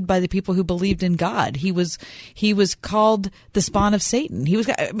misunderstood by the people who believed in God. He was called the spawn of Satan.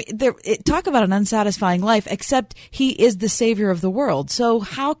 Talk about an unsatisfying life, except he is the savior of the world. So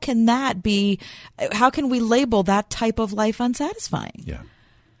how can we label that type of life unsatisfying? Yeah.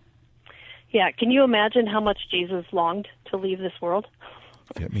 Yeah, can you imagine how much Jesus longed to leave this world?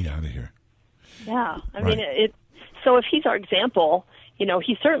 Get me out of here. Yeah, I mean, so if he's our example,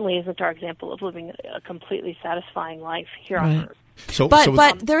 he certainly isn't our example of living a completely satisfying life here on earth.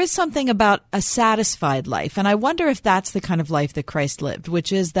 But there is something about a satisfied life, and I wonder if that's the kind of life that Christ lived,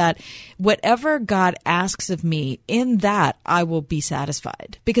 which is that whatever God asks of me, in that I will be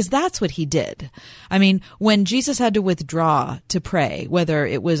satisfied, because that's what he did. I mean, when Jesus had to withdraw to pray, whether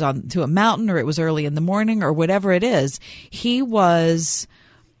it was to a mountain or it was early in the morning or whatever it is, he was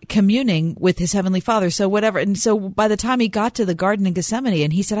communing with his heavenly Father. So whatever, and so by the time he got to the Garden in Gethsemane,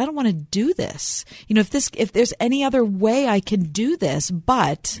 and he said, "I don't want to do this. If there's any other way I can do this,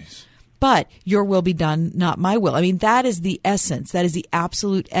 but your will be done, not my will." I mean, that is the essence. That is the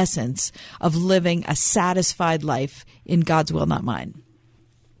absolute essence of living a satisfied life in God's will, not mine.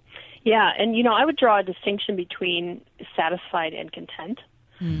 Yeah, and I would draw a distinction between satisfied and content.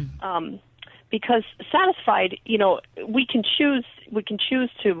 Because satisfied, we can choose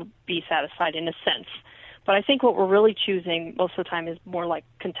to be satisfied in a sense, but I think what we're really choosing most of the time is more like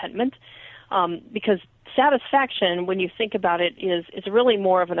contentment, because satisfaction, when you think about it, is really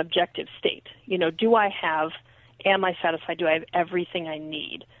more of an objective state. Am I satisfied? Do I have everything I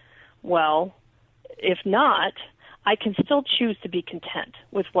need? Well, if not, I can still choose to be content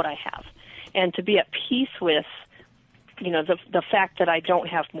with what I have and to be at peace with the fact that I don't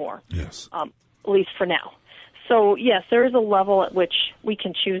have more. Yes. At least for now. So, yes, there is a level at which we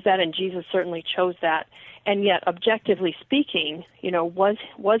can choose that, and Jesus certainly chose that. And yet, objectively speaking,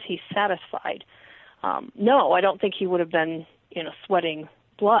 was he satisfied? No, I don't think he would have been, sweating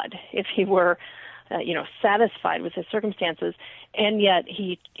blood if he were, satisfied with his circumstances. And yet,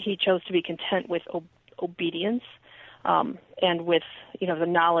 he chose to be content with obedience and with, the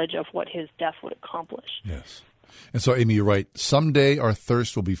knowledge of what his death would accomplish. Yes. And so, Amy, you're right. Someday our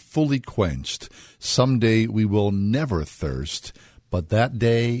thirst will be fully quenched. Someday we will never thirst, but that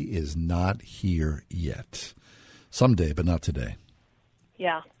day is not here yet. Someday, but not today.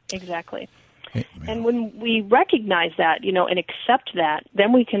 Yeah, exactly. And when we recognize that, and accept that,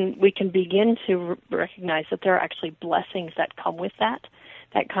 then we can begin to recognize that there are actually blessings that come with that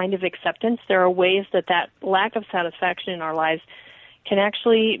kind of acceptance. There are ways that lack of satisfaction in our lives can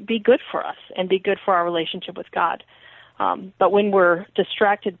actually be good for us and be good for our relationship with God. But when we're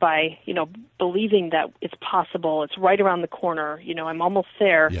distracted by, believing that it's possible, it's right around the corner, I'm almost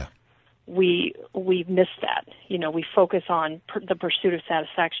there, we miss that. We focus on the pursuit of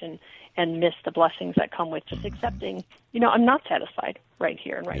satisfaction and miss the blessings that come with just accepting, I'm not satisfied right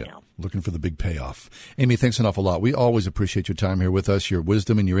here and right now. Looking for the big payoff. Amy, thanks an awful lot. We always appreciate your time here with us, your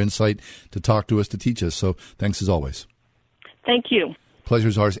wisdom and your insight to talk to us, to teach us. So thanks as always. Thank you.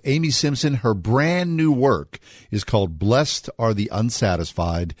 Pleasure's ours. Amy Simpson, her brand new work is called Blessed Are the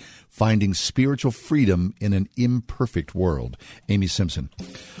Unsatisfied, Finding Spiritual Freedom in an Imperfect World. Amy Simpson.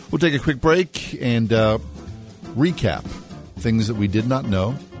 We'll take a quick break and recap things that we did not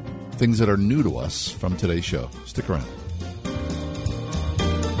know, things that are new to us from today's show. Stick around.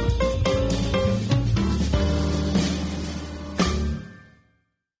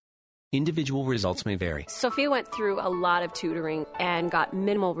 Individual results may vary. Sophia went through a lot of tutoring and got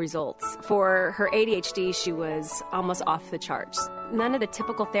minimal results. For her ADHD, she was almost off the charts. None of the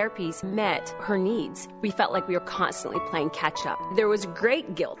typical therapies met her needs. We felt like we were constantly playing catch up. There was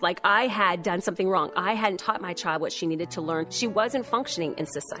great guilt, like I had done something wrong. I hadn't taught my child what she needed to learn. She wasn't functioning in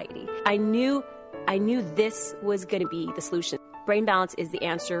society. I knew this was going to be the solution. Brain Balance is the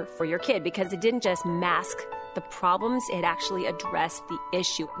answer for your kid because it didn't just mask the problems, it actually addressed the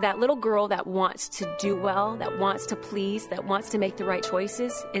issue. That little girl that wants to do well, that wants to please, that wants to make the right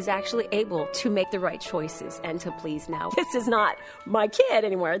choices is actually able to make the right choices and to please now. This is not my kid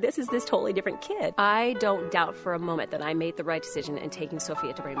anymore. This is this totally different kid. I don't doubt for a moment that I made the right decision in taking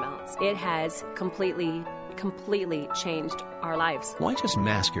Sophia to Brain Balance. It has completely changed our lives. Why just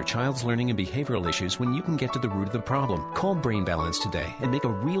mask your child's learning and behavioral issues when you can get to the root of the problem? Call Brain Balance today and make a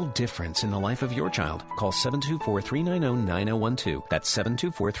real difference in the life of your child. Call 724-390-9012. That's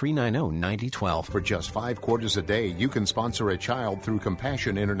 724-390-9012. For just $5 a day, you can sponsor a child through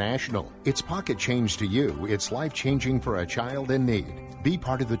Compassion International. It's pocket change to you. It's life-changing for a child in need. Be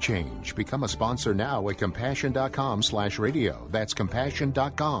part of the change. Become a sponsor now at compassion.com/radio. That's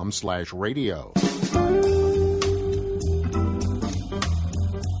compassion.com/radio.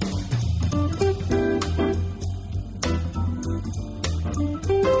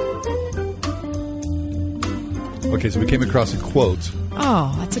 Okay, so we came across a quote.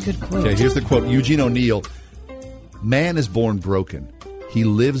 Oh, that's a good quote. Okay, here's the quote. Eugene O'Neill. Man is born broken. He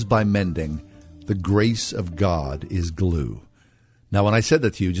lives by mending. The grace of God is glue. Now, when I said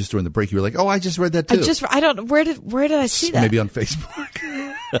that to you just during the break, you were like, oh, I just read that too. Where did I see that? Maybe on Facebook.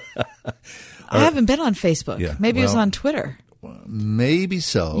 I haven't been on Facebook. Yeah, Maybe it was on Twitter. Maybe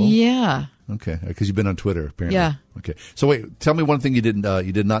so. Yeah. Okay, because you've been on Twitter, apparently. Yeah. Okay. So wait, tell me one thing you did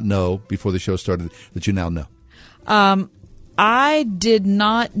not know before the show started that you now know. I did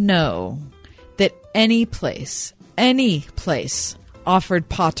not know that any place offered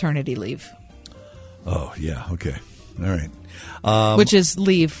paternity leave. Oh, yeah. Okay. All right. Which is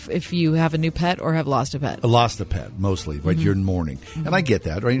leave if you have a new pet or have lost a pet. Lost a pet, mostly, right? You're in mourning. Mm-hmm. And I get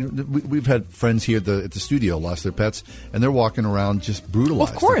that, right? We've had friends here at the studio lost their pets, and they're walking around just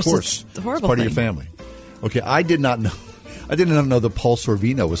brutalized. Of course. It's a horrible it's part thing. of your family. Okay, I did not know that Paul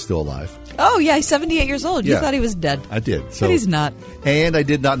Sorvino was still alive. Oh, yeah, he's 78 years old. You thought he was dead. I did. But he's not. And I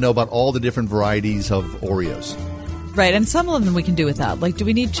did not know about all the different varieties of Oreos. Right, and some of them we can do without. Like, do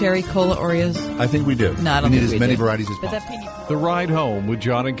we need cherry cola Oreos? I think we do. No, I don't we think need as many varieties as possible. The Ride Home with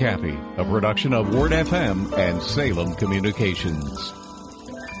John and Kathy, a production of Word FM and Salem Communications.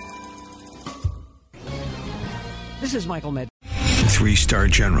 This is Michael Med. 3-star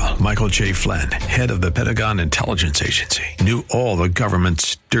General Michael J. Flynn, head of the Pentagon Intelligence Agency, knew all the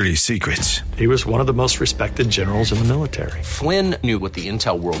government's dirty secrets. He was one of the most respected generals in the military. Flynn knew what the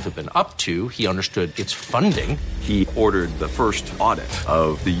intel world had been up to. He understood its funding. He ordered the first audit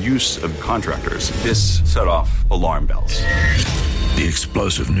of the use of contractors. This set off alarm bells. The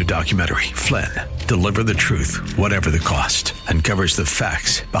explosive new documentary, Flynn, Deliver the Truth, Whatever the Cost, uncovers the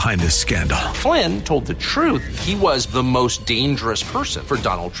facts behind this scandal. Flynn told the truth. He was the most dangerous person for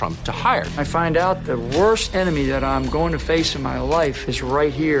Donald Trump to hire. I find out the worst enemy that I'm going to face in my life is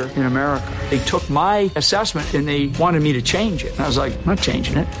right here in America. They took my assessment and they wanted me to change it. And I was like, I'm not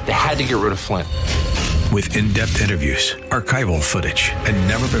changing it. They had to get rid of Flynn. With in-depth interviews, archival footage, and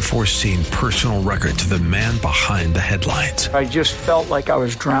never-before-seen personal records of the man behind the headlines. I just felt like I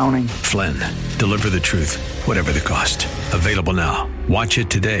was drowning. Flynn, Deliver the Truth, Whatever the Cost. Available now. Watch it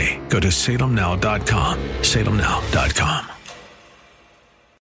today. Go to salemnow.com. salemnow.com.